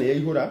mbeca nĩ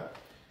yaihũra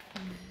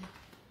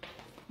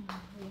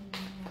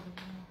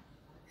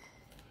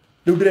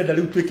rĩu ndĩrenda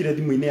rĩu twĩkĩre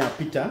thimũ-inĩ ya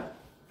Peter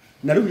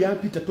na rĩu ya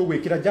Peter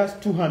tũgwĩkĩra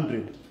just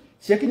 200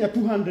 ciakinya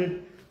 200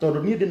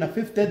 tondũ niĩ ndĩna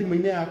 50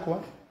 thimũ-inĩ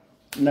yakwa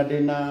na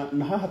ndĩna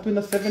na haha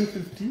twĩna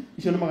 750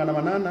 icio nĩ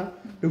 800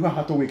 rĩu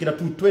haha tũgwĩkĩra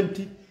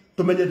 220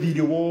 tũmenye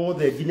thirĩ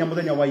wothe nginya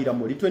mũthenya wa ira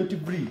mweri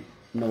 23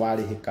 nĩ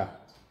warĩhĩka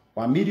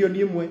wa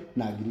milioni 1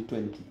 na ngiri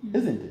 20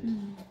 isn't it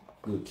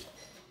good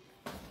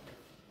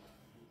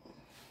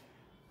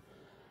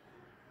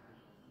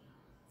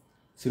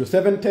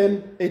 0710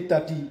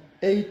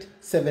 838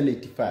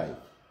 785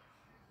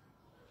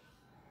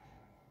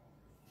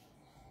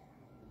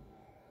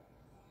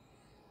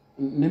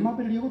 nĩ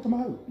mambĩrĩria gũtũma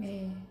hau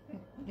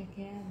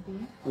reke ambi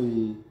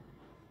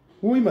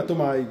woi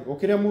matũmai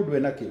ũkĩrĩa mũndũ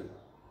ena kĩo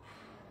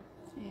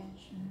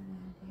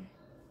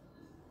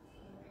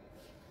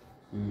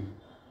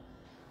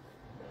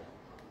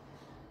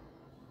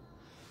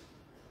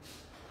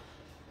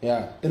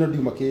ĩno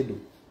ndiuma kĩndũ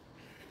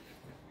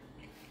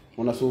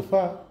ona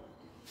sofa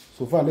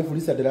nĩ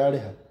fulisa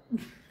ndĩrarĩha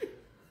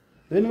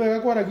nĩ wega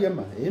kwaragia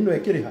ma ĩno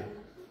ĩkĩrĩha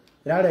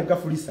ĩrarenga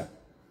fulisa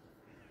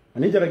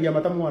na nĩ njaragia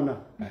mata mwana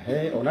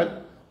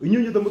ona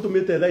inyuĩ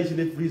mũtũmĩte thaa ici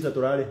nĩ fulisa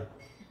tũrarĩha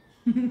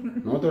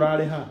no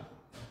tũrarĩha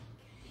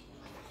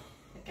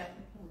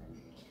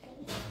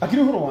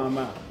akĩrĩ ũhoro wa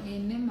ma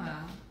nĩ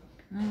ma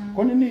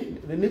koni nĩ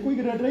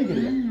kũigĩrĩra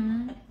ndĩraigĩrĩra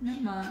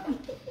nĩ ma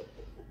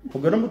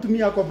ũngĩona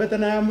mũtumia akombete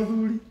na ya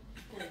mũthuri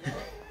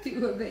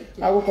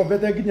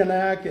agũkombete nginya na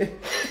yake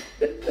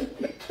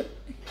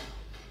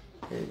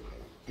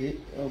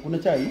kuna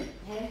chai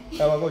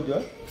sawa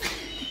gojo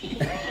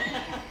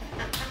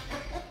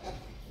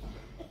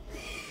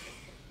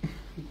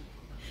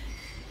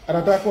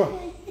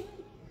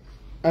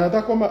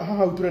anatakwa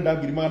haha uturenda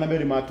ngiri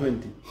 220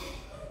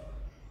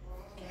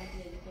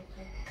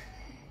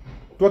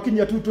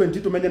 twakinyia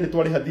 220 tumenye nĩ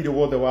twarĩha thirĩ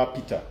wothe wa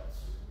Peter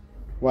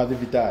wa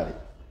thibitarĩ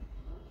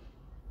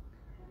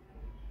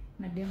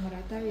na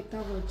ndĩmũrata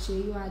wĩtagwo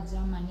Chei wa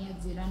Germany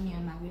anjĩrania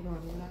na wĩra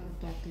ũrĩa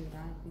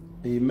ũratũra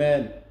thimũ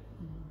amen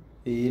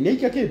nĩ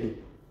ikia kĩndũ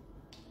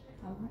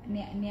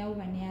Ni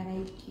auga ni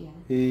araikia.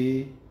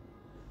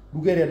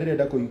 Ruga ĩrĩa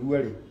ndĩrenda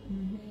kũigua rĩ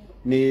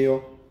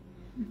nĩyo.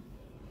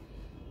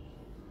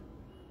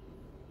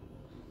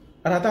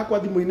 Arata kwa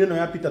thimũ-inĩ ĩno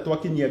ya Peter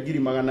twakinyia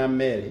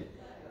 200,000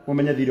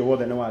 mũmenye thirĩ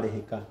wothe nĩ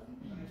warĩhĩka.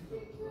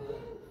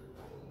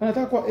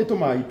 Arata kwa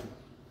ĩtũma itu.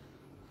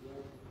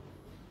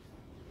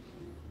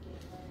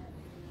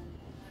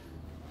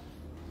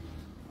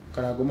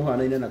 Karango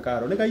mũhanaine na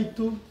Karo nĩ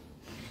gaitũ.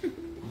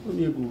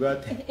 Niĩ nguga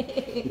atĩ.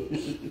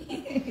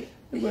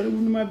 Rĩu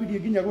nĩ mambirie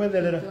nginya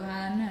gwetherera.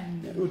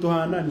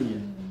 Tũhananie.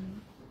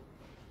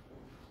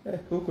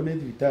 Gũkũ nĩ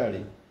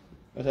thibitarĩ.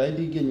 Aca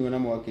ndingĩnyua na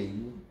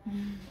mwakĩigua.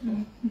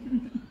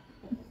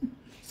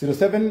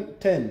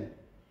 0710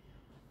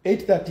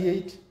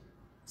 838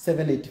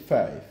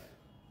 785.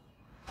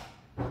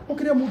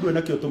 Ũkĩrĩa mũndũ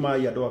ena kĩo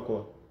tũmai andũ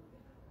akwa.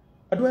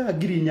 Andũ aya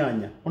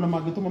 8,000 ona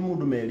mangĩtũma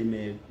mũndũ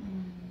merĩ.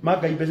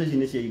 Magai mbeca ici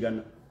nĩ cia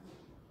igana.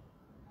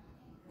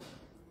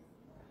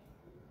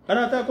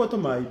 Arata akwa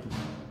tũmai tu.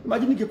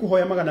 Imagine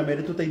ngĩkũhoya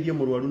 200 tũteithie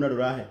mũrwaru na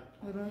rũrahe.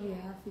 Orori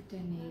ya Peter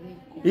nĩ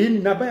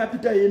ĩrĩkũ? Namba ya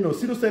Peter ĩno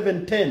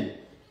 0710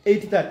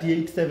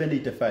 838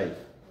 785.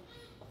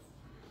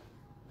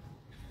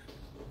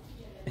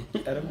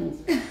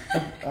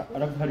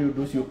 Arabu hari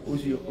ũndũ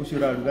ũcio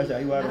ũraruga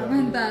cai wa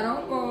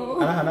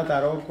rwaro. Arahana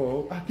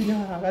taroko.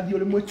 Akinya agathio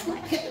rĩmwe chwa.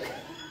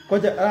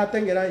 Koja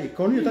aratengera ĩ.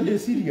 Konio ta ndĩ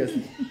serious.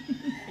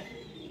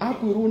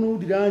 Akwĩrwo no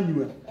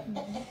ndiranyua.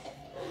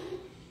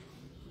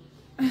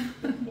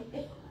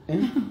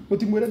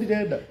 Mũtimwĩra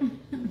ndirenda.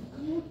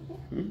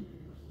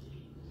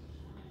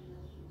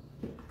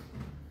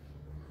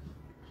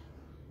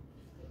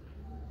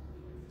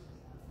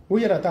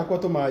 Huyu anataka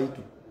tũmai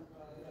tu.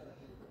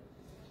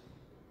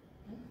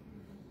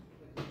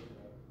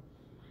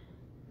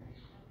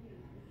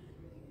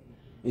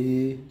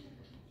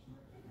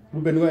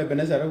 Ruben wa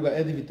Ebenezer arauga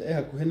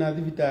hakuhĩ na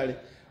thibitarĩ.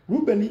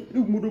 Ruben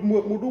rĩu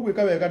mũndũ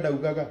gwĩka wega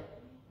ndaugaga.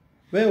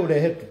 We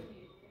ũrehetu.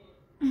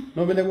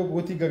 No mene gũkũ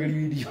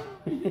gũtingagĩrio irio.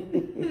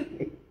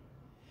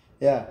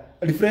 Yeah,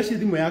 refresh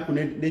thimũ yaku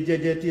nĩ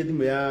njenjetie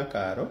thimũ ya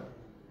Karo.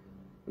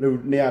 Rĩu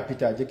nĩ ya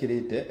Peter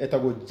njĩkĩrĩte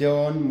etagwo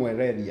John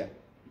Mwereria.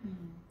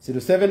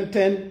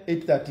 0710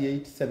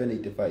 838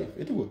 785.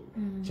 Ĩtugo?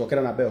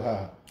 Cokera namba ĩyo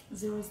haha.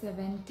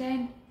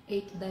 0710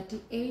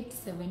 838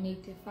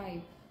 785.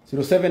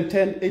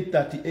 0710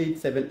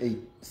 838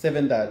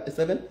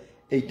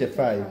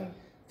 785.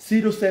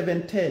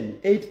 0710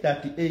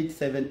 838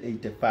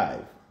 785.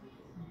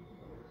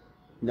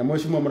 Nyamũ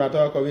icio mũrata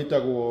wakwa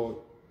wĩtagwo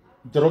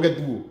Njoroge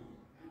Thuo.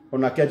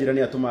 Ona kĩanjĩra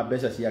nĩ atũma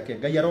mbeca ciake.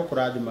 Ngai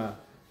arokũrathima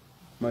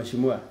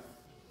macimwa.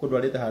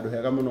 Kũndwarĩte handũ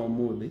hega mũno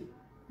ũmũthĩ.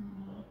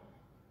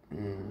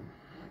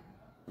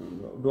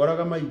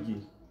 Ndwaraga maingĩ.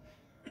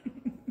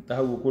 Ta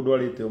hau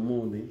ũkũndwarĩte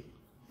ũmũthĩ.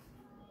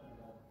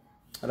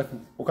 Alafu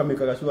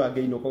ũkamĩkaga cua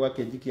ngĩinũka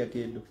ũgakĩnjikia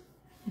kĩndũ.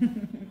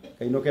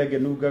 Kainũka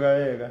ngĩnungaga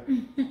wega.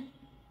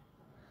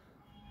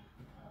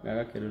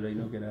 Gagakĩrũra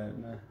inũkĩra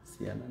na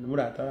ciana. Nĩ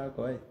mũrata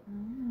wakwa ĩ.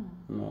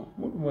 No,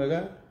 mũndũ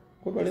mwega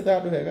kũndwarĩte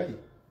handũ hega ĩ.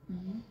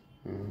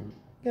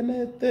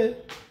 Kenete.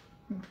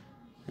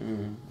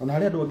 Ona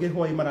harĩa andũ angĩ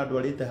hwaĩ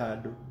marandwarĩte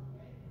handũ.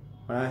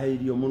 Marahe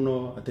irio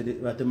mũno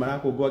atĩ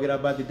marakũngũagĩra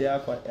birthday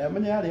yakwa.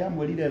 Menya yarĩ ya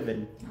mweri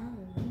 11.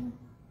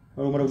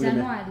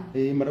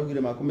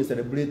 Maraugire makũmĩ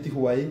celebrate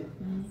hwaĩ.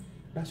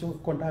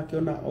 Ndacoka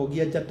ndakĩona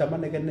ogia njata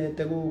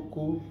manegenete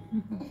gũkũ.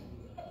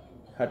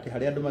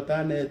 Harĩ andũ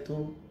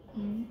matanetwo.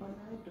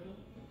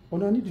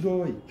 Ona ni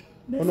ndiroĩ.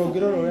 Ona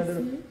ũngĩrora ũrĩa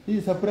ndĩrona.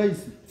 Hii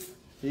surprise.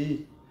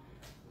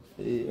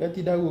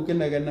 Gatinda hau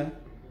ũkĩnegena.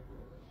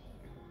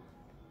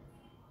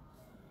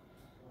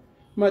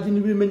 Imagine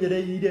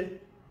wĩmenyereire.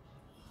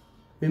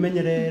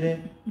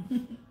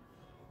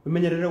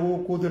 Wĩmenyerere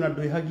gũkũ thĩ na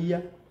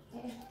ndwĩhagia.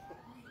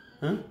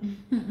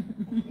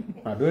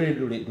 Na ndũrĩ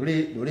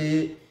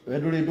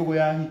ndũgũ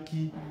ya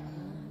hiki.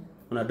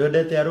 Ona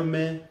ndwendete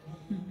arũme.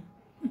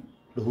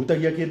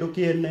 Ndũhutagia kĩndũ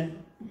kĩene.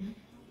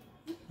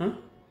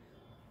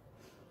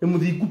 Nĩ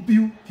mũthingu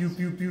piu.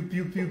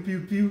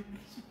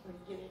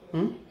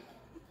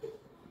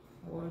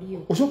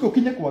 Ũcoke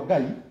ũkinye kwa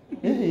Ngai.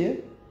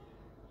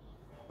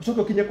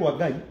 Ũcoke ũkinye kwa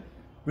Ngai.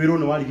 Wĩrwo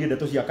nĩ warigie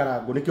ndeto cia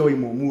Karango nĩkĩo wĩ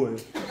mũmu ũyũ.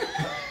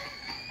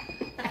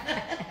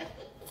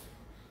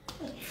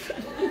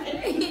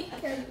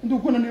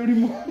 Ndũkuona nĩ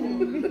ũrimũ.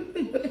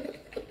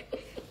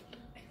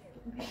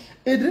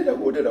 Ndĩrenda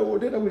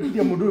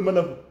gwĩkithia mũndũ ũyũ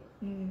manabu.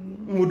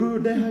 Mũndũ ũyũ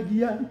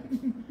ndehagia.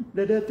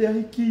 Ndendete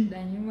ahiki.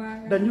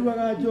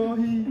 Ndanyuaga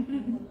njohi.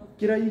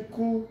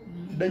 Kĩraiko.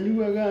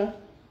 Ndanyuaga.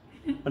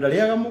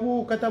 Ndarĩaga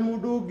mũgũka ta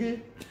mũndũ ũngĩ.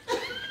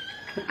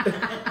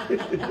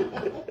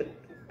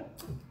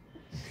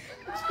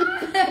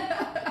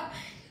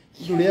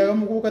 Ndũrĩaga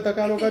mũgũka ta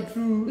Karo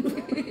Gatru.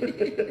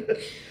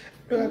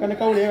 Kana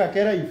kaũrĩaga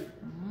keraifu.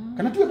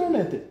 Kana tuwe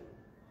ndonete?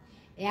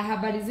 Ya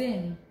habari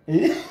zenu.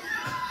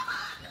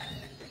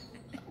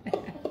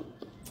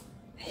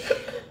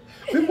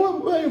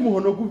 Wewe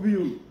muhonoku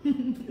biũ.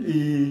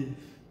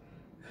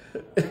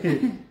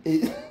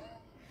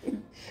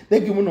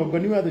 Thank you mũno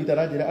ngoni wa thũita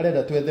ranjĩra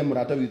arenda twethe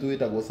mũrata witũ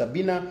wĩtagwo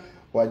Sabina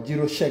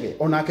Wanjiru Chege.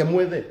 Onake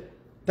mwethe.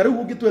 Tariu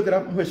ungitwethera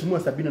mheshimiwa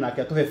Sabina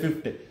nake atuhe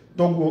 50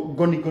 toguo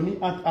ngoni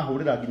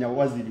ahurira nginya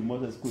waziri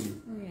Moses Kuria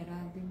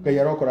Ngai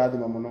aroko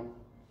rathima muno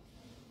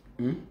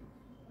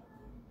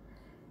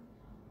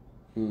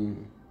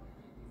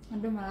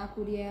Andu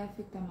marakuria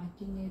afita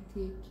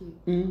makinyetie ki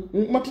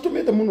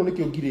matitumite muno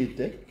nikio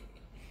ngirite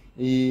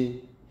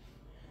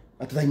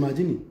ata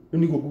imagine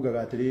niguo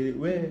ngugaga atiriri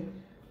we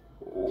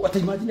ata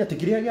imagine ati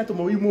kiria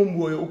giatuma wi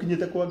muoyo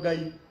ukinyite kwa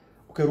Ngai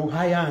ukeru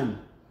hayan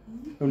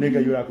none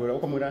Ngai urakwira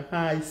ukamwira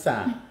hi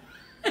sir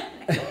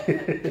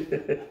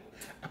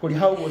akori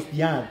how was the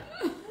yard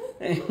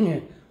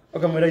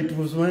ukamwira it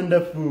was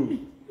wonderful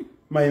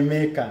my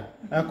maker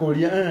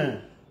akori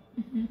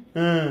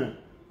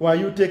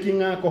were you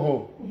taking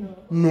alcohol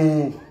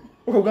no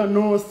ukauga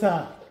no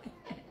sir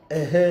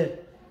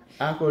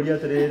akori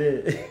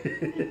atiriri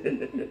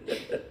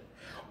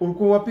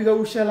ulikuwa wapiga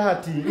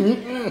usharati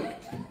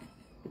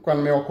kwa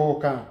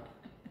nimeokoka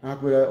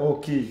akwira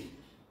okay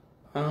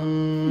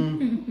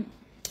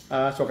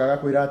sokaga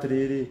kwira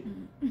atiriri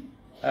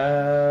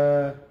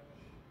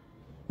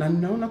na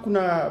ninaona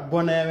kuna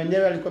bwana ya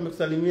wenyewe alikuwa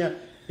amekusalimia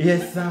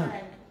yes sir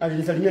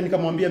alinisalimia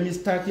nikamwambia mimi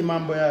sitaki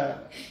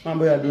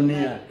mambo ya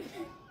dunia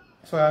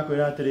sokaga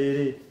kwira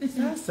atiriri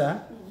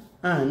sasa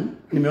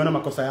nimeona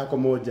makosa yako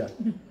moja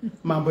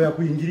mambo ya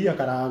kuingilia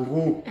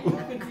karangu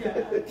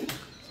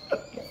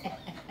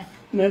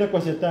naenda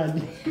kwa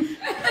shetani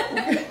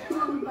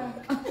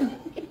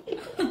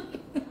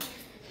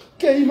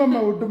Kaima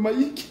maundu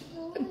maiki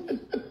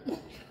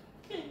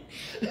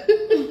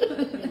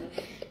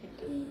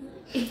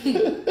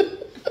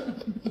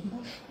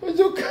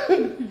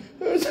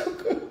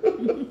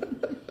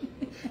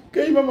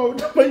Kaima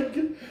maundu maiki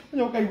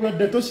nyokaigua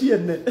ndeto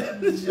ciene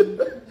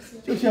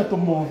cio cia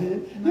tumohe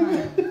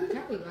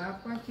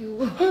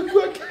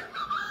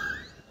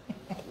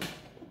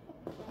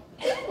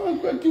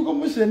kwa kiugo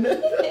mucene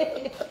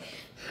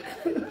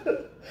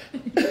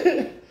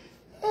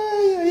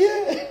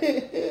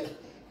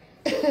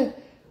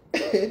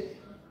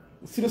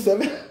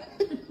 0710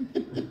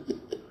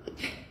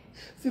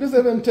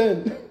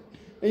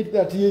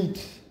 838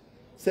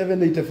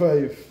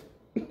 785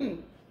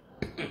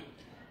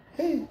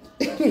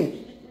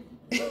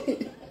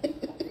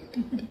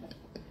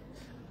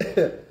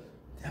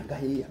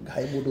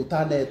 Ngai mundu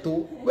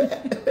tanetu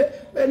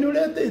we ni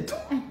uretetu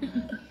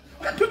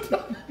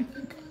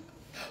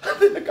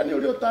kani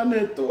uri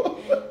tanetu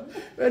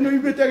we ni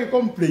ibete age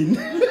complain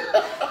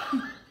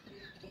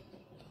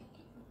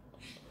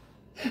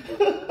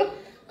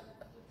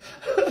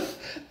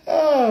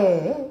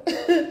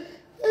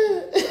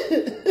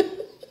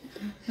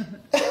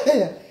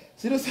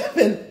Zero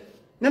seven.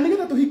 Na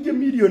ningeta tuhikie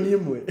milioni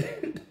imwe.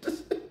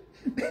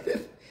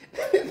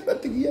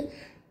 Twatigia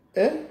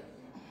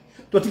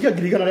twatigia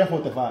girigana ya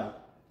 45.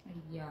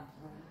 Yeah.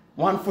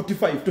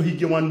 145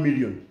 tuhikie 1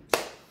 million.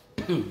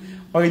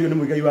 Wagio ni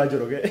muigai wa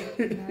Njoroge.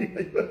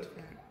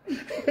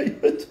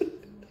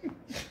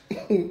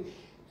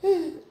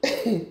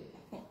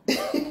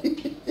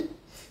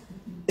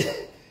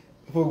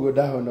 Fogo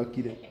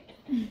ndahonokire.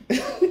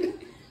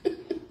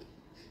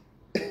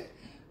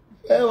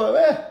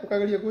 Wewe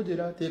ukagalia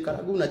kujira ati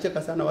karagu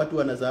unacheka sana watu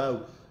wanasahau.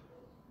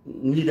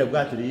 Nile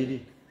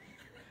bwatiriri.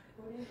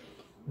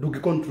 Ndugi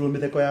control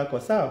mitheko yako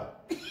sawa?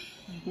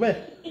 We.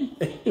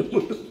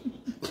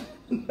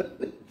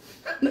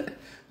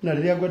 Na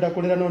riria ngwenda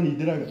kurira no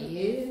nindiraga.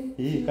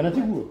 Kana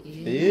tiguo?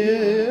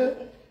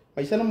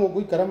 Maisha na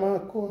mungu ikara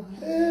makwa.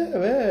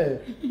 We.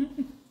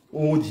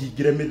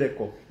 Uhingire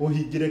mitheko,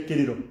 uhingire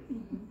kiriro.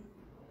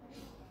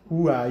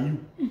 Who are you?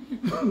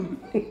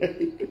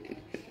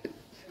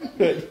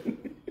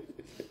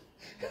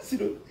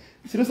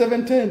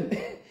 0710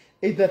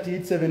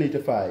 838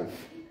 785.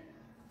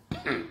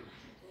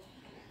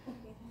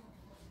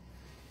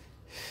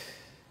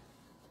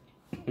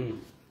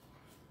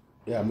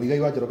 Ya muigai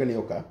wa Njoroge ni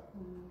oka.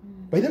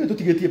 By the way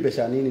tutigetie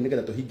mbeca nini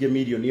nigetha tuhingie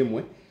milioni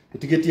imwe,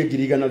 tutigetie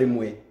girigana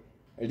rimwe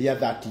ria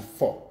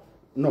 34.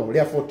 No,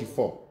 ria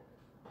 44.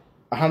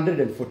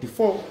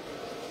 144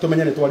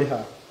 tumenyane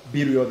twariha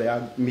bill yothe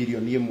ya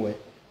milioni imwe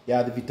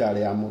ya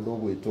thibitari ya mundu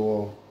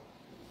gwitwo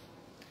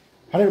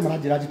harä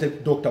maranjira njite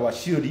Dr.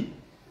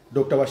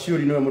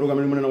 Washuri niwe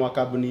murugamiri munene wa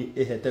kambuni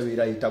ihete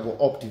wira itagwo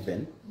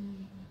Optiven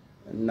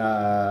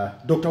na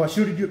Dr.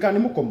 Washuri ndio kana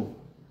mukomo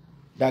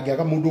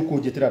ndangiaga mundu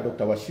kunjitira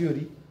Dr.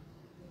 Washuri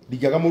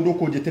ndigiaga mundu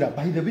kunjitira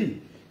by the way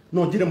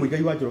no njire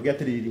muigai wa Njoroge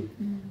atiriri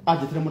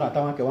anjitire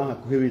murata wake wa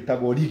hakuhi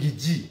witagwo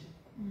Rigiji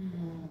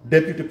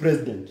Deputy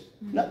President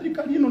na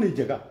thirikari ino ni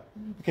njega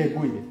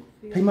kegwire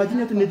ta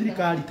imagine ati ni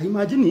thirikari ta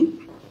imagine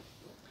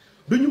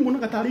ndunyu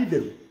munaga tari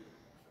theru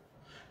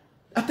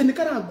ati ni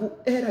karangu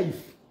life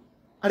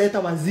areta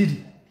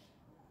waziri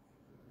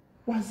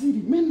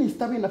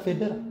minister wina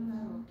federa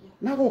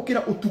na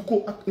gukira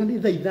utuko na ni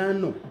thaa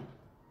 5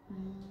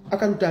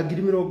 akaruta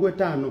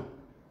 50,000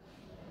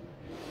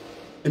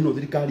 ino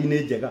thirikari ni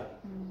njega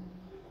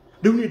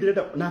riu ni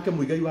ndirenda nake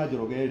muigai wa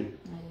Njoroge ri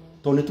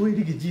to ni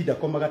twirigiji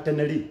ndakomaga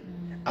tene ri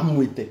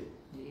amwite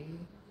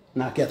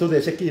nake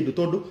atuthece kindu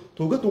tondu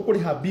tuga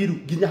tukuriha biru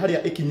nginya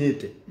haria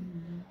ikinyite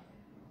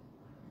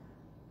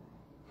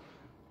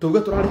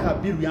tuga turariha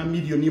bill ya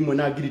milioni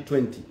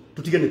 1.20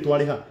 tutige ni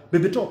twariha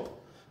baby top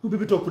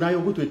baby top nayo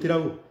gutwitira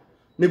u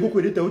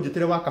nigukwirite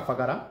unjitire wa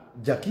kabagara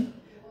jaki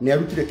ni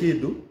arutire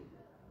kindu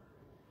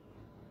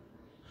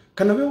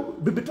kana we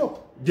baby top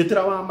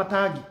jitira wa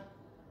matagi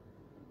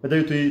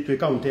ndayo twi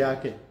county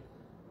yake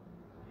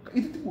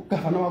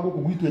kahana wa guku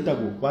gwitu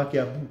etagwo wa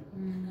Kiambu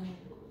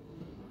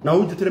na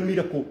unjitire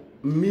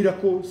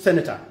miracle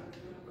senator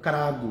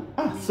Karangu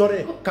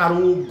sorry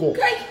Karungo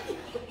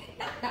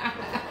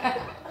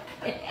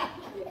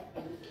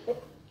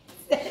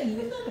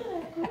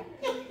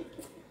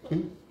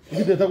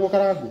Gide tagwo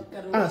Karangu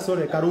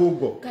sorry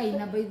Karungo Kai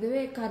na by the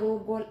way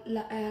Karungo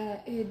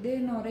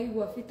deno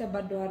raigwa fita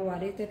bado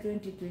arwarite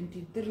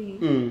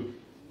 2023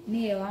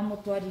 niye wa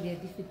mutwarire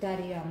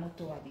thibitari ya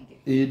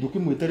mutwarire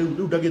ndukimwite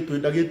riu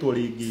ndagitwo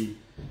ringi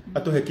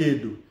atuhe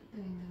kindu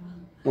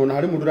ona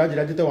hari mundu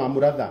rajira njite wa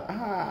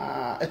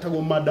muratha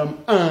etagwo Madam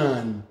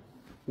Ann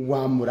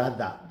wa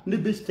muratha ni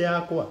biste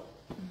yakwa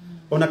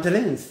ona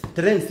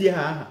Terence ye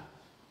haha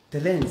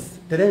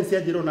Terence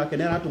ajiro nake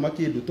ne aratuma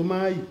kindu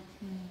tumai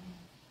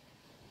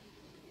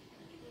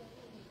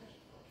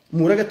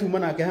murage tuma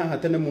nake haha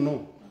tene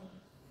muno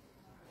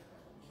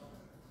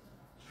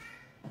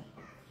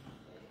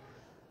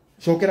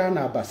shokera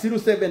namba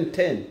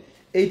 0710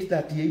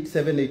 838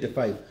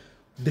 785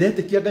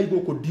 diretikia ngai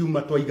guku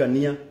diuma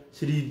twaigania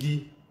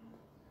ciringi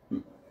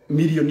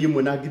milioni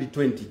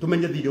 1.20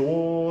 tumenye thire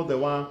wothe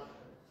wa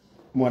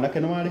mwanake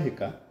no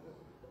warihika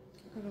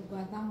Karungo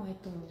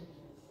athamweto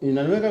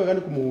ina niwega wega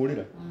ni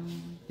kumuhurira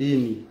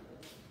ini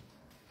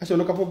acio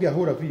no kabogi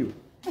ahura biu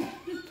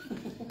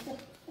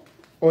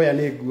oya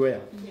ni guoya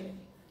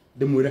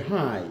ndimwire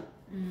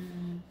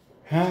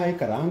hi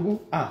Karangu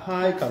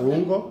hi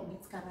Karungo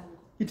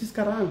it is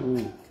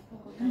Karangu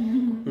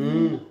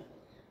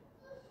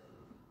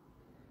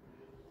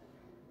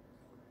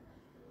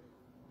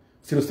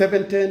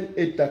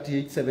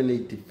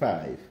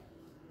 0710-838-785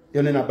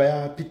 iyo ni namba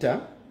ya Peter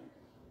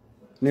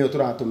niyo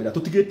turatumira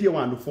tutigitie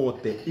wandu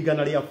 40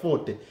 igana ria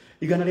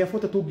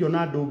 40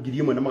 tungiona andu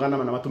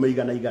 1,100 na matume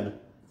igana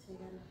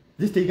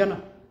this igana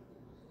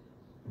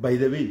by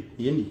the way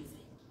yeni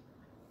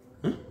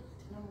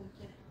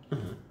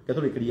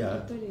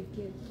katurikiria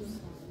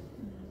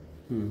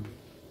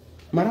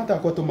marata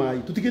kwa tumai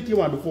tutigitie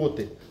wandu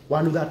 40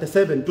 wandu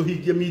 37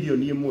 tuhingie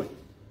milioni 1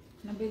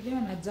 na bedhe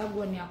na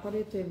Jagua ni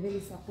akoretwe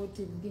very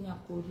supportive ginya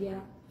kuria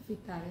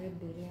fitare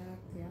mbere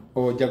yake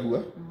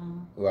Jagua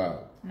wow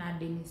na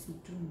Dennis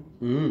Itumbi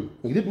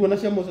ngide tuona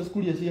cia Moses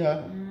kuria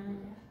cia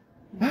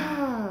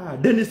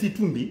Dennis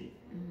Itumbi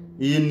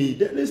yeni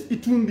Dennis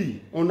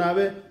Itumbi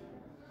onawe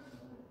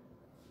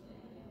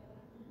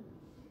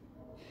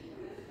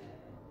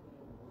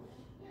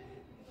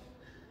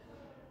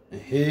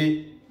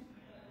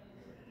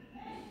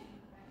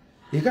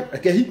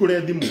ke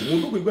hikure thimu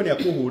mundu kuigwa ni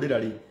akuhurira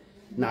ri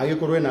na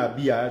agikorwe na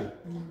bia ri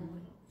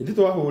ndi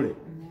twahure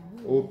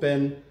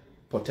open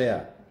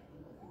potea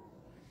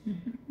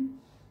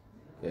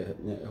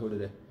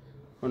hurire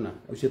ona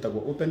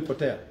ucietagwo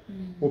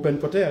open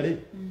potea ri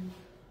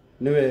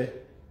niwe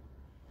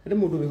ndi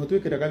mundu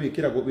wihotwikira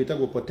gabikira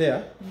witagwo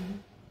potea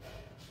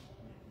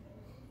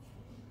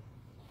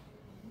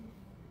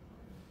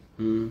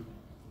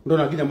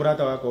ndona nginya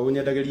murata wako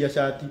unyendagiria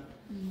shati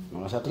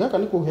na shati gaka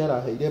ni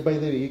kuhera heire by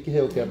the way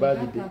kiheo kia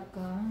birthday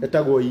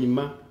etagwo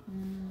Ima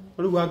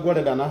riu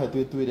angorenda na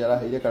hetwe twire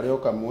araheire kareo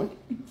kamwe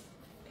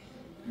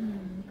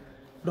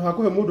ndo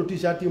hakuhe mundu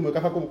t-shirt imwe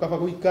kaba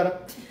guikara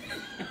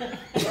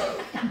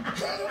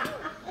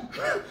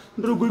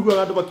ndu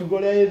kuigwa andu bakiuga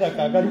ria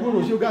ithaka ngarigo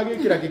rucio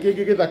ngagikira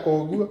kikingi githaka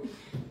uguo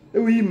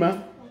riu Ima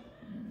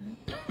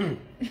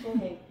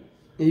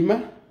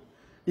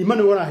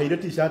ni wona heire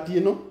t-shirt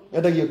ino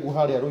endagia nguo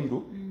haria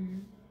Ruiru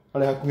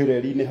ari hakuhi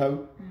reri-ini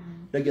hau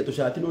endagia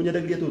tu-shirt no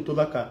nyendagiria tu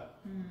tuthaka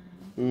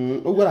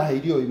uguo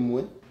araheirio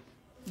imwe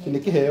ni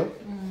kiheo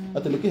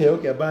ati ni kiheo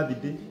kia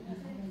birthday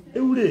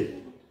riu ri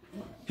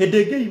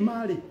hindi ngi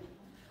Ima ri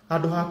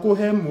andu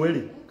hakuhe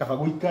mweri kaba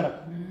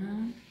guikara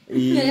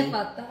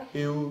bata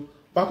eu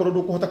bakorwo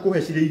ndukuhota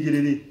kuhe cire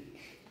igiri ri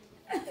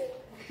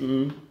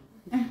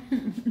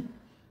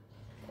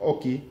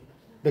okay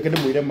ndeke ni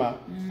mwire ma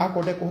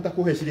akonde kuhota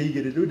kuhe cire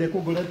igiri riu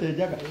ndekungorete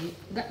njaga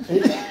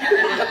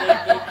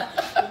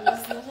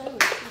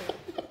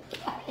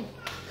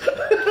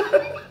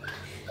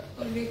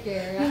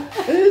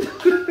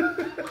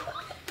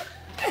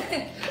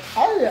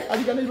aya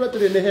arigana irwa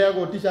tire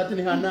neheagwo t-shirt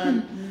ni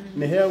Hanani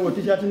neheagwo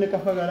t-shirt ni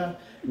Kabagara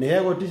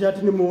neheagwo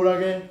t-shirt ni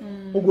Murage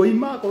uguo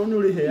Ima korwo ni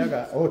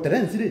uriheaga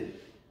Terence ri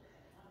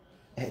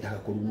ndaga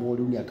kurumo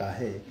riu ni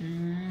akahe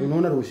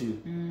unaona rucio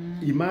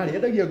Ima ri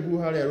endagia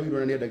nguo haria Ruiru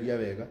na ni endagia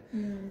wega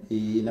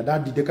na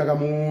ndandindikaga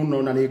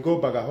muno na ni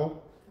ngombaga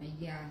ho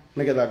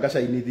nigetha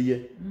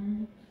ngacainithie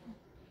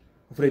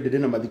Friday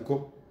ndina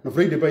mathiko na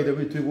Friday by the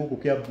way twi guku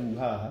Kiambu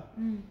haha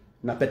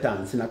na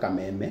Petans na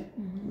Kameme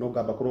no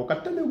ngamba kurwo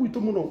katene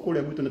gwitu muno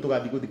kuria gwitu ni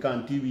tugathi guthika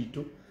anti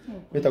witu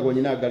wetagwo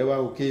nyina ngare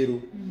wa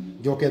Ukiru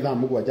njoke thaa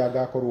 7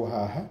 ngakorwo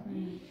haha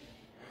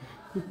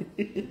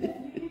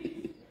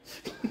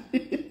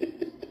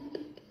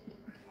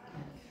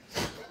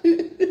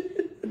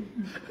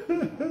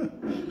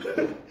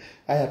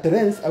Aya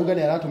Terence auga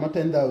ni aratuma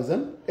 10,000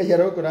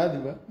 ejara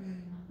ukurathima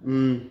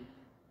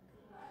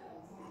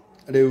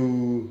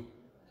riu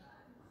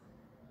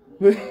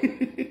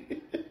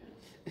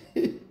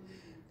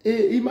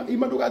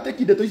ima ndugate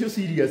kinde to icio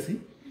serious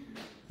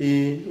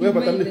we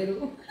bata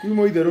ni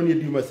mo itherũ ni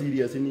ndiuma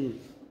serious ni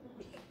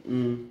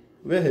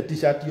we he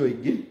t-shirt yo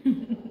ingi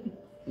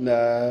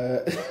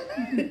na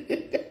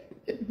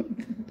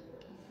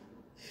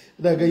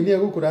Ngai ni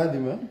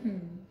agukurathima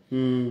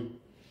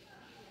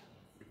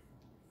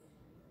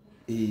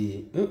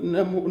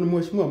na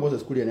mheshimiwa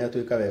Moses Kuria ni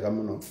atwika wega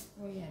muno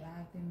oya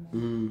rathima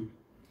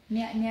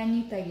ni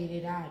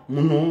anyitagirira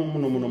muno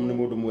ni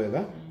mundu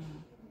mwega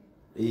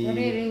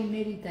rĩu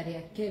nĩ rita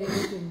rĩa kerĩ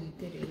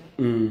gũtũnyitĩrĩra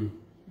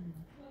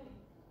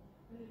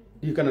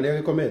kana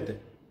rĩa gĩkomete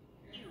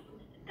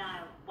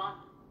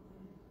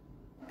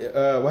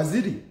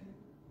waziri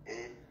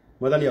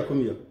mwathani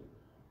akumio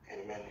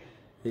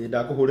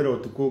ndakuhurira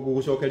utuku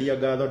gugucokeria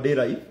ngatho ndi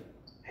live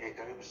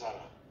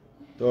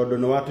tondu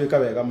ni watwika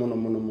wega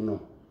muno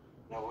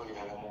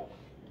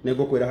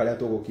nigukwira haria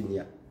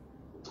tugukinyia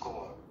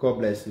God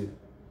bless you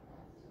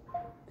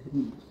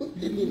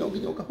ni no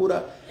nginya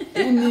ukahura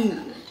ni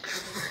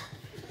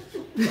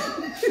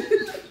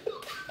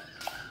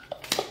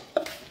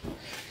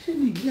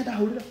nginya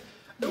ndahurira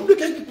ndu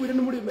kengi kwira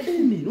ni murime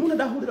ni nuna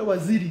ndahurira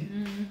waziri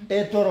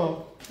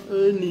etoro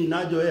ni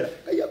na joera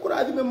Ngai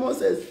akurathime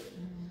Moses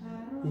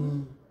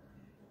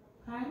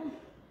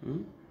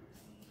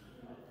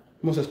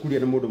Moses Kuria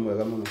ni mundu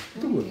mwega muno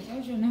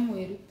ucio nĩ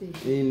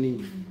mwĩrutĩri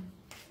ni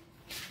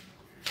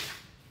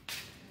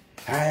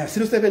haya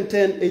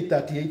 0710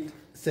 838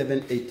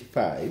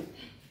 785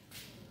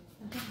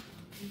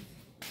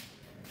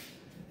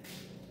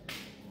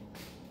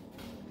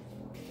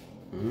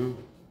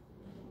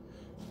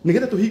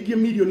 nigetha tuhingie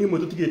milioni imwe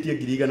tutigetie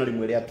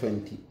 100,000 ria 20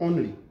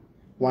 only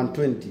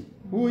 120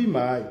 woooi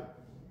mai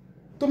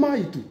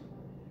tumai tu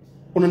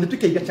ona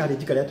nituikaiga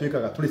challenge karia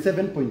twikaga tuli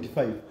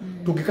 7.5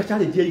 tungika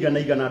challenge ya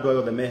igana andu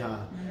ayothe me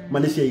haha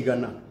mane cia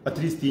igana at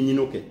least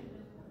inyinuke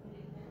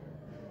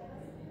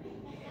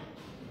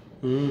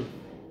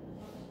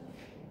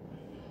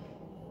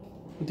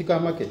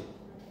ntikamake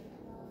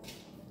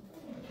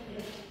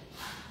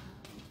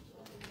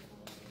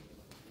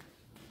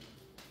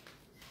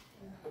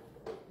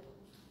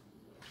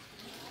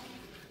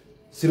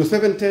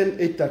 0710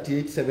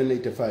 838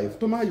 785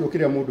 tumayo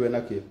kiria mundu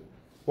enakio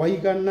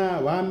waigana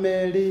wa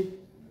meri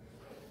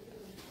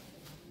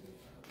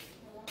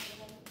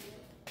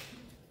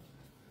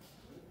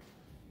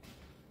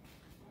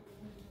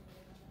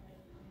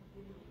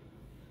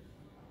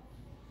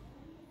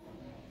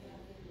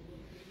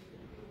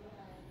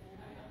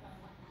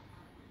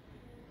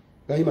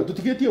Gaima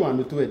tutigetie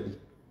wandu twendi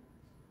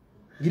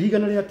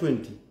girigana ria 20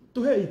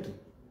 tuhe itu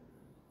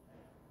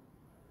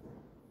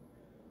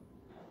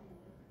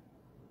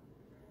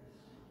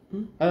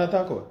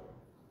Anataka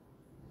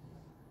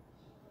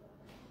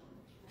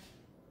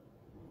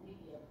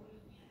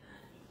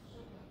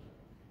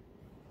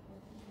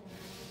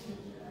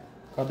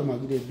kado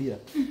magire bia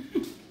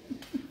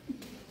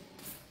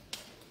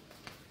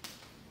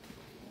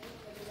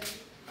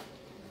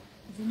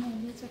Zina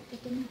aliacha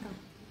kutetemeka.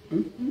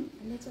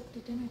 Aliacha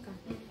kutetemeka.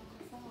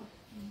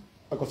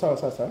 ako sawa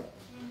sasa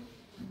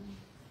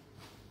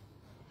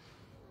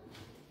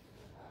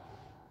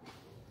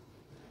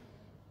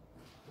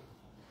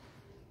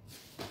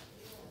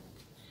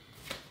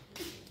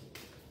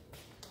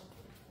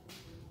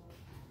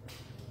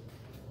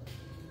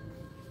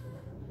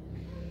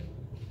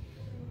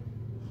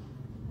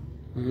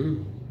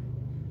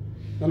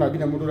Nona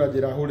gina mundu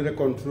rajira hurire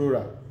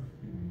controller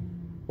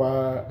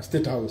wa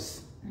State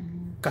House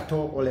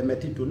kato ole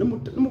metitu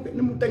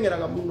ni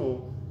mutengeraga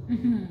muno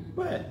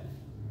we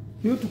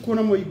ni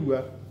utukuna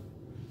moigua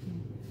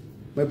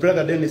my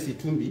brother Dennis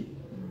Itumbi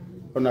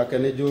ona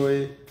kene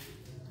joy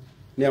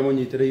ni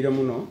amunyitireire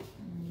muno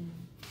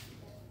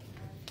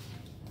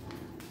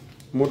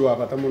mundu wa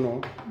bata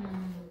muno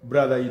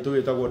brother itu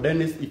witagwo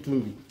Dennis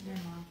Itumbi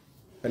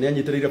ani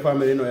anyitireire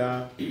family no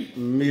ya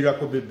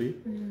Miracle Baby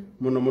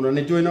muno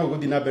ni joy na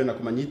guthi na mbere na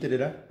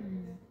kumanyitirira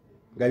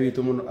Ngai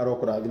witu muno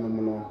arokurathima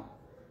muno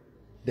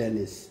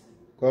Dennis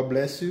God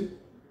bless you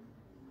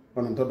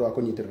ona ntondo wa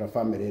kunyitirira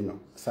family no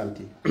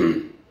asante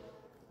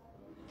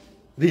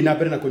thi na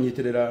mbere na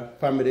kunyitirira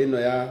family no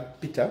ya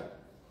Peter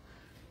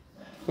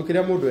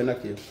ukiria mundu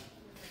enakio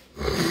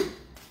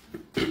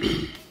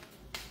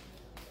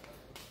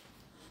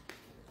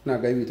na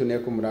Ngai witu ni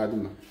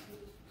akumurathima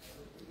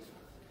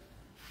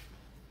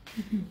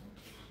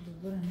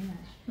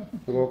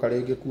Ngo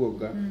karege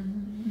kuoga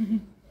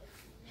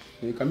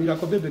ni Kamila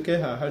ko bebe ke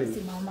ha hali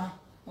Simama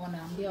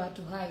wanaambia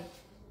watu hai.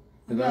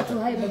 Ambia watu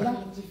hai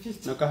baba.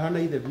 na kahana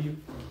ile view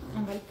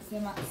Angalia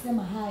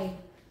sema hai.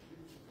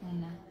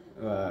 Ona.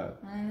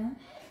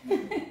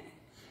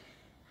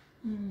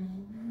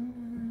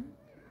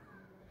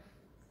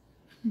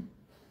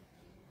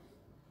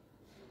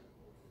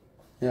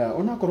 ya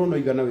ona korona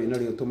igana we na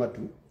rio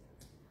tomatu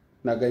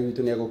na Ngai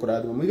witu ni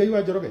agukurathima muigai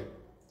wa njoroge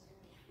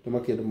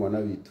tumakindu mwana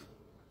witu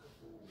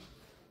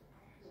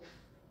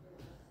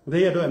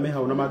Thei andå aya me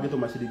hau na mangä tå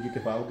maciringi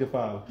kä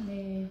baå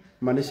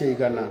ma nä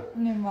ciaigana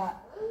nä ma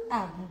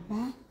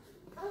ababa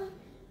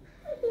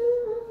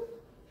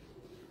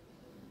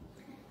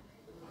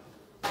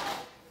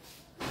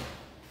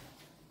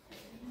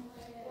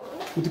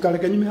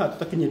gutikareke nyume haha tå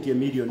takinyä tie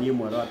mirioni ä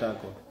mwe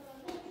rwatako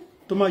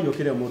tå maio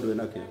kä rä a må ndå ä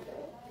nakä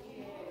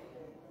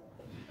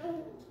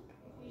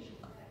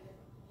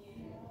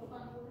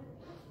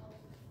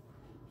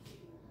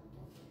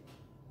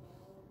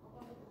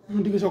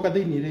ndigä coka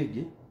thä inä rä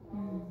ngä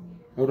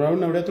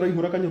Unaona uria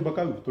turaihura kanyumba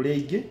kau turi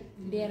aingi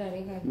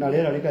na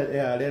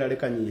rĩera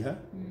rĩkanyiha.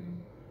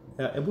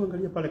 Hebu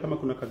angalia pale kama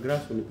kuna ka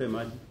grass unipe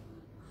maji.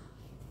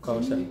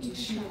 Kaosha.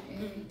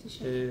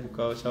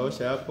 Kaosha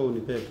osha hapo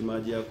unipe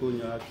maji ya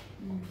kunywa hapo.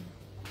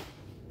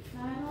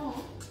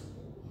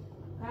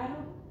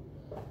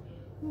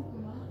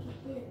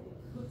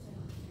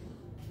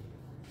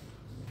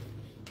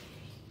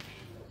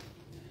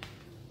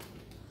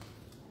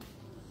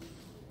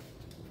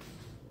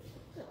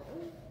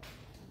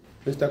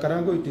 Mr.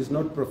 Karango, it is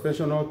not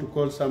professional to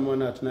call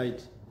someone at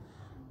night.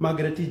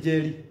 Margaret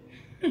Jerry.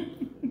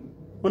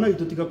 Ona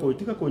itu tika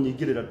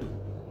kunyingirira tu.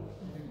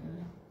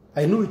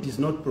 I know it is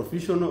not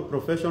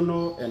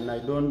professional and I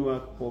don't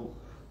work for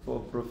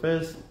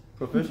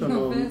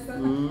professional.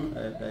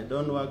 I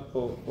don't work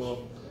for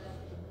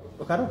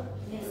Karo?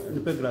 Yes.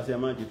 Nipe glasi ya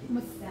maji tu.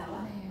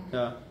 Msawa.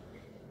 Yeah.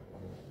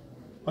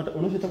 Ata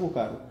unosita ku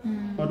Karo.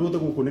 Wadu wote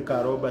guku ni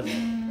Karo basi.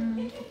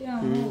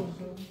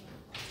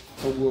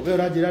 Oguo we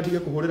uranjira ndige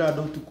kuhurira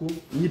andu tuku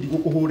ni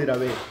ndigũkũhũrĩra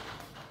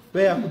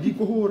we aku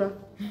ndikũhũra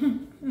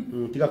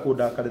tiga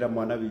kũndakarĩra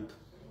mwana witu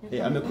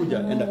amekuja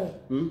enda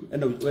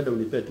wenda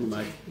unipe tu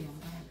maji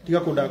tiga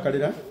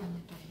kũndakarĩra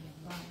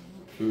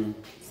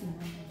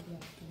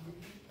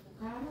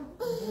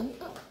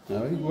na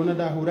wewe unaona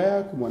ndahũra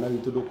yaku mwana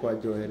witu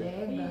ndũkwanjohere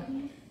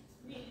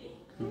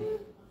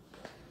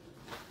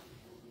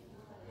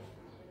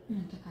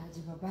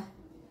natakaje baba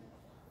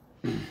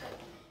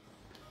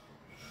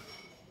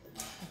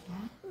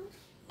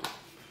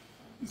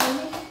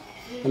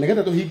na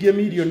nigetha tuhingie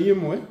mirioni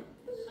ĩmwe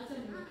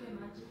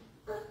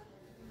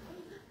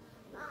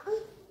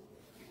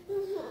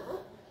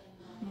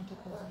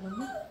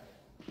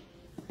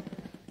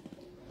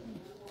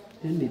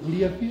ni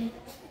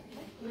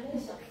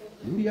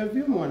Julia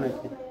vio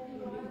mwanake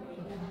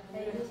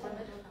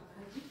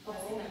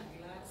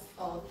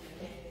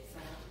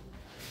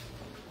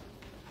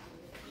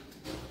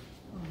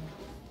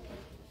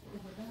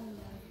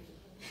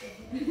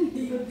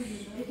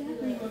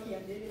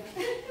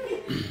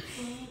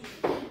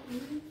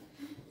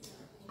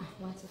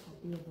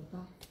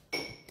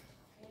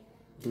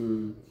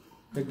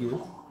Thank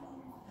you.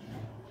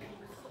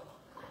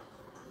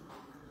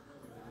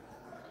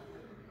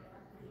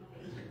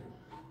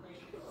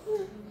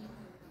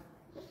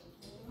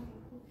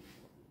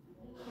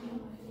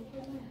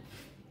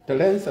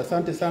 Talents,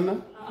 asante sana.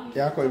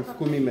 Yako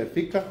 10,000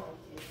 imefika.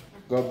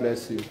 God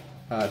bless you.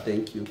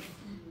 Thank you.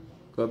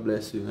 God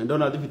bless you.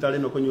 Ndona thibitari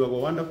no kunywa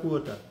go wanda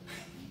kuota.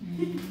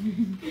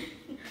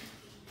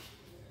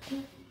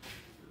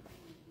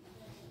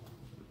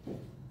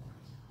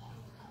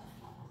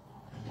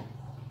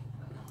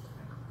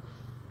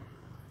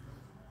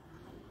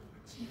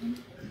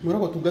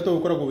 Murago tungata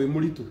ukoragwo wi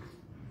muritu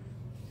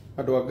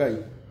andu a Ngai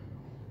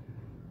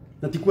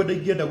na ti kwenda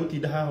ingĩenda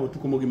gũtinda haha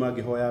ũtukũ mũgima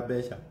ngĩhoya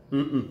mbeca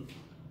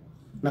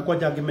na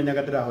kwanja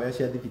ngĩmenyaga ndĩrahoya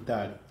cia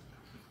thibitarĩ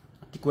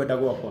ti kwenda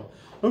gwakwa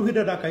no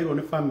hĩndĩ ndakairwo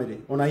nĩ family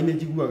ona ine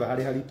njiguaga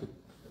harĩ haritũ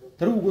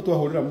ta rĩu ũguo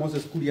twahũrĩra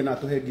Moses kuria na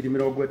tũhe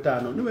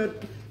 50,000 niwe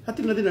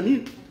hatirĩ na thĩna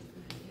ni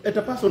at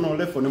a personal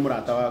level nĩ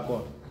mũrata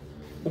wakwa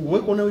ũguo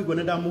wĩkona wĩigua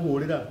nĩ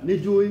ndamũhũrĩra nĩ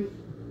njũĩ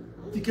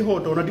ti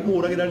kĩhoto ona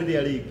ndimũhũragĩra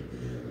rĩrĩa rĩngĩ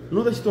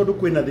no tha citondu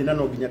kwina thina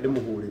no nginya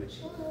ndimuhurire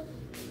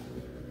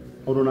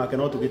ondo nake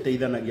no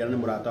tugiteithanagia ni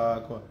murata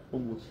wakwa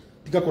uguo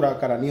tiga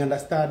kurakara ni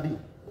understand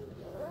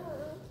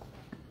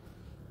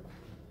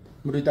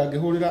mundu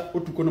itangihurira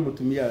utuko ni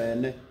mutumia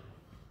wene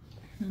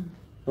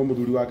no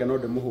muthuri wake no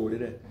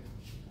ndimuhurire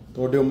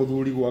tondu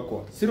muthuri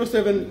gwakwa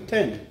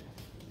 0710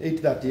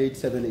 838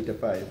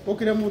 785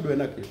 okira mundu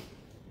enake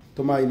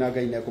tumai na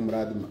Ngai ne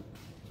kumurathima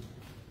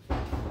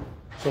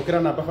cokera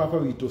namba baba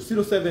witu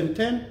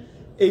 0710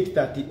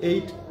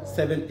 838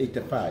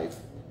 785.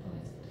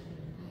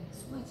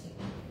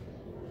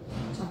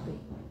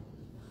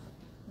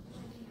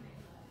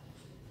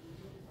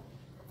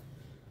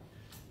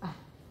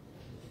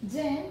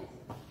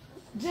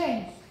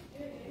 Jen.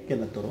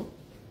 Kena toro?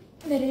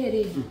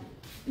 Nerere.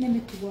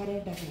 Nemitugo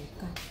arenda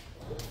gwika.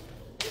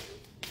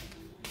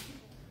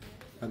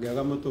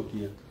 Agiaga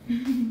mutukia.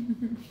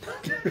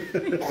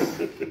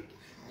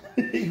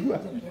 Igua.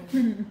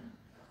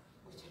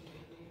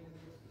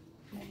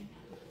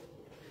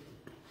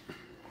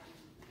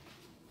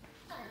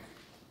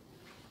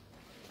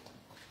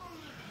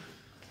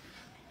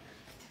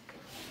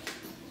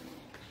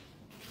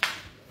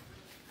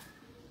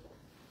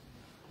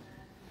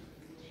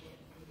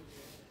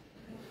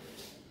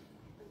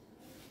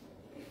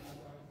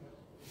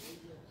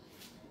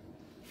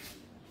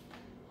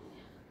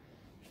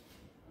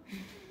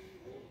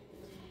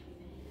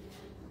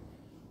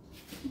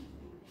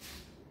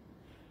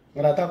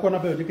 Arata akwa na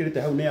mbeũ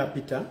njĩkĩrĩte hau nĩ ya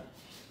Peter.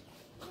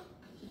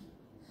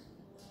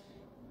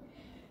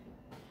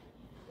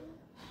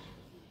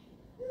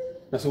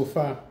 Na so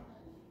far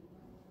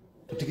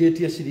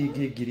tutigetie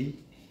ciringi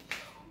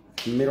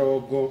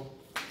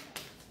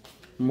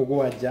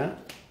 70,000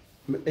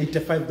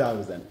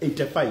 85,000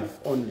 85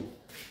 only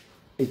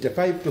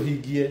 85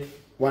 tuhingie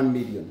 1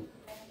 million.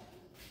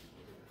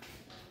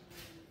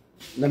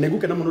 Na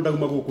negukena muno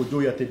ndauma guku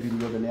njui ati biru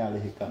yothe ni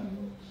yarihika.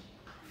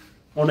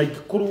 Ona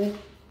ikuru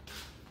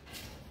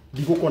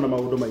ndigukona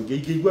maundu maingi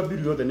ingĩigua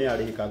biru yothe ni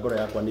yarihika ngoro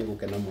yakwa ni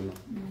gukena muno.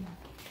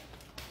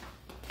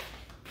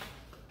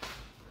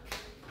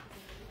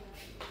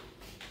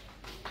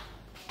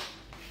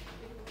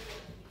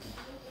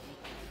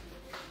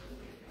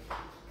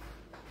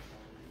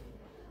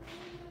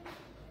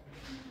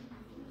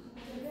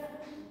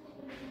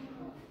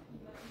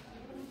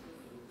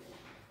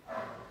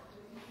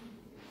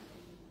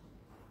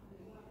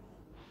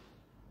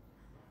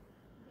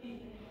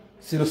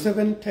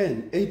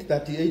 0710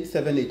 838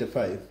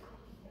 785.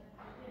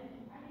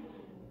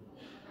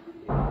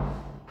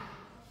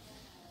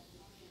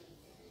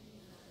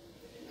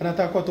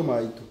 Anataka kwa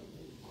tumaitu.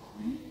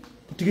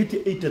 Tutigiti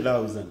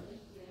 80,000.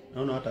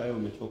 Naona hata wewe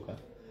umechoka.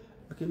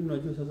 Lakini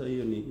unajua sasa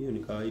hiyo ni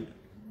kawaida.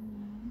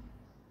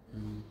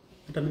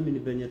 Hata mimi ni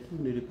venye tu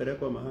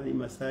nilipelekwa mahali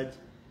massage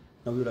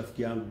na huyo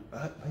rafiki yangu.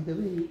 By the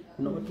way,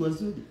 kuna watu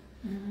wazuri.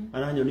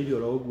 Aranyonire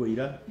oro uguo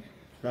ira.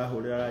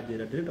 Rahurira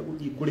rajira ndĩrenda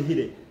gũthiĩ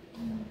ngũrĩhĩre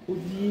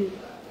ũthiĩ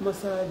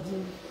massage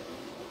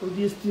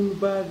ũthiĩ steam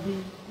bath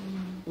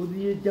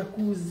ũthiĩ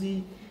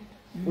jacuzzi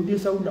ũthiĩ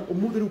sauna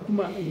ũmũthĩ rĩu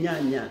kuma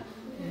nyanya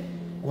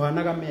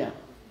ngũhanaga mĩa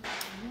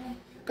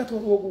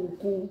katwarwo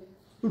gũkũ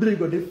rĩu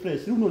ndĩraigua ndĩ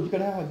fresh rĩu no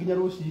njikare haha nginya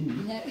rũcinĩ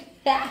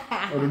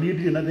ona niĩ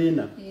ndirĩ na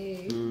thĩna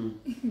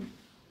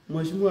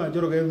Mheshimiwa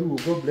Njoroge Thuo,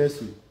 God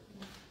bless you,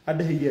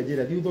 andeheire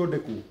njĩra thiĩ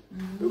ũthondekwo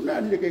rĩu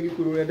na ndireke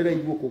gĩkũyũ ũrĩa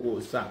ndĩraigua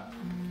kũgũca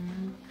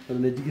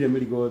na njigire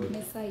mĩrigo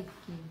yothe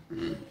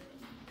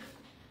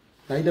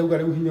na indauga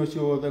rĩu hinya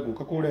ũcio wothe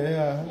ngũka kũrehe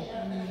haha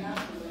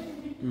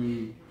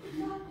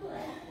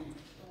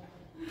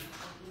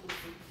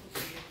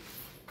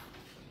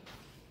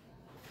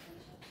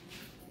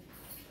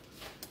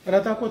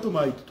aratakwo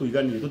tũmai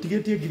tũiganie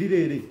tũtigĩtie ngiri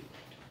rĩrĩ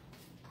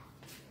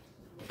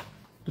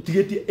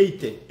tũtigĩtie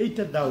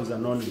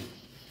 80,000 only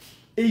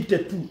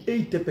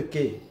 80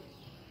 pekee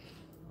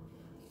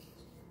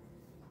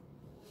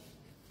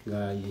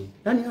Gai.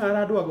 Nani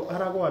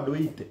haragwa andu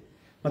 80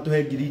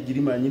 matuhe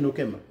ngiri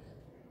manyinuke ma.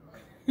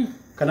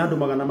 Kana andu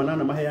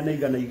 800 maheane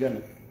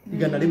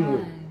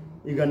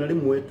igana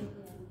rimwe tu.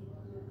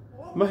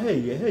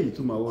 Maheye hei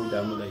tu mawo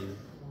ndamuthaitha.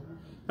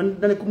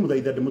 Ndane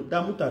kumuthaitha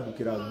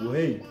ndamutandukira guo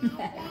hei.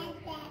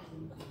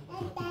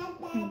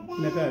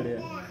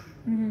 Nakale.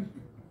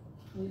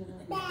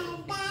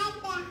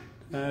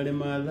 Ale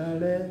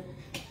malale.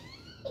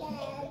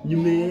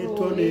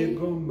 Nyumetwo ni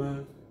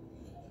ngoma.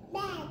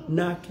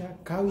 Nake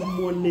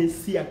akaumwo nĩ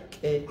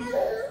ciake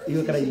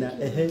iyo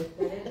karaina ehe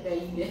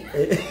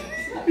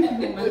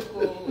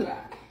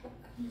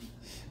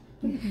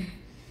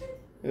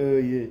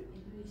oye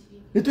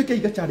nĩ twĩke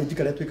iga challenge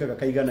karĩa twĩkaga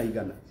kaigana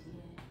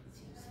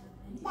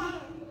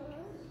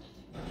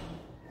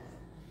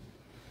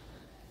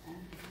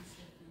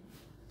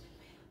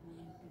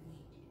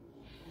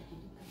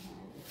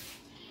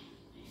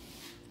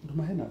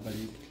ndumahe namba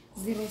rĩngĩ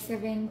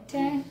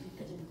 0710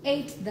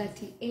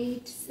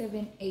 838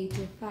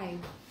 785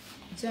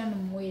 John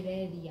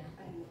Mwireria.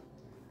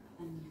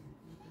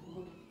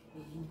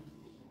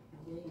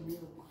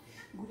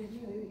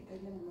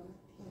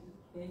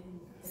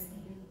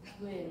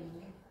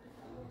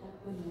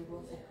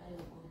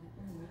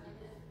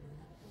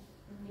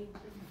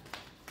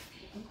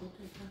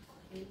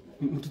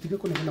 Mtutige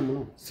kuna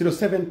muno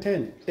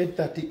 0710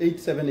 838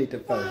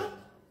 785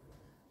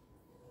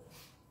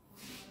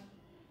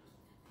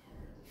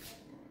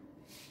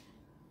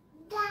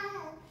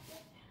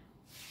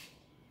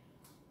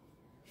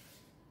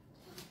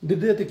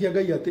 Ndĩretikia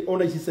Ngai atĩ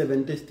ona ici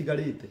 70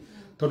 citigarĩte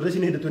tondũ ici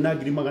nĩ hĩndĩ twĩna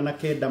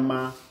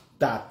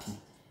 930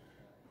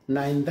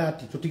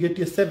 930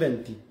 tũtigĩtie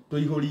 70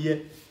 tũihũrie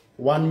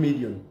 1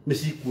 million nĩ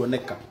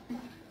cikuoneka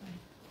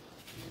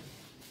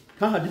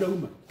haha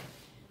ndirauma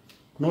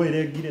no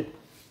ĩrengire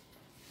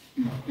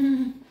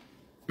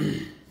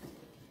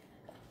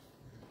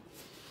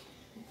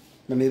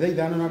na nĩ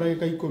thaa 5 na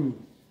ndagĩka 10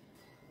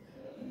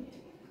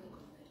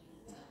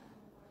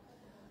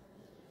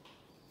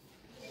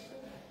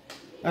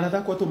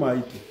 Anataka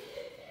tumaitu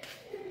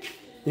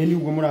ni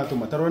ugo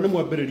muratuma tarora ni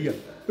mwambiriria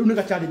riu ni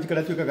ga challenge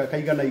kara twikaga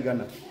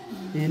kaigana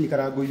ni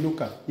karango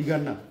inuka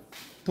igana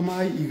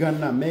tumai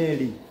igana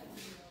meri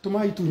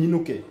tumai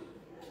tunyinuke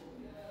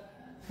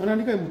ona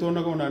ni kai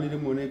mutonaga ona ni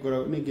rimwe ni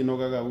ngora ni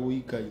nginogaga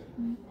uikai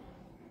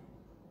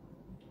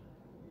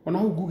ona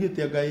hu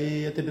ngugite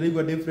Ngai ati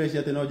ndiraigua ndi fresh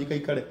ati no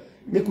njikaikare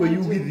ni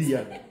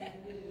kwiyugithia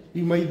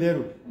ima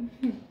itheru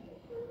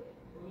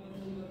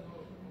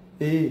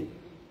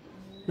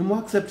ni mu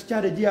accept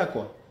challenge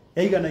yakwa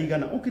ya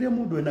igana ukiria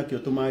mundu ena kio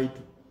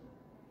tumaitu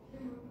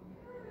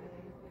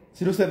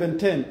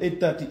 0710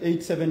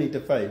 838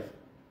 785.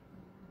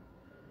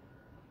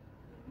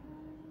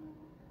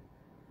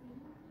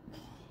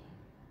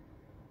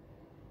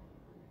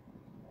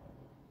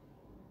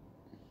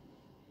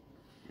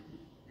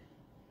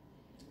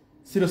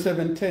 Zero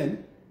 710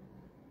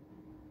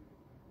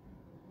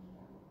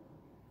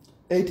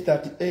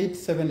 838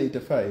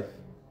 785.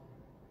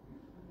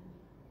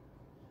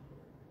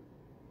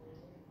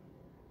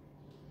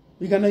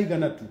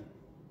 Igana tu.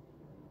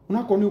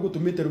 Unakorwo ni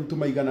ugutumite riu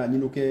tuma igana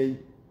nyinukei.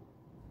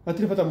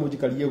 Hatire bata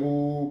munjikarie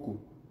guku.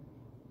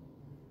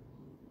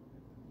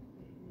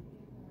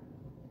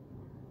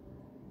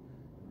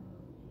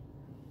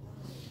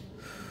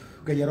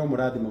 Ngai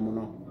aromurathima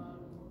muno.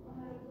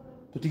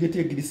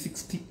 Tutigetie ngiri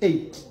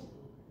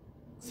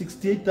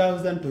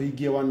 68,000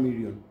 tuhingie 1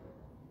 million.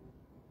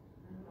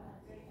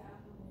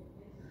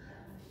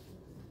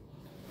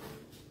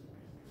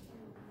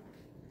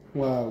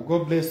 Wow,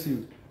 God bless you.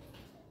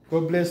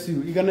 God bless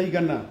you.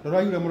 Igana.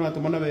 Rora yule mwana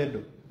atumana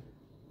wendo.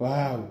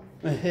 Wow.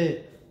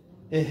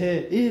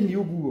 Ni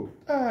uguo.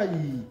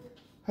 Ai.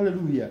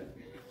 Hallelujah.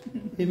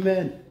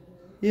 Amen.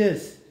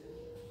 Yes.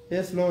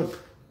 Yes, Lord.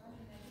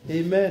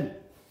 Amen.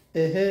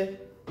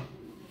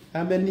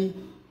 Ameni.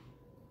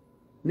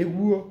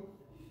 Niguo.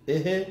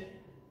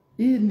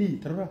 Ini.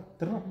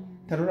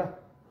 Tarora.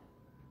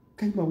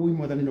 Kaima wui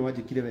mwathani no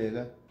wajikire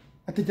wega.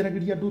 Ati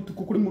njaragiria ndu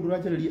tuku kuri mundu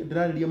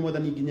ndirareria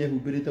mwathani nginya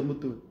ehumbirite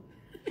mutwe.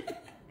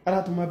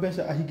 Aratuma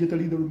mbeca ahingite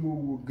ritho rumu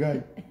uguo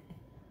Ngai.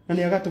 Na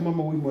ni agatuma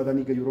mawui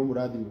mwathani Ngai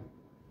uromurathima.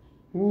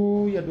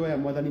 Ui andu aya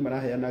mwathani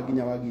maraheana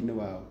nginya wagi-ini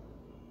wao.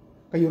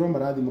 Ngai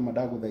uromurathima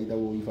mandaguthaitha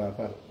wui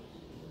baba.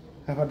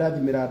 Baba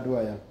ndathimira andu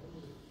aya.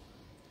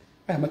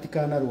 Aya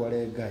matikana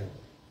rware Ngai.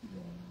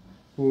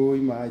 Ui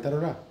mai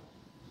tarora.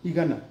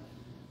 Igana.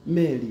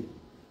 Meri.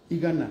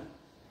 Igana.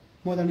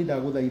 Mwathani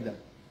ndaguthaitha.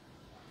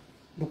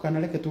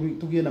 Ndukanareke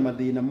tugie na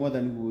mathina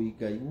mwathani wui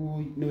Ngai.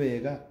 Ui ni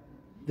wega.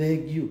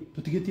 Thank you.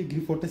 Tutigetie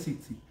ngiri 46.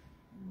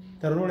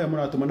 Tarora uria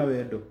muratumana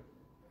wendo.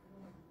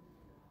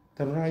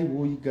 Tarora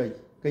wui Ngai.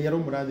 Ngai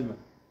aromurathima.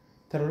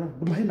 Tarora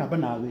ndumahe namba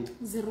nawe.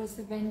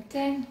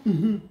 0710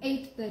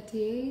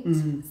 838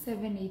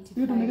 785.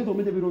 Ndio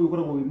nigethomete wira uyu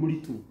ukoragwo wi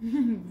muritu.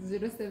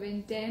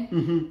 0710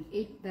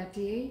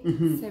 838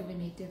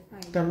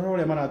 785. Tarora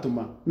uria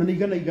maratuma. Na ni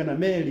igana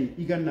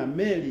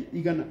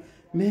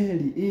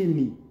Meri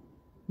ini.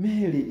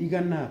 Meri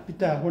igana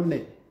Peter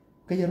Hone.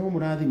 Ngai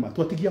aromurathima.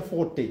 Twatigia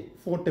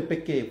 40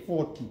 peke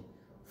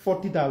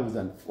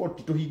 40,000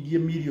 tuhingie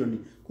milioni.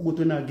 Kuguo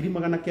twina ngiri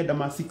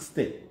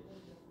 960.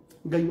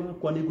 Ngai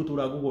wakwa ni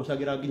ngutura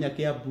gugocagira nginya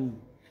Kiambu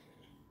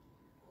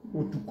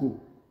utuku.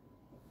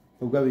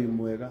 Uga wi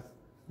mwega.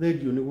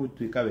 Radio ni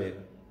gutwika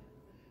wega.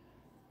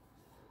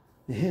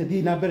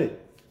 Thi na mbere.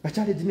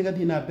 Gachallenge ni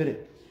gathi na mbere.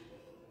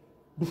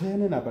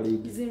 Ndufeane namba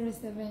ringi.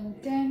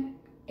 0710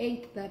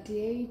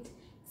 838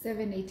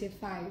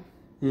 785.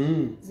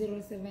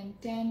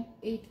 0710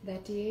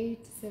 838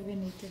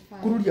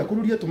 785.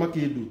 Kururia tuma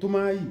kindu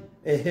tumai.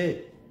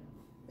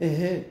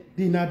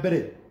 Thi na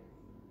mbere.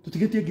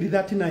 Tutigetie ngiri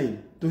 39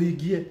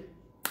 tuhingie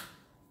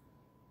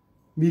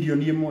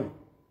milioni 1.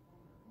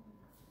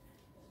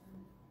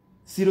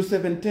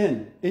 0710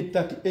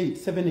 838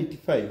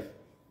 785.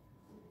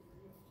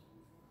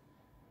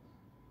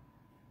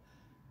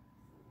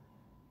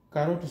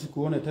 Karo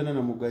tusikuone tena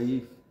na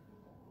mugaifu.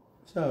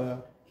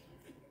 Sawa.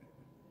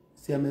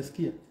 Si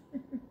amesikia?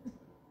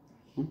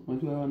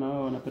 Unajua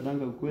wao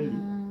wanapendanga ukweli.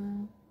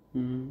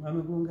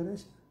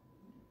 Amekuongelesha.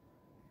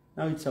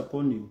 Now it's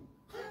upon you.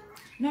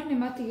 No ni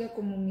matige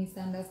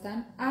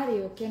kumu-misunderstand.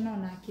 Ari oke no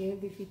nake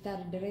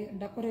thibitari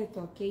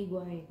ndakoretwo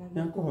akĩigua wega.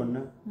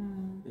 Nĩakũhona.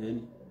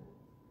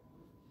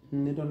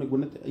 Nĩ ndona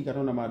ngunete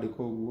igarona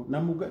maandĩko ũguo.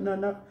 Na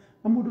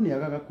mũndũ nĩ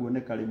agaga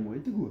kuoneka rĩmwe,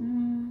 tiguo?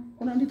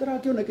 Ona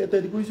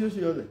nditarakĩonekete thikũ icio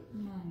ciothe.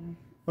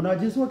 Ona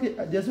Jesu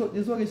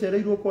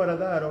agĩcereirwo kwa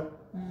Lazaro.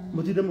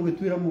 Mũtinde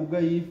mũgĩtuĩra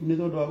Ngai nĩ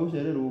tondũ wa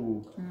gũcererwo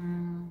gũkũ.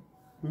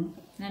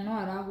 Na no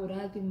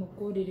arahũra thimũ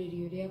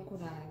kũrĩrĩria ũrĩa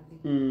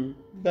kũrathiĩ.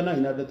 Kana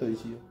ina ndeto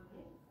icio.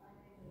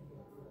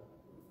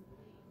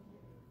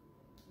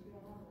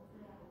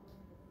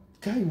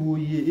 Kai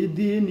woye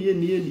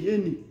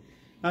eni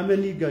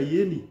ameni Ngai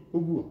eni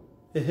uguo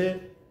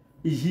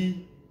ihi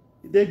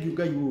thank you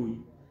Ngai woyi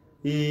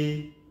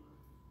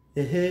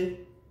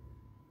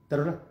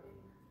tarora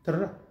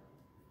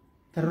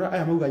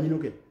aya mauga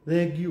nyinuke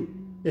thank you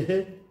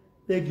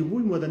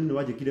mui mwathani ni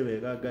wanjikire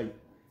wega Ngai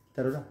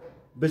tarora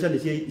mbeca ni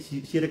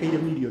cierekeire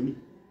milioni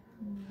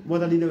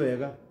mwathani ni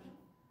wega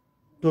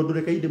tondu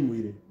rekeinde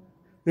mwire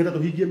nenda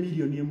tuhingie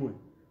milioni 1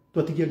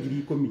 twatigia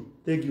ngiri 10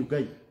 thank you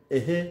Ngai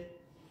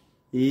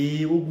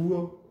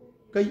uguo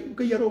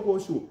Ngai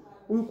arogocwo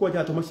uyu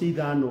kwanja tumacie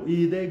ithano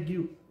thank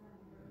you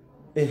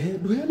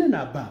nduheane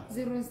namba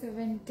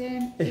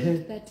 0710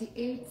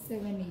 838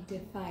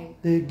 785.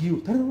 Thank you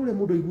tarora uria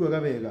mundu aiguaga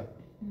wega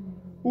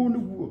u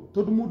niguo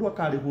tondu mundu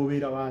akarihwo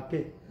wira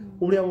wake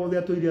uria wothe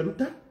atwire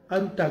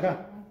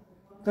arutaga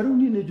tariu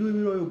ni njui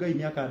wira uyu Ngai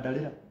ni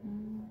akandarira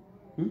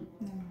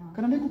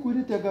kana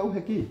nikukwirite anga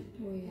uhe ki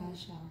Oya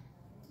sha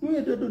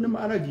ndu ni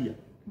maragia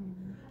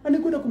ani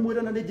kwenda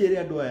kumwira na njere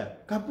andu aya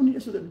kambuni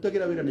icio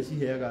ndutagira wira ni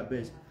ciheaga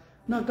mbeca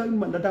na ngai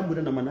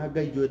ndamwira na mana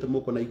ngai njoete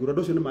moko na iguru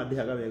ndu cio ni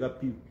mandihaga wega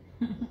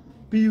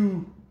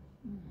piu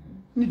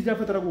ni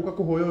ndirabatara guka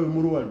kuhoya uyu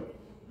murwaru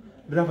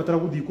ndirabatara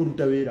guthii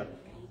kuruta wira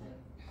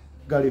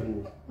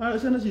ngarihwo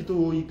ciana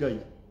citu ui ngai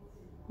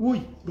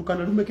ui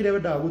ndukana rume kiria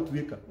wendaga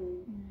gutuika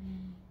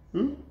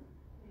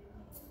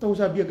ta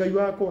ucambia ngai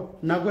wakwa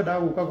na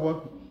ngwendaga guka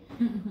gwaku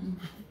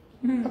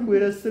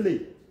akwire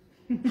silly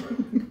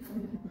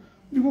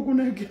ndigo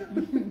kunenge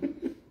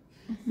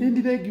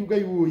ndi thengiu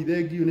ngai ui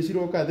thengiu ni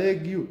ciroka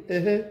thengiu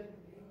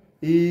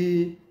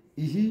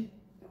ihi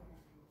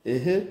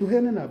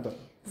tuhene namba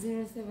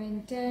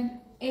 0710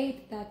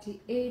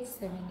 838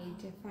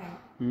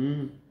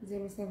 785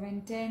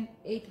 0710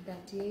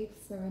 838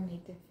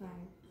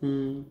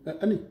 785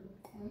 ani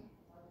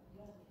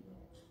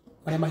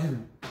aria mahemu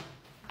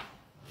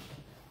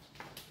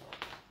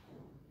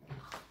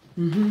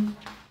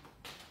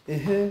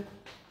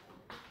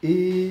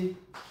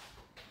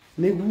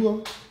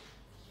niguo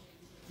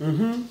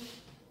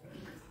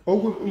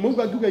oguo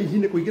mauga ngiuga ihi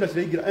nĩ kũingĩra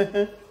ciraingĩra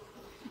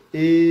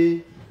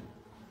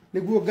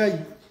niguo ngai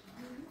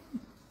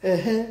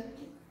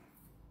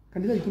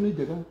kanitha itũ nĩ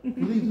njega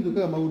kanitha itũ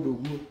ithũkaga maũndũ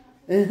ũguo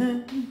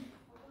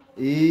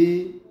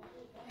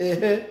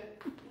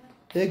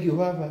thengiũ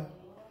baba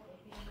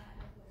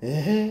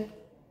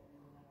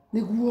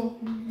niguo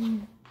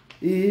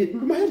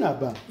mahe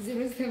namba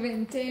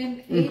 0710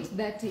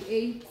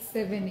 838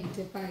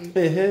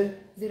 785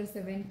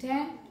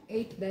 0710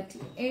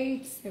 838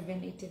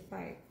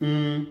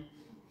 785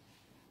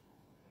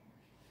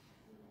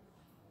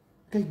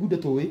 kai guda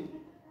tũĩ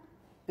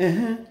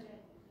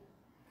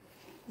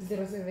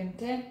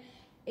 0710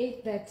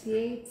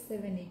 838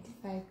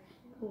 785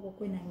 koguo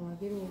kwĩna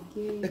rwagĩ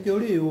rũngĩ reke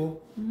ũrĩo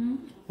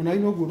ona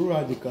inoguo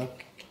rũrandĩka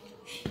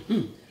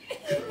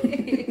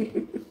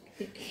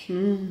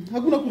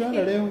hakuna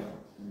kulala leo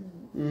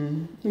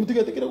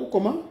mutigetekera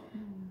gukoma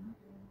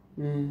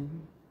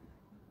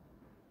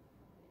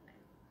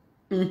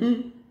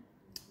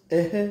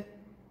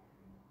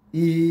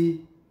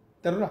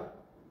tarora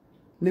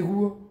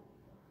niguo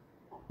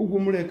uguo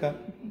mureka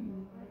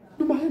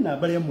ndumahe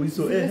namba ya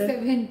muico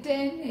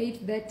 0710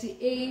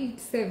 838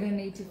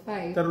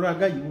 785 tarora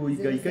ngai ui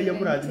ngai ya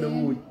murathime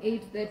ui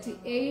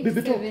 838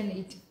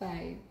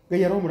 785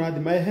 ngai aro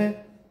murathima 0710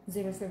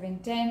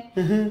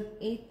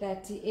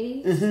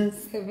 838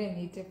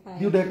 785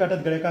 Dio ndeka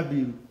tatgareka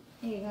biru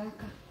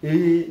gaka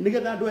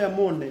nigetha andu aya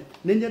mone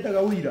ni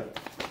nyendaga uira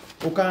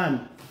ukani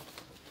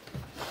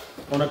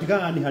ona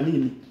tigani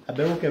hanini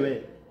abeoke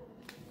we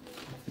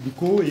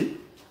ndikui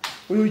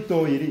uyu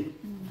itoi ri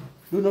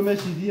ndu no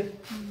mecirie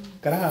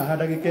karaha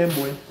ndagika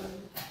imwe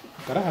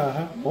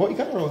karaha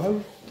ikaroro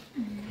hau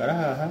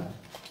karaha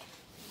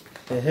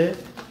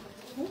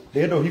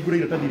ndenda uhingure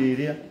iratathi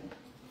riria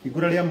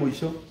hingura ria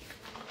muico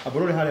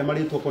aborore haria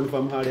maritwo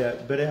confirm haria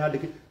mbere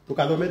handiki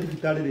tukathome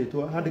thibitari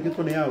ritwa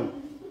handikitwo ni yau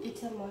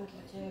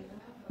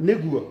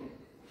niguo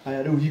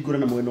haya riu hingura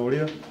na mwena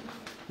uria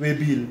we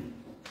bill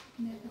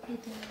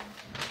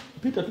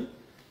Peter tu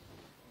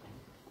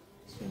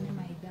shone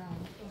my down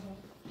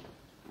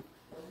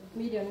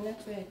million na 20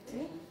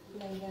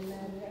 na igana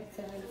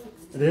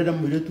 760 renda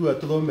mwire tu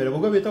atuthomere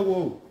boga witagwo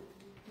u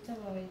tawa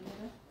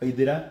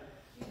waithira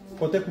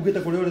ote kugite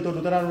kuri uri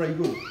tondu tararora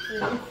iguru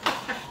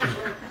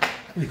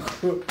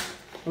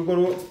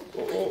ngoro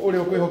uri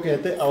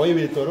ukwihokete awai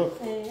witoro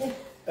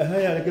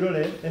haya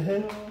rekirore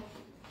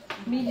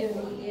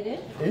milioni ire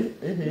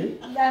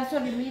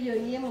sorry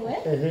milioni imwe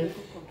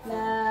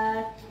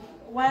na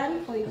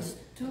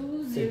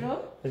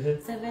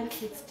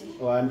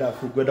 1.20760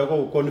 wonderful gwenda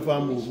ko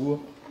confirm uguo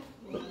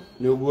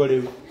ni uguo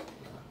riu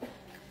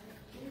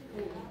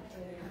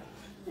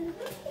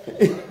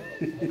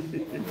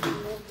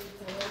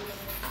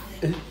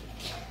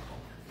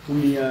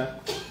Mutumia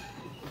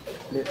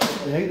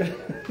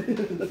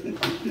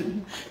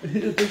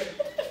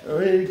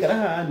oi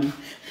karahani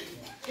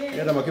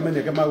era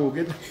makimenya kama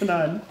gugite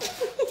nani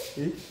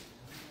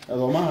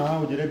athoma haha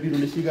ujire biru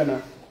ni cigana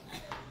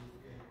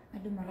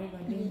andu marauga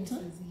Dennis is here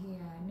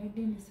ni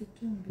Dennis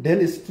Tumbi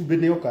Dennis Tumbi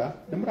ni oka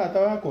ni murata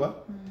wakwa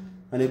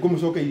na ni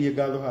ngumucokeirie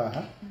ngatho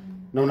haha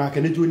na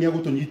onake ni njui ni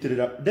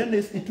agutunyitirira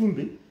Dennis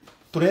Itumbi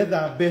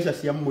turetha mbeca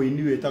cia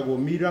muini wetagwo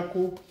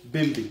Miracle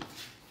Baby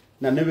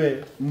na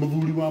niwe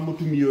muthuri wa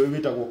mutumia uyu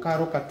wetagwo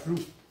Karo Katru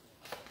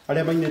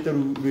aria mainete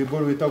rwimbo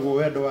rwetagwo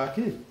wendo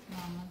wake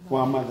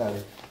wa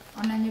mathare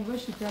ona nyimbo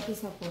citu atu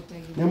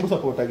supportagi ni mu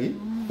supportagi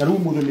na riu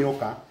muthu ni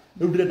oka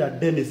riu ndirenda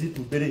Dennis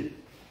Itumbi ri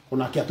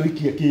onake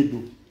atuikie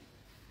kindu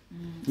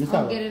ni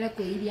sawa ongerere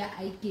kwiria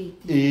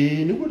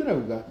aikite niguo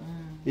ndirauga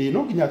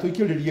no nginya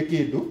atuikiririe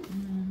kindu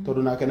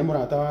tondu nake ni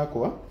murata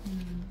wakwa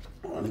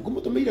ni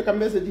ngumutumiire ka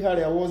message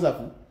haria WhatsApp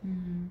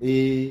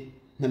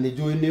na ni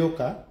njui ni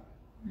oka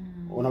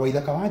ona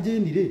waithaka wa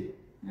Jeni ri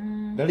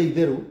ndari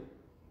itheru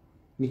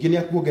ningi ni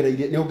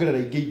akuongereire ni ongerera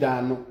ingi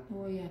ithano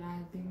oya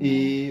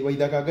rathime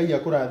waithaka ngai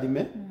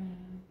akurathime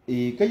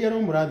ngai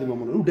aro murathima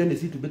muno riu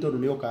Dennis Itumbi tondu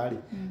ni oka ri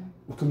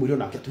ukimwire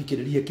onake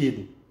tuikiririe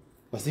kindu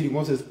Wasiri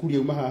Moses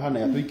kuria uma haha na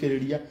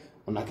yatuikiriria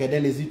ona kende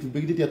ni zitu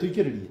bigiti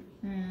atuikiriria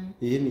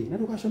ni na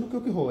ndugaconoke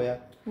ukihoya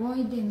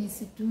woi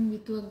Dennis Tumbi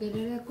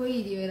tuongerere kwa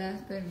irio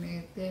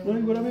iratemete no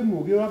ngora we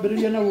mugi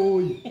wambiriria na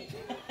woi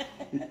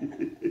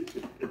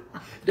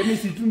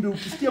Dennis Tumbi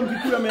ukisikia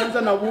mkikuyu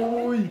ameanza na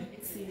woi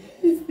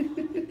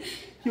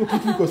hiyo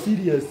kitu iko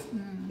serious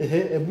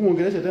hebu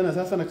muongeleshe tena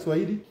sasa na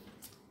Kiswahili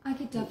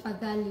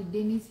akitafadhali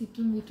Dennis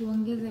Tumbi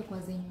tuongeze kwa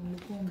zenye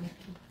ulikuwa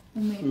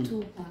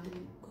umetupa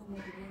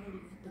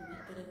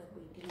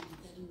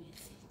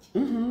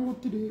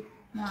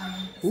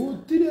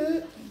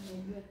utire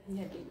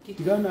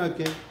tigana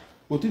ke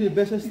utire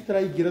besha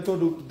strike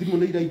tondu thimu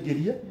ni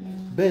iraingiria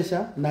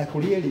besha na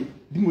kurieri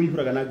thimu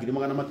ihuraga na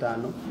 500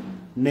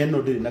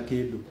 neno ndiri na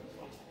kindu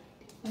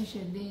Asha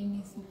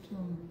Dennis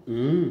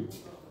Tumbi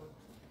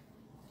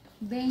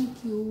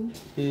thank you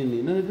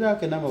ni na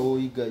ndirake na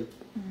mawoi ngai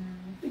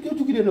ikio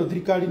tukire no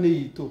thirikari ni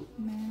itu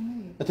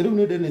ati riu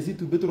ni Dennis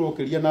Tumbi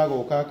turokeria na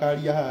goka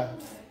karia haha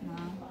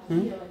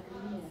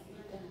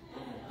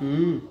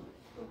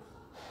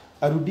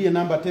arudie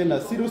namba tena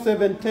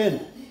 0710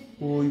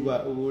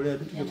 uiwa ule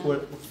tukikuwa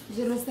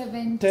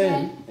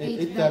 0710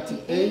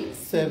 838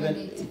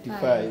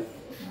 785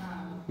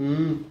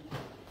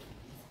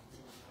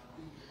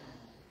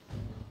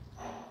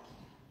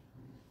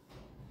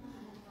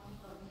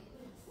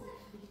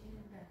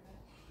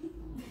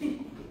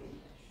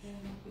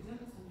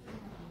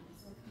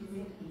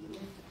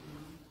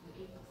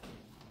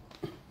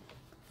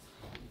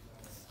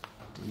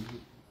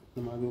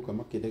 Namaguka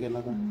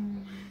makidegenaga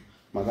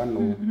magano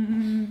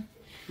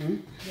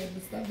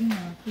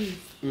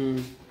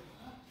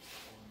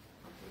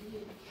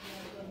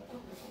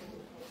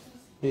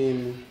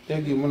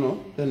thank you muno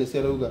tene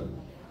ciarauga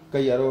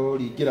Ngai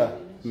aroringira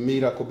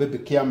miracle baby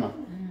kiama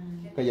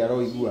Ngai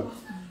aroigua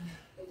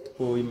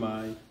oi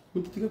mai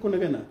mutitige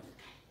kunegena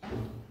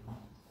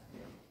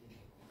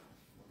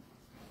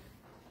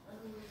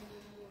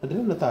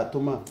Adela na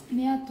tatuma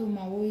ni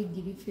atuma woi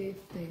 50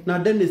 na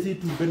Dennis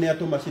Tumbi ni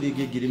atuma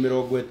ciringi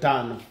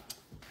 50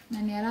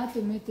 na ni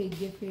aratumite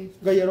ingi 50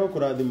 Ngai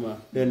arokurathima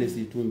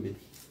Dennis Tumbi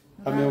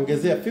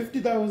ameongezea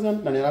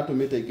 50,000 na ni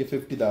aratumite ingi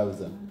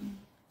 50,000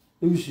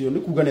 ucio ni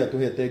kuga ni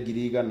atuhete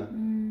 100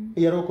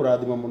 Ngai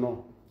arokurathima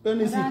muno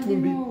Dennis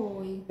Tumbi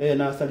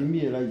na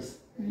asalimie rais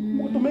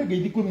mutume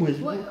ngeithi kwi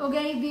mwezi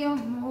ugeithie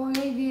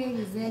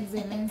His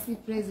Excellency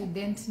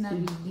President na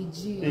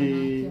BDG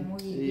onake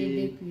mugeithie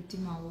deputy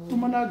mawo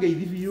tumana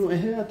ngeithi biu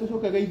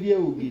atucoka geithie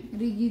ungi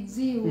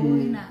Rigiji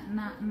woi na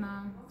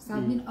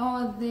Sabin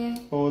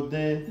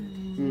othe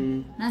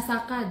na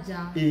Sakaja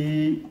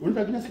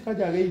unataka kina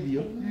Sakaja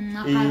geithio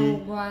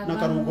na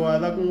karungo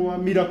atha kwa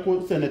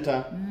miracle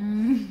senator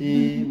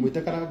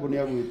mwite karango ni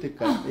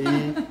agwitika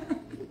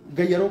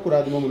Ngai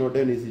arokurathima muno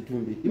Dennis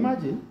Tumbi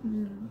imagine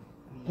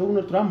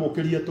tuna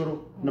turamokeria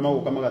toro na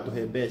magoka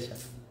magatuhe mbeca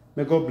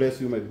may God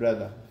bless you my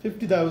brother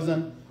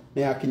 50,000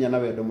 ni akinya na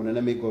wendo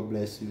munene may God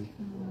bless you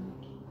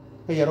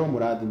Ngai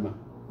aromurathima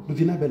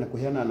nduthi na bena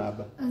kuheana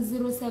namba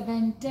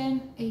 0710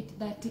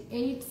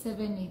 838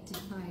 785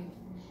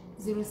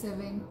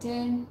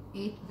 0710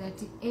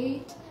 838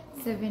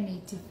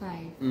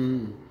 785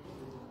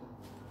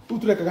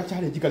 utureka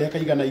challenge karia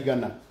kaigana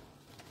igana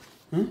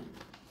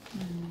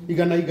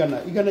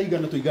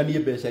tuiganie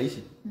mbeca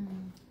ici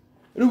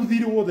riu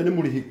thiri wothe ni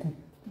murihiku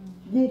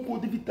guku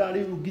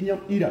thibitari nginya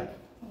ira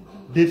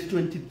date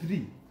 23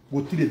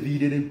 gutire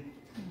thiri riu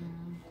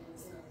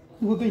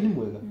Ngai ni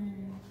mwega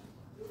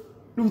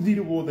riu thiri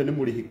wothe ni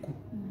murihiku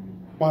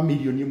wa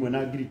milioni 1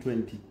 na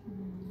 20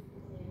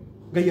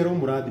 Ngai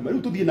aromurathima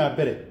riu tuthie na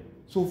mbere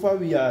so far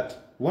we are at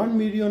 1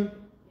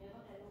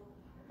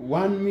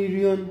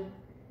 million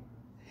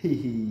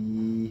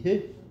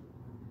he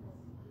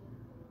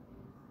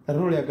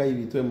Aroria Ngai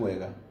witu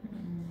mwega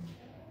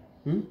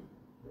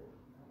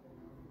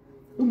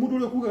mundu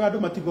uri kugaga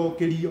andu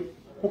matigokerio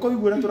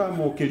ukawigwira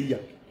turamokeria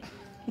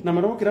na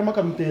marokira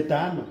makarute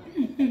 5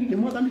 ni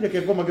mwathani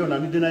reke ngoma ngiona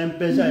ni ndina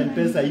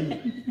mpesa ini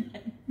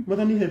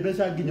mwathani he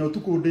mbeca nginya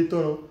utuku ndi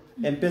toro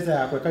mpesa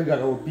yakwa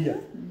kaigaga upia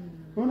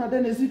nona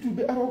Dennis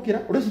Tumbi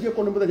arokira ureciria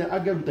ko ni muthenya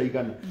angeruta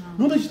igana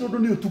no tha citondu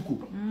ni utuku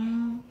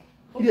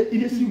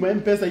iria ciuma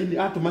mpesa ini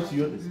atuma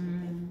ciothe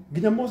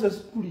nginya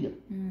Moses kuria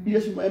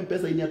iria ciuma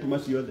mpesa ini atuma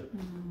ciothe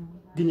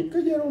nginya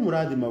kajero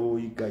murathima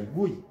woi Ngai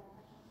woi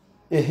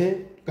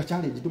ka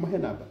challenge tumahe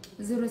namba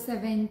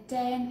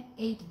 0710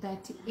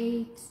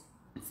 838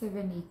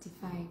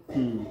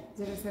 785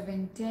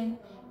 0710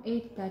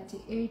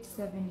 838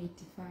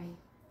 785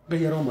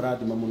 Ngai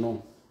aromurathima muno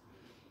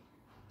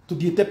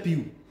tuthiete piu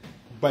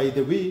by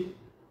the way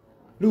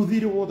riu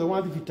thiri wothe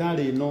wa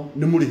thibitari no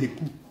ni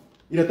murihiku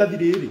iratathi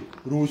riri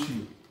rucio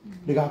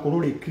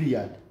rigakorwo ri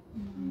cleared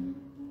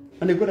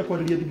na nigwenda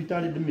kwariria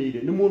thibitari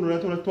ndimire ni mundu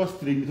uria twa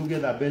strain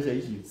tugetha mbeca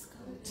icio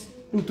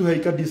riu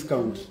tuheika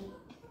discount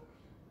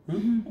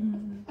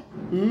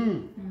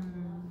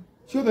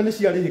ciothe ni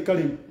ciarihika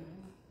riu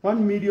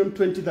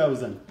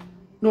 1,20,000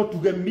 no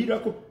tuge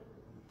miracle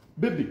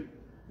baby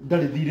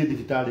ndari thire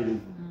thibitari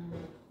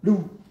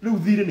riu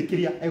thire ni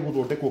kiria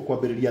eguthondekwo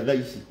kwambiriria thaa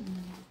ici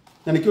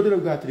Na nikio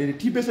ndirauga atiriri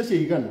ti mbeca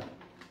cia igana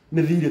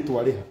ni thirĩ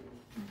twariha.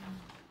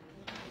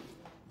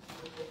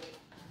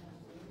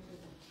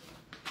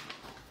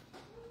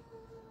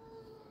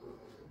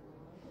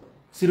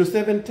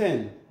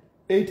 0710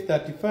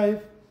 835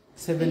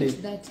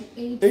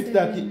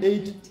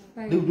 838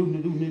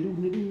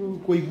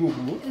 kwa igua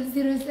guo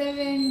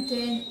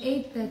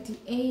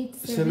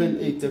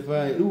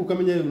 0710 riu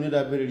kamenya riu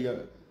nindambiriria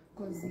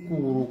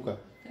kuguruka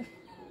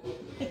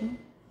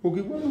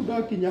ukigua riu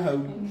ndakinya hau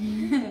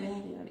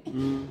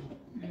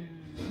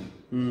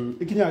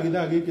ikinya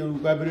githaa giki riu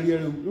kambiriria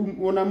riu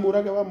ona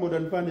murage wa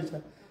modern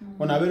furniture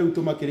ona we riu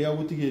tumakiria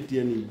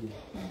gutigitie ningi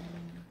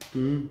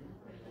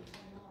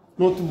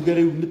no tuge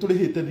riu ni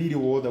turihite thiri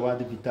wothe wa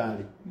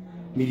thibitari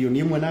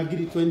milioni 1 na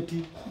ngiri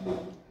 20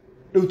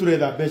 riu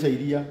turetha mbeca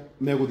iria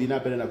meguthii na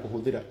mbere na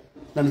kuhuthira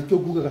na nikio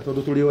ngugaga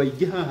tondu turi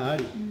waingi haha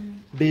ri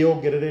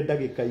ndiongerere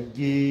ndagika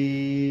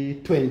ingi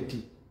 20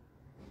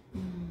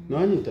 no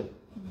anyita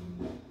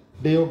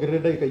ndiongerere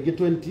ndagika ingi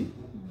 20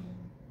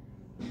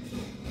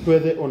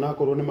 twethe ona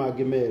korwo ni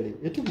mangi meri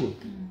itiguo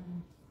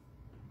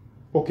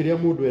okiria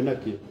mundu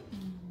enakio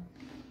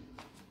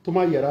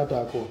tumai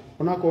arata akwa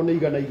ona korwo ni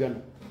igana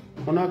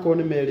ona korwo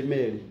ni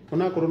meri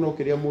ona korwo no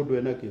kiria mundu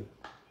enakio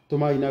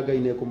tumai na Ngai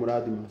ne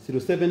kumurathima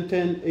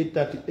 0710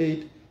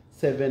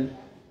 838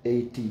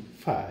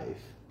 785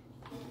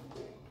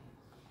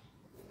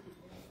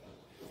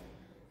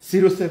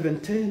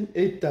 0710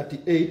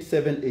 838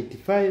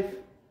 785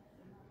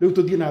 riu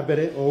tuthie na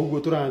mbere o uguo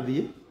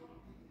turathie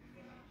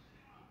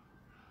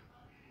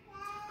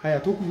haya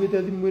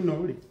tukuite thimu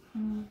ino ri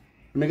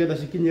nigetha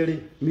cikinye ri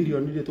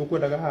milioni ri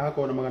tukwendaga haha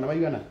kona magana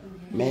maigana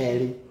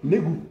meri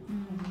nigu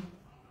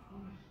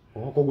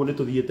koguo ni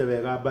tuthiete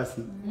wega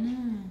basi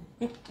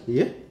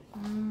ye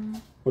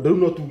undu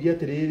no tugie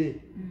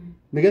atiriri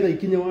nigetha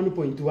ikinye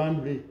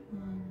 1.1 ri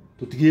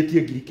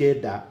tutigetie ngiri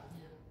kenda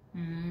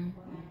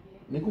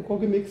niku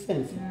koge make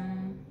sense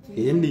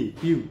ni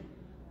piu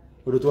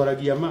undu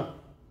twaragia ma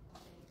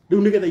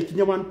riu nigetha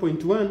ikinye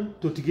 1.1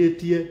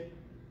 tutigetie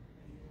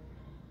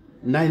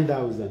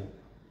 9000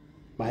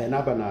 mahe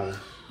namba nawe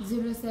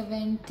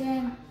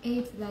 0710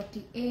 838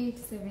 785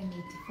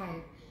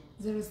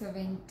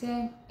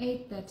 0710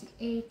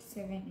 838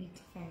 785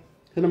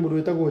 hena mundu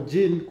wetagwo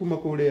Jane kuma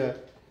kuria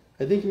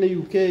I think na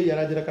UK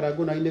aranjira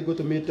karangu na ine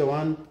gutumite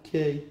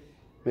 1k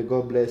may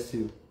God bless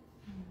you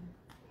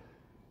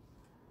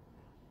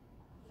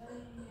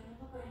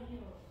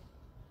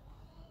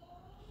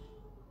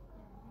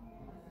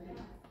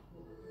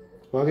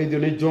wageithio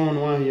ni John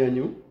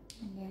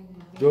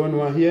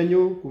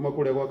Wahianyu kuma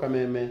kuria gwa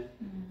Kameme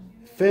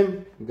fem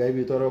Ngai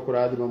witũ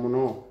arokũrathima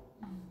muno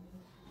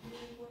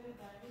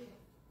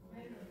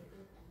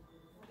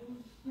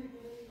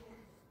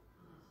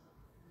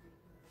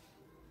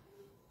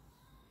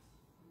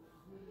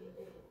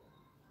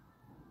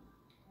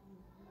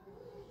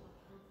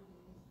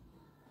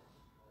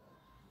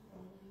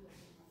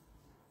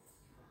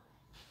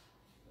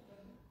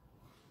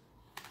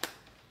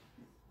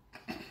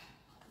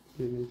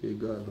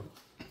Obrigado.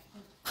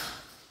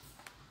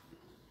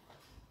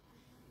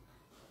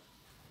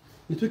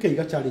 Nituike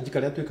iga challenge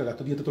karia twikaga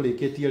tuthie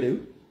tuturikitie riu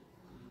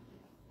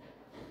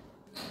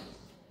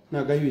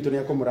na Ngai witu ni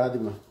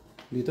akumurathima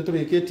thite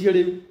turikitie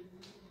riu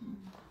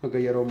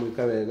Ngai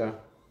aromwika wega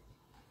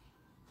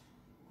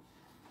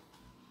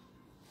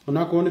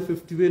ona ko ni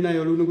 50 we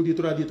nayo riu niguthie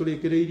turathie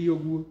turikiriirie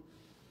uguo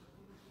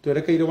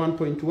twerekeire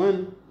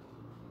 1.1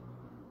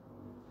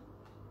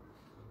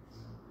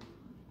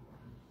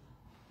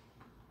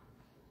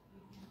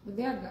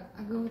 aga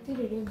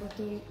gutiri rwimbo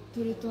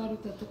turi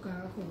twaruta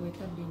tukaga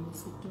kugweta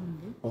Dennis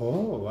Tumbu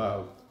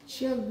wow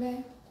ciothe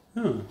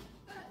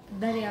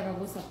ndari aga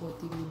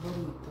gusupport rwimbo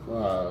rwitu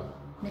wow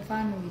ni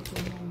fan witu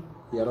muno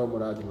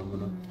yaromurathima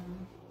muno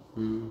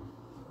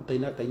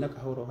taina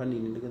kahoro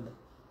hanini nigetha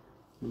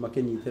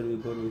makenyite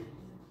rwimbo rwi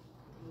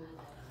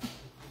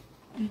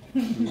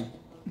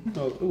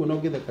no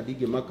ngitheka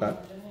ndingimaka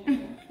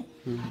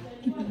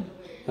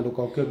andu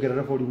ka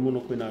ukiongerera bori muno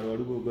kwina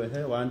arwaru go he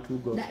 1 2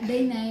 go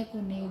ndaina eko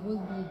ne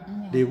guthie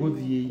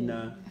ndiguthie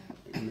ina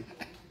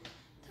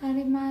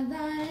tari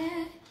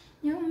madhare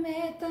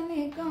nyumeta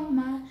ni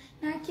goma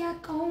na kia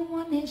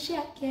kaumo ne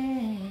shake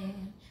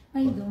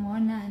maitho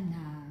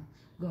monana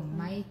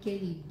goma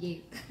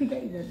ikiringe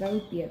ngaiga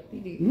sauti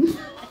atiri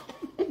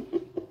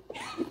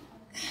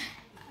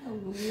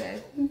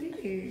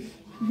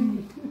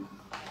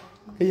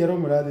Ngai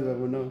aromurathima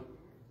muno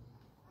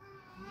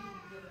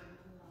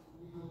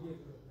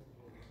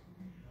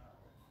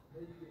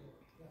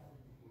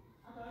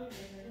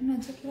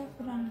unachokira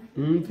kurana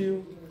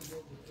piu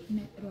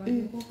ne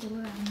rwari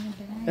gukurura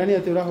nyenda yani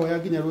ati urahoya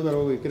nginya rutha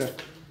rwo gwikira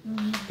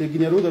te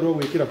nginya rutha rwo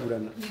gwikira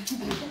burana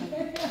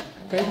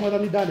kai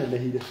mwathani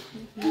ndanenehire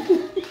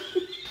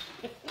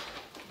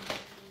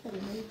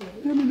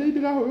nĩ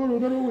ndĩrahoya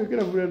rutha rwo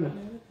gwikira burana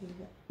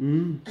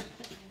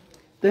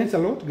thanks a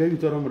lot Ngai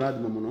witũ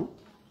aromurathima muno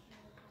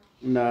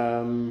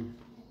na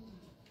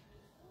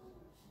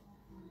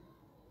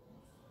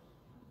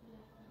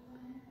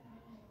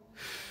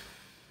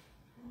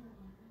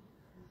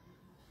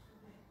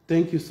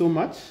Thank you so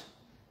much.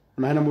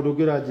 Na hena mundu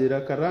ungi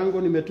uranjira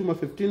Karango nimetuma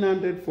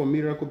 1500 for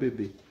Miracle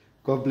Baby.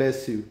 God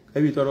bless you.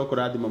 Ngai witũ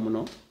arokũrathima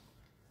mũno.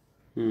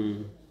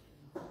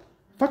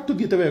 Fact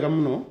tũthiĩte wega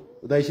mũno.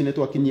 Thaa ici nĩ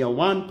twakinyia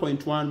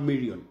 1.1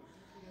 million.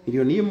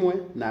 Milioni imwe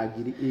na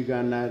ngiri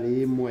igana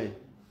rĩmwe.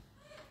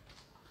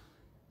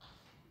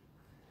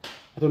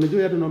 Atĩ nĩ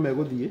njũĩ andũ no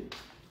megũthiĩ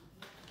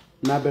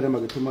na mbere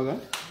magĩtũmaga.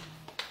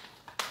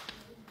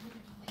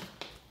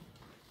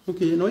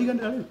 Okay, no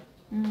igana rĩu?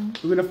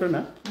 We're gonna friend,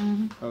 huh?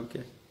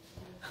 Okay.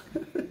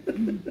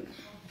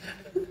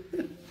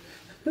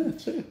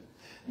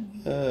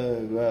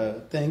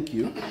 Thank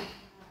you.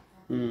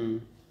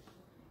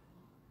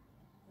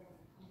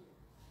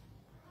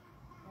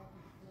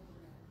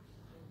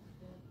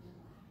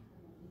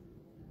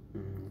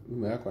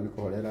 Ume yakwa nĩ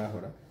kũhorera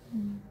hora.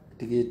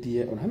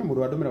 Tigetie ona hana mũndũ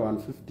wa ndũmĩra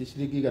 150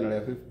 ciringi igana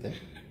rĩa 50.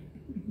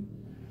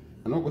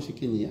 Na no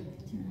gũcikinyia.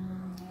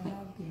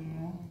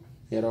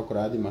 Yero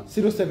kũrathima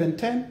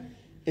 0710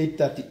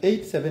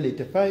 838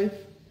 785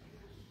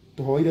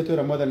 tuhoire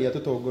twera mwathani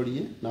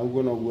atutongorie na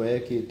uguo no guo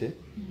ekite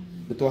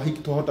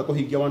twahota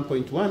kuhingia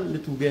 1.1 ni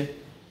tuge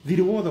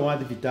thiri wothe wa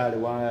thibitari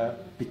wa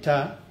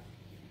Peter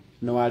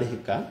na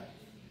warihika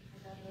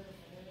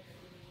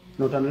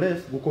not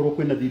unless gukorwo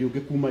kwina thiri ungi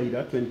kuma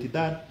ira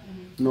 23rd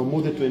no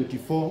muthe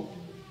 24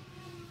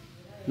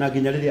 na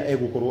nginya riria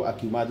egukorwo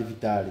akiuma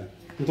thibitari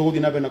nituguthi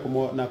na mbere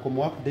na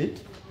kumu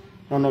update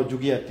no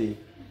njugie ati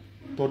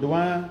tondu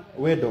wa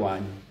wendo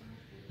wanyu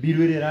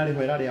biru ĩrĩa ĩrarĩho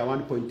ĩrarĩ ya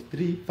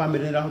 1.3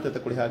 family nĩrahotete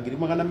kũrĩha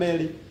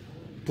 200,000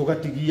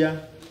 tugatigia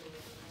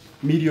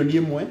milioni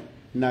 1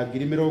 na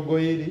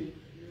 20,000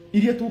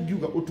 iria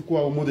tungiuga utuku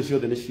wa umuthi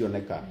ciothe nĩ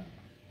cioneka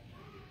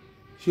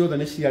ciothe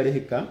nĩ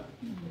ciarĩhĩka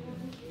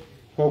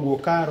koguo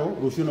karo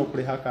rũciũ no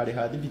kũrĩha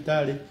karĩha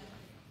thibitari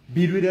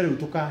biru ĩrĩa rĩu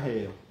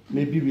tukaheo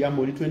nĩ biru ya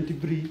mweri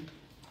 23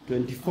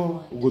 24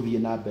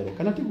 gũthiĩ na mbere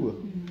kana tiguo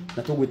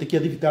na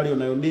tũgwĩtĩkia thibitari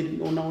onayo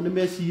nĩ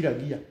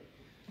meciragia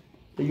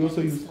they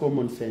also use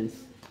common sense.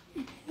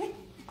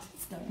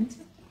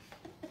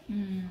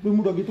 Rĩu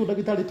mũndũ angĩtwo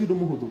ndagĩtarĩ ti ũndũ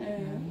mũhũthũ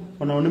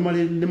onao nĩ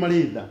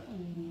marĩ tha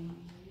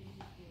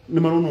nĩ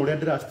marona ũrĩa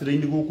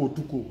ndĩrastrain gũkũ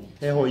ũtukũ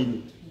heho-inĩ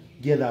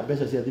ngĩetha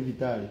mbeca cia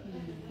thibitarĩ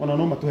ona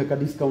no matũhe ka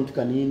discount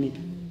kanini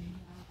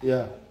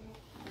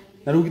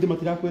na rĩu githĩ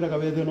matirakwĩraga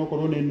wethe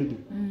onokorwo nĩ nuthu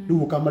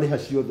rĩu ũkamarĩha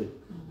ciothe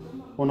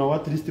onao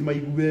at least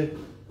maigue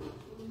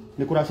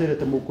nĩ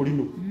kũracerete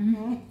mũkũrinũ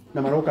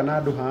na maroka na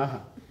andũ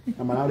haha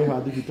na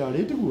mararĩha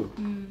thibitarĩ tiguo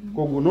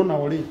koguo no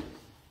nao rĩ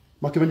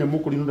makĩmenya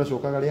mũkũrinũ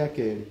ndacokaga rĩa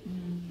kerĩ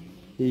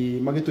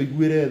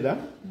magĩtũiguĩre tha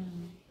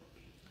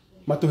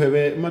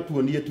matũhe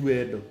matuonie tu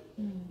wendo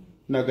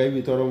na Ngai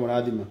witũ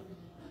aromũrathima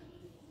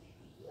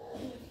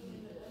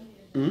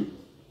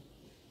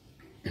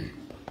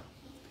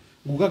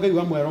nguga Ngai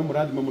wa mwero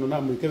aromũrathima mũno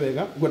na mwĩke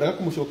wega ngwendaga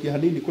kũmũcokia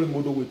hanini kũrĩ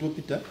mũndũ gwĩtwo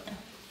Peter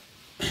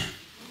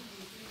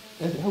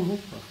hau no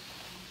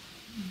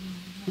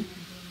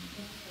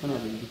ana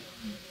ndio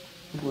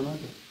nguo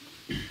nake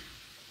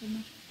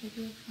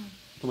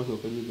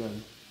tũmacokerie Ngai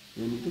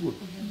nĩ tiguo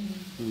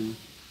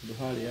ndũ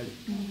harĩ arĩ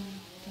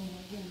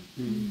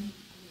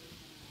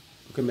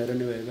ũkĩmera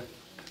nĩ wega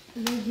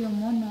thengio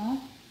mũno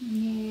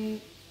nĩ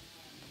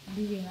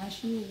ndirĩ na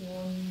ciugo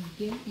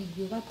nyingĩ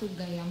ingiuga tu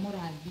Ngai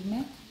amũrathime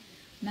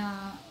na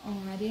o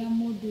harĩa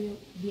mũndũ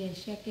mbia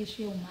ciake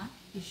ciauma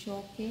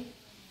icoke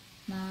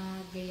na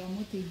Ngai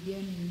amũteithie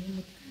nini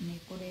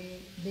mũtikanekore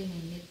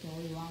thĩna-inĩ ta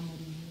ũyũ wa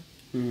mũrimũ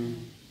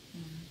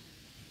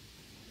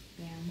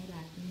Ngai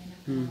amũrathime na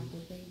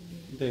kamũgũthaithie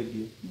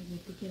thengio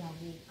nĩgwĩtĩkĩra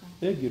gũka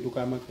thengio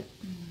ndũkamake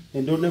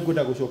nĩ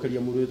ngwenda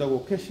gũcokeria mũndũ wĩtagwo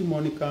Keshi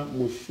Monica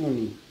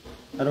Mushuni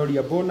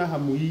aroria bona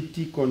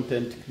hamuiti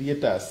content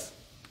creators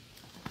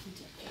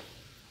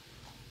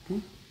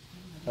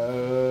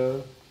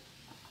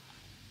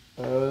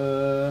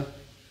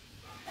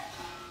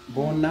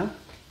bona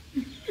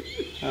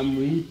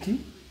hamuiti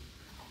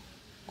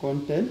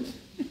content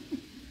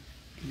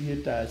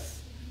creators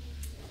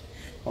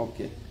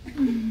okay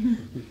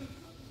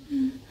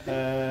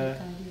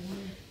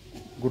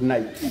good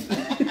night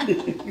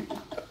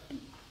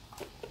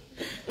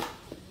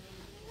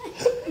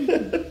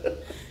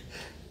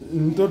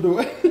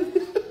todo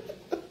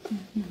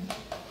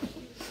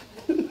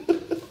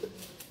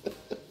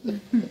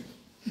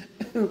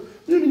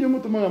ni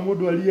mũtũmaga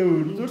mũndũ arie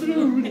ũru tondũ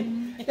rĩu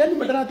yani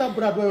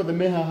mataratambũra andũ othe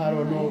me haha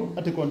no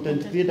atĩ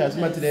content creators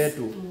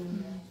matiretwo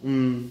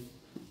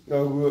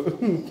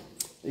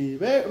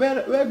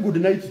we good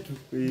night tu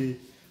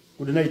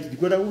good night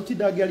ndikwenda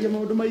gũtinda ngĩaria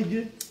maũndũ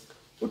maingĩ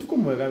ũtukũ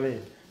mwega we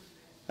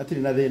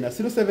atirĩ na thĩna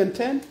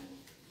 0710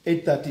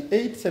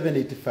 838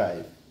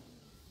 785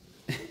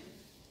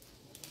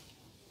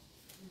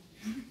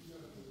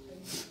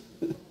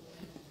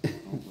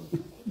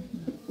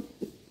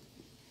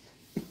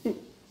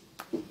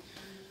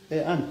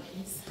 Hey, Anne,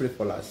 pray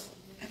for us.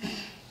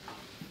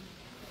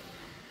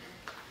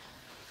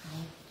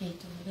 Okay,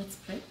 let's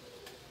pray.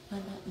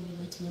 Father, in the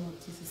mighty name of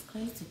Jesus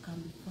Christ, we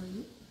come before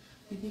you.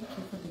 We thank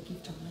you for the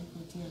gift of life,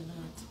 O dear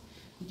Lord.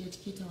 We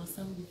dedicate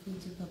ourselves before you,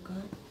 dear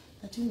God,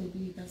 that you may be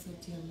with us, O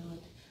dear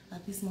Lord.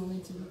 At this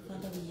moment, Jehovah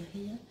Father, we are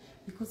here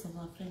because of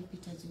our friend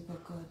Peter, Jehovah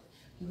God.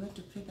 We want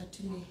to pray that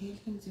you may heal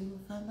him, Jehovah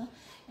Father,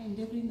 and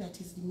everything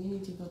that is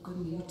remaining, Jehovah God,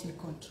 may you take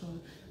control.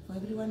 For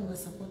everyone who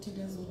has supported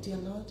us, oh dear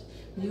Lord,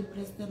 may you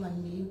bless them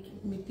and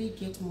may they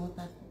get more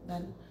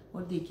than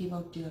what they give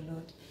out, dear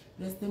Lord.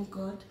 Bless them,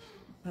 God.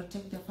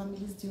 Protect their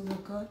families, Jehovah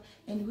God,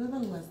 and whoever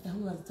who has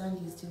done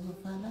this, Jehovah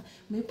Father,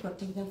 may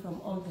protect them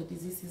from all the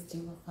diseases,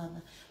 Jehovah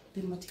Father.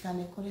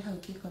 Thimatikane kore hau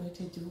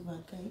kikorete Jehovah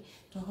Ngai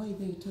toho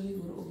ithe ituri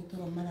iguru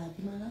ugitura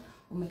marathimaga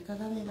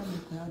umekaga wega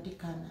miko yao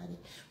ndikanare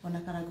ona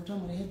karangu twa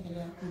murehe mbere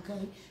yaku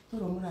Ngai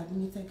turo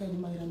murathimite Ngai ni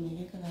mawira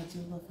megekaga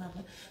Jehovah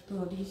Father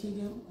turo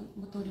ndigicire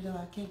muturire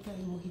wake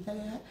Ngai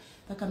muhithaga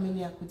thakame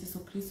yaku Jesu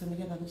Kristo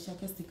nigetha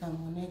guciake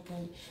citikamone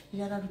Ngai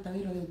rĩrĩa araruta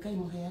wĩra ũyũ Ngai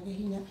muheage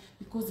hinya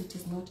because it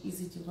is not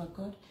easy, Jehovah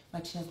God,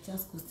 but he has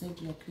just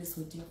gusted your grace,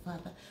 oh dear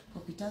Father. For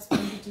Peter's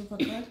family, Jehovah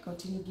God,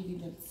 continue giving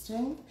them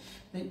strength,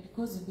 but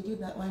because we believe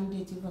that one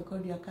day, Jehovah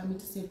God, you are coming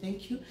to say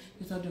thank you.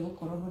 You thought you were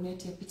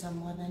coronated Peter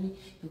Mwadani,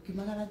 to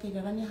Kimagara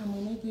Garani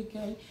Hamone,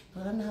 Gai,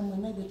 Torana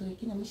Hamone, the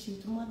Toikina Mishi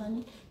to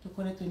Mwadani, to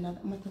correct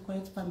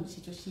family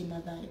situation.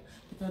 You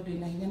thought you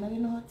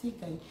know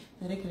Gai,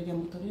 the record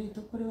Motori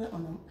to put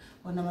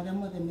on a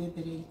Madame of the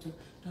Mabere to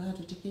her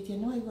to take it,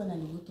 no, even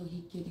and go to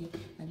Hikiri.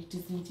 And it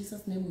is in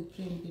Jesus' name we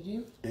pray and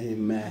believe.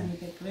 Amen. And with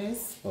the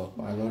grace of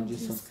our Lord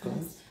Jesus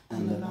Christ,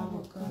 and the love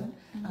of God,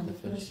 and the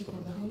fellowship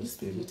of the Holy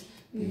Spirit,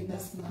 be with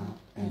us now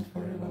and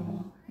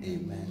forevermore.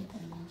 Amen.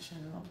 And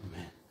shalom.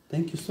 Amen.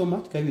 Thank you so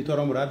much. Kai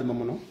witora murathima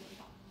muno.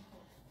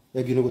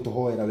 Yagino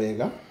gutuhoera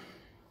wega.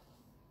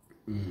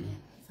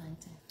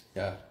 Asante.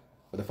 Yeah.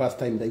 For the first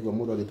time ndaigua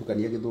mundu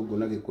agitukania githungu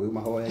na gikuyu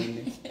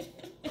mahoya-ini.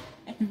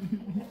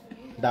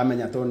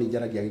 Ndamenya toni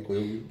njaragia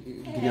gikuyu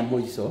nginya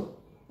muico.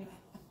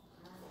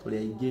 Turi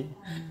aingi.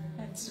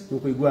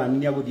 Nukuigua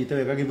ni aguthiite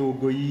wega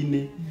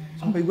githungu-ini.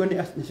 Ukaigua ni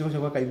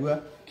coco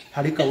akaigua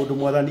hari kaundu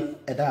mwathani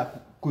enda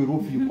kwirwo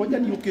biu kwanja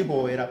ni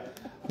ukihoera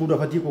mundu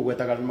abatie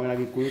kugwetaga na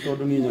gikuyu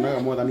tondu ni nyonaga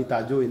mwathani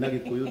ta njui na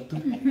gikuyu tu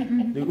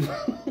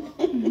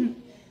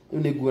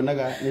ni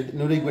nguonaga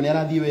ni uraigua ni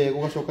arathie wega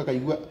ugacoka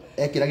kaigua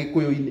ekira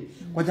gikuyu-ini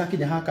kwanja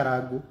kinya ha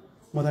karangu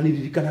mwathani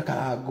ririkana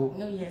karangu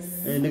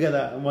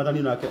nigetha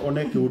mwathani nake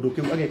one kiundu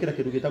kiu agekira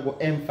kindu gitagwo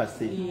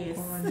emphasis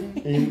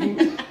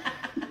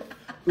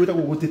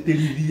witagwo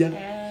gutitirithia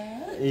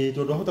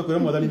tondu ahota kwira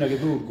mwathani na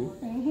githungu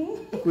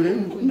kwira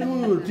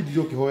no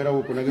tidio kihoera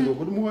guku na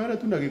githungu muhoera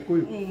tu na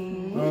gikuyu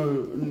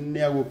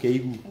ni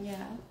agukiigu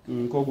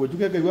koguo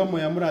njuke ngaigua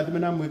moya murathime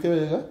na mwike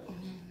wega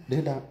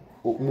ndenda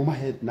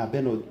mumahe na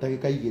beno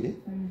ndagika 2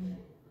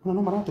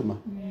 no maratuma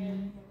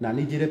na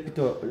ni njire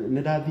pito ni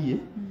ndathie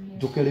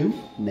njuke riu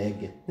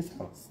nenge ni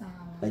sawa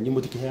na nyi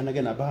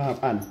mutikiheanage na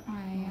baba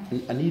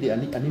ani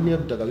ni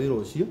arutaga wira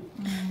ucio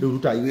riu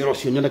rutai wira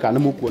ucio nyone kana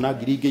mukuona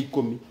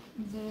 10,000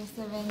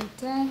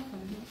 0710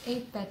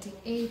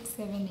 838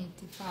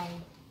 785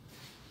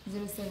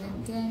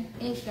 0710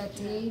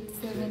 838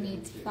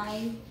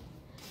 785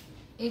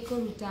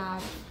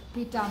 ekuruta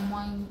Peter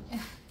Moin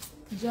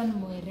John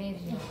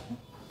Moerere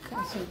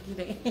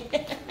Kashogire.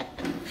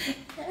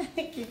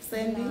 Keep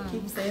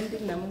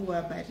sending na Mungu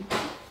abariki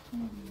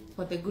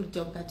for the good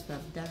job that you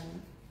have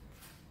done.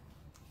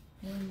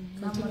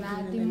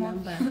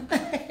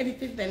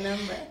 Repeat the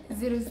number.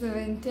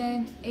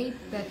 0710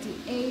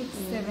 838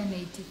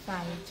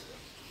 785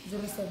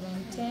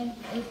 0710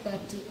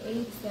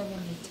 838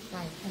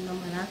 785. Ano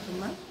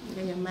maratuma,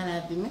 ndio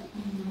maradhime.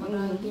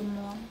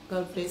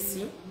 God bless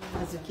you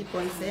as you keep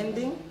on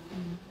sending.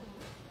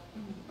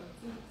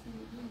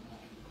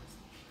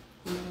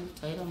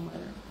 Taira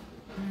mara.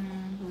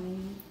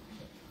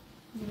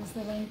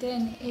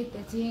 0710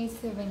 838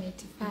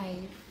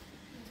 785.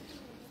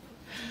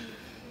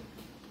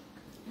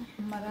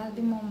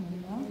 Maradhi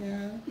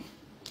muno.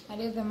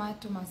 Aliyeza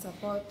matuma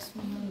support,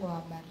 Mungu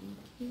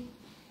awabariki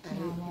na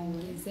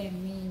waongeze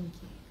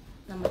mingi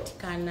na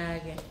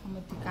matikanage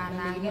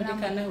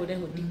na hure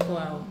hudi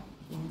kwao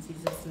in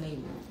Jesus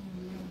name.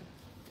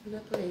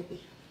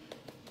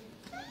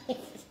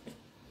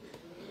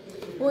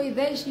 Oi,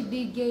 theshi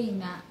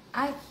digeina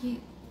aki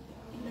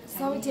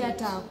sauti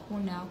hata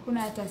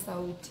hakuna hata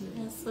sauti.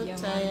 So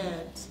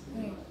tired.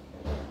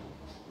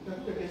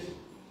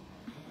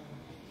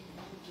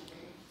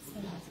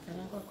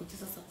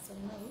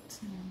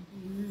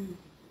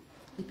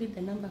 Repeat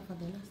the number for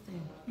the last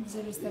time.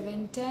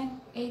 0710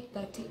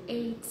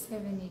 838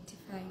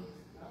 785.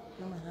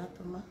 No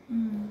maratuma.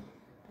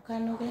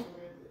 Tukanoge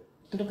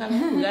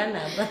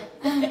namba.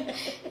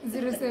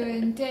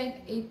 0710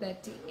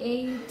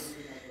 838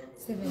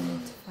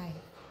 785.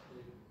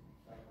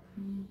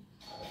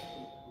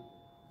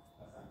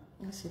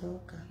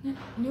 Nasiroka.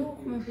 Ni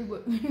kumepigwa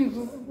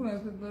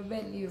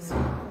beli hiyo.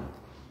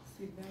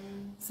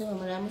 Sema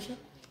mara mwisho.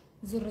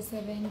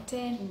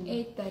 0710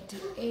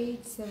 838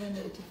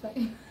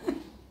 785.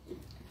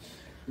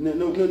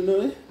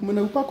 No,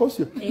 mwana upako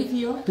sio?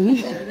 Evio.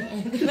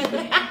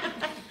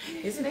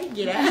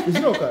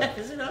 Isiroka.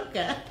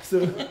 Isiroka.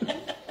 So,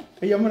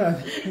 ya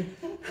mwana.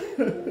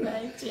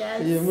 Nice.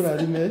 Ya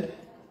mwana me.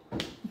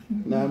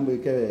 Na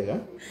mwike wega.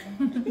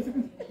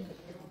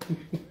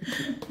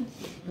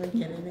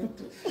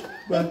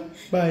 Bye.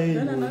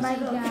 Bye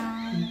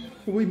guys.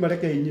 Ui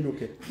mareke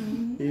inyinuke.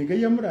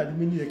 Ngai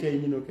amurathimini ke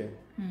inyinuke.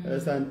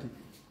 Asante.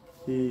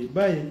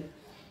 Bye.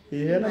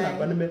 Hena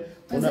namba nime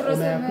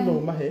ona yaku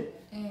no mahe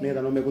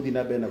nenda no meguthi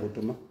na mbere na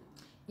gutuma.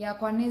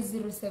 Yakwa ni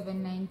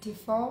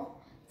 0794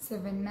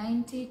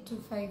 790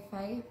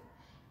 255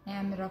 na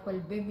ya Miracle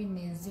Baby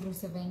ni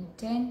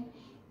 0710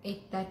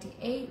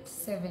 838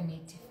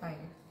 785.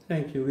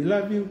 Thank you. We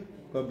love you.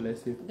 God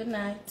bless you. Good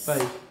night.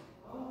 Bye.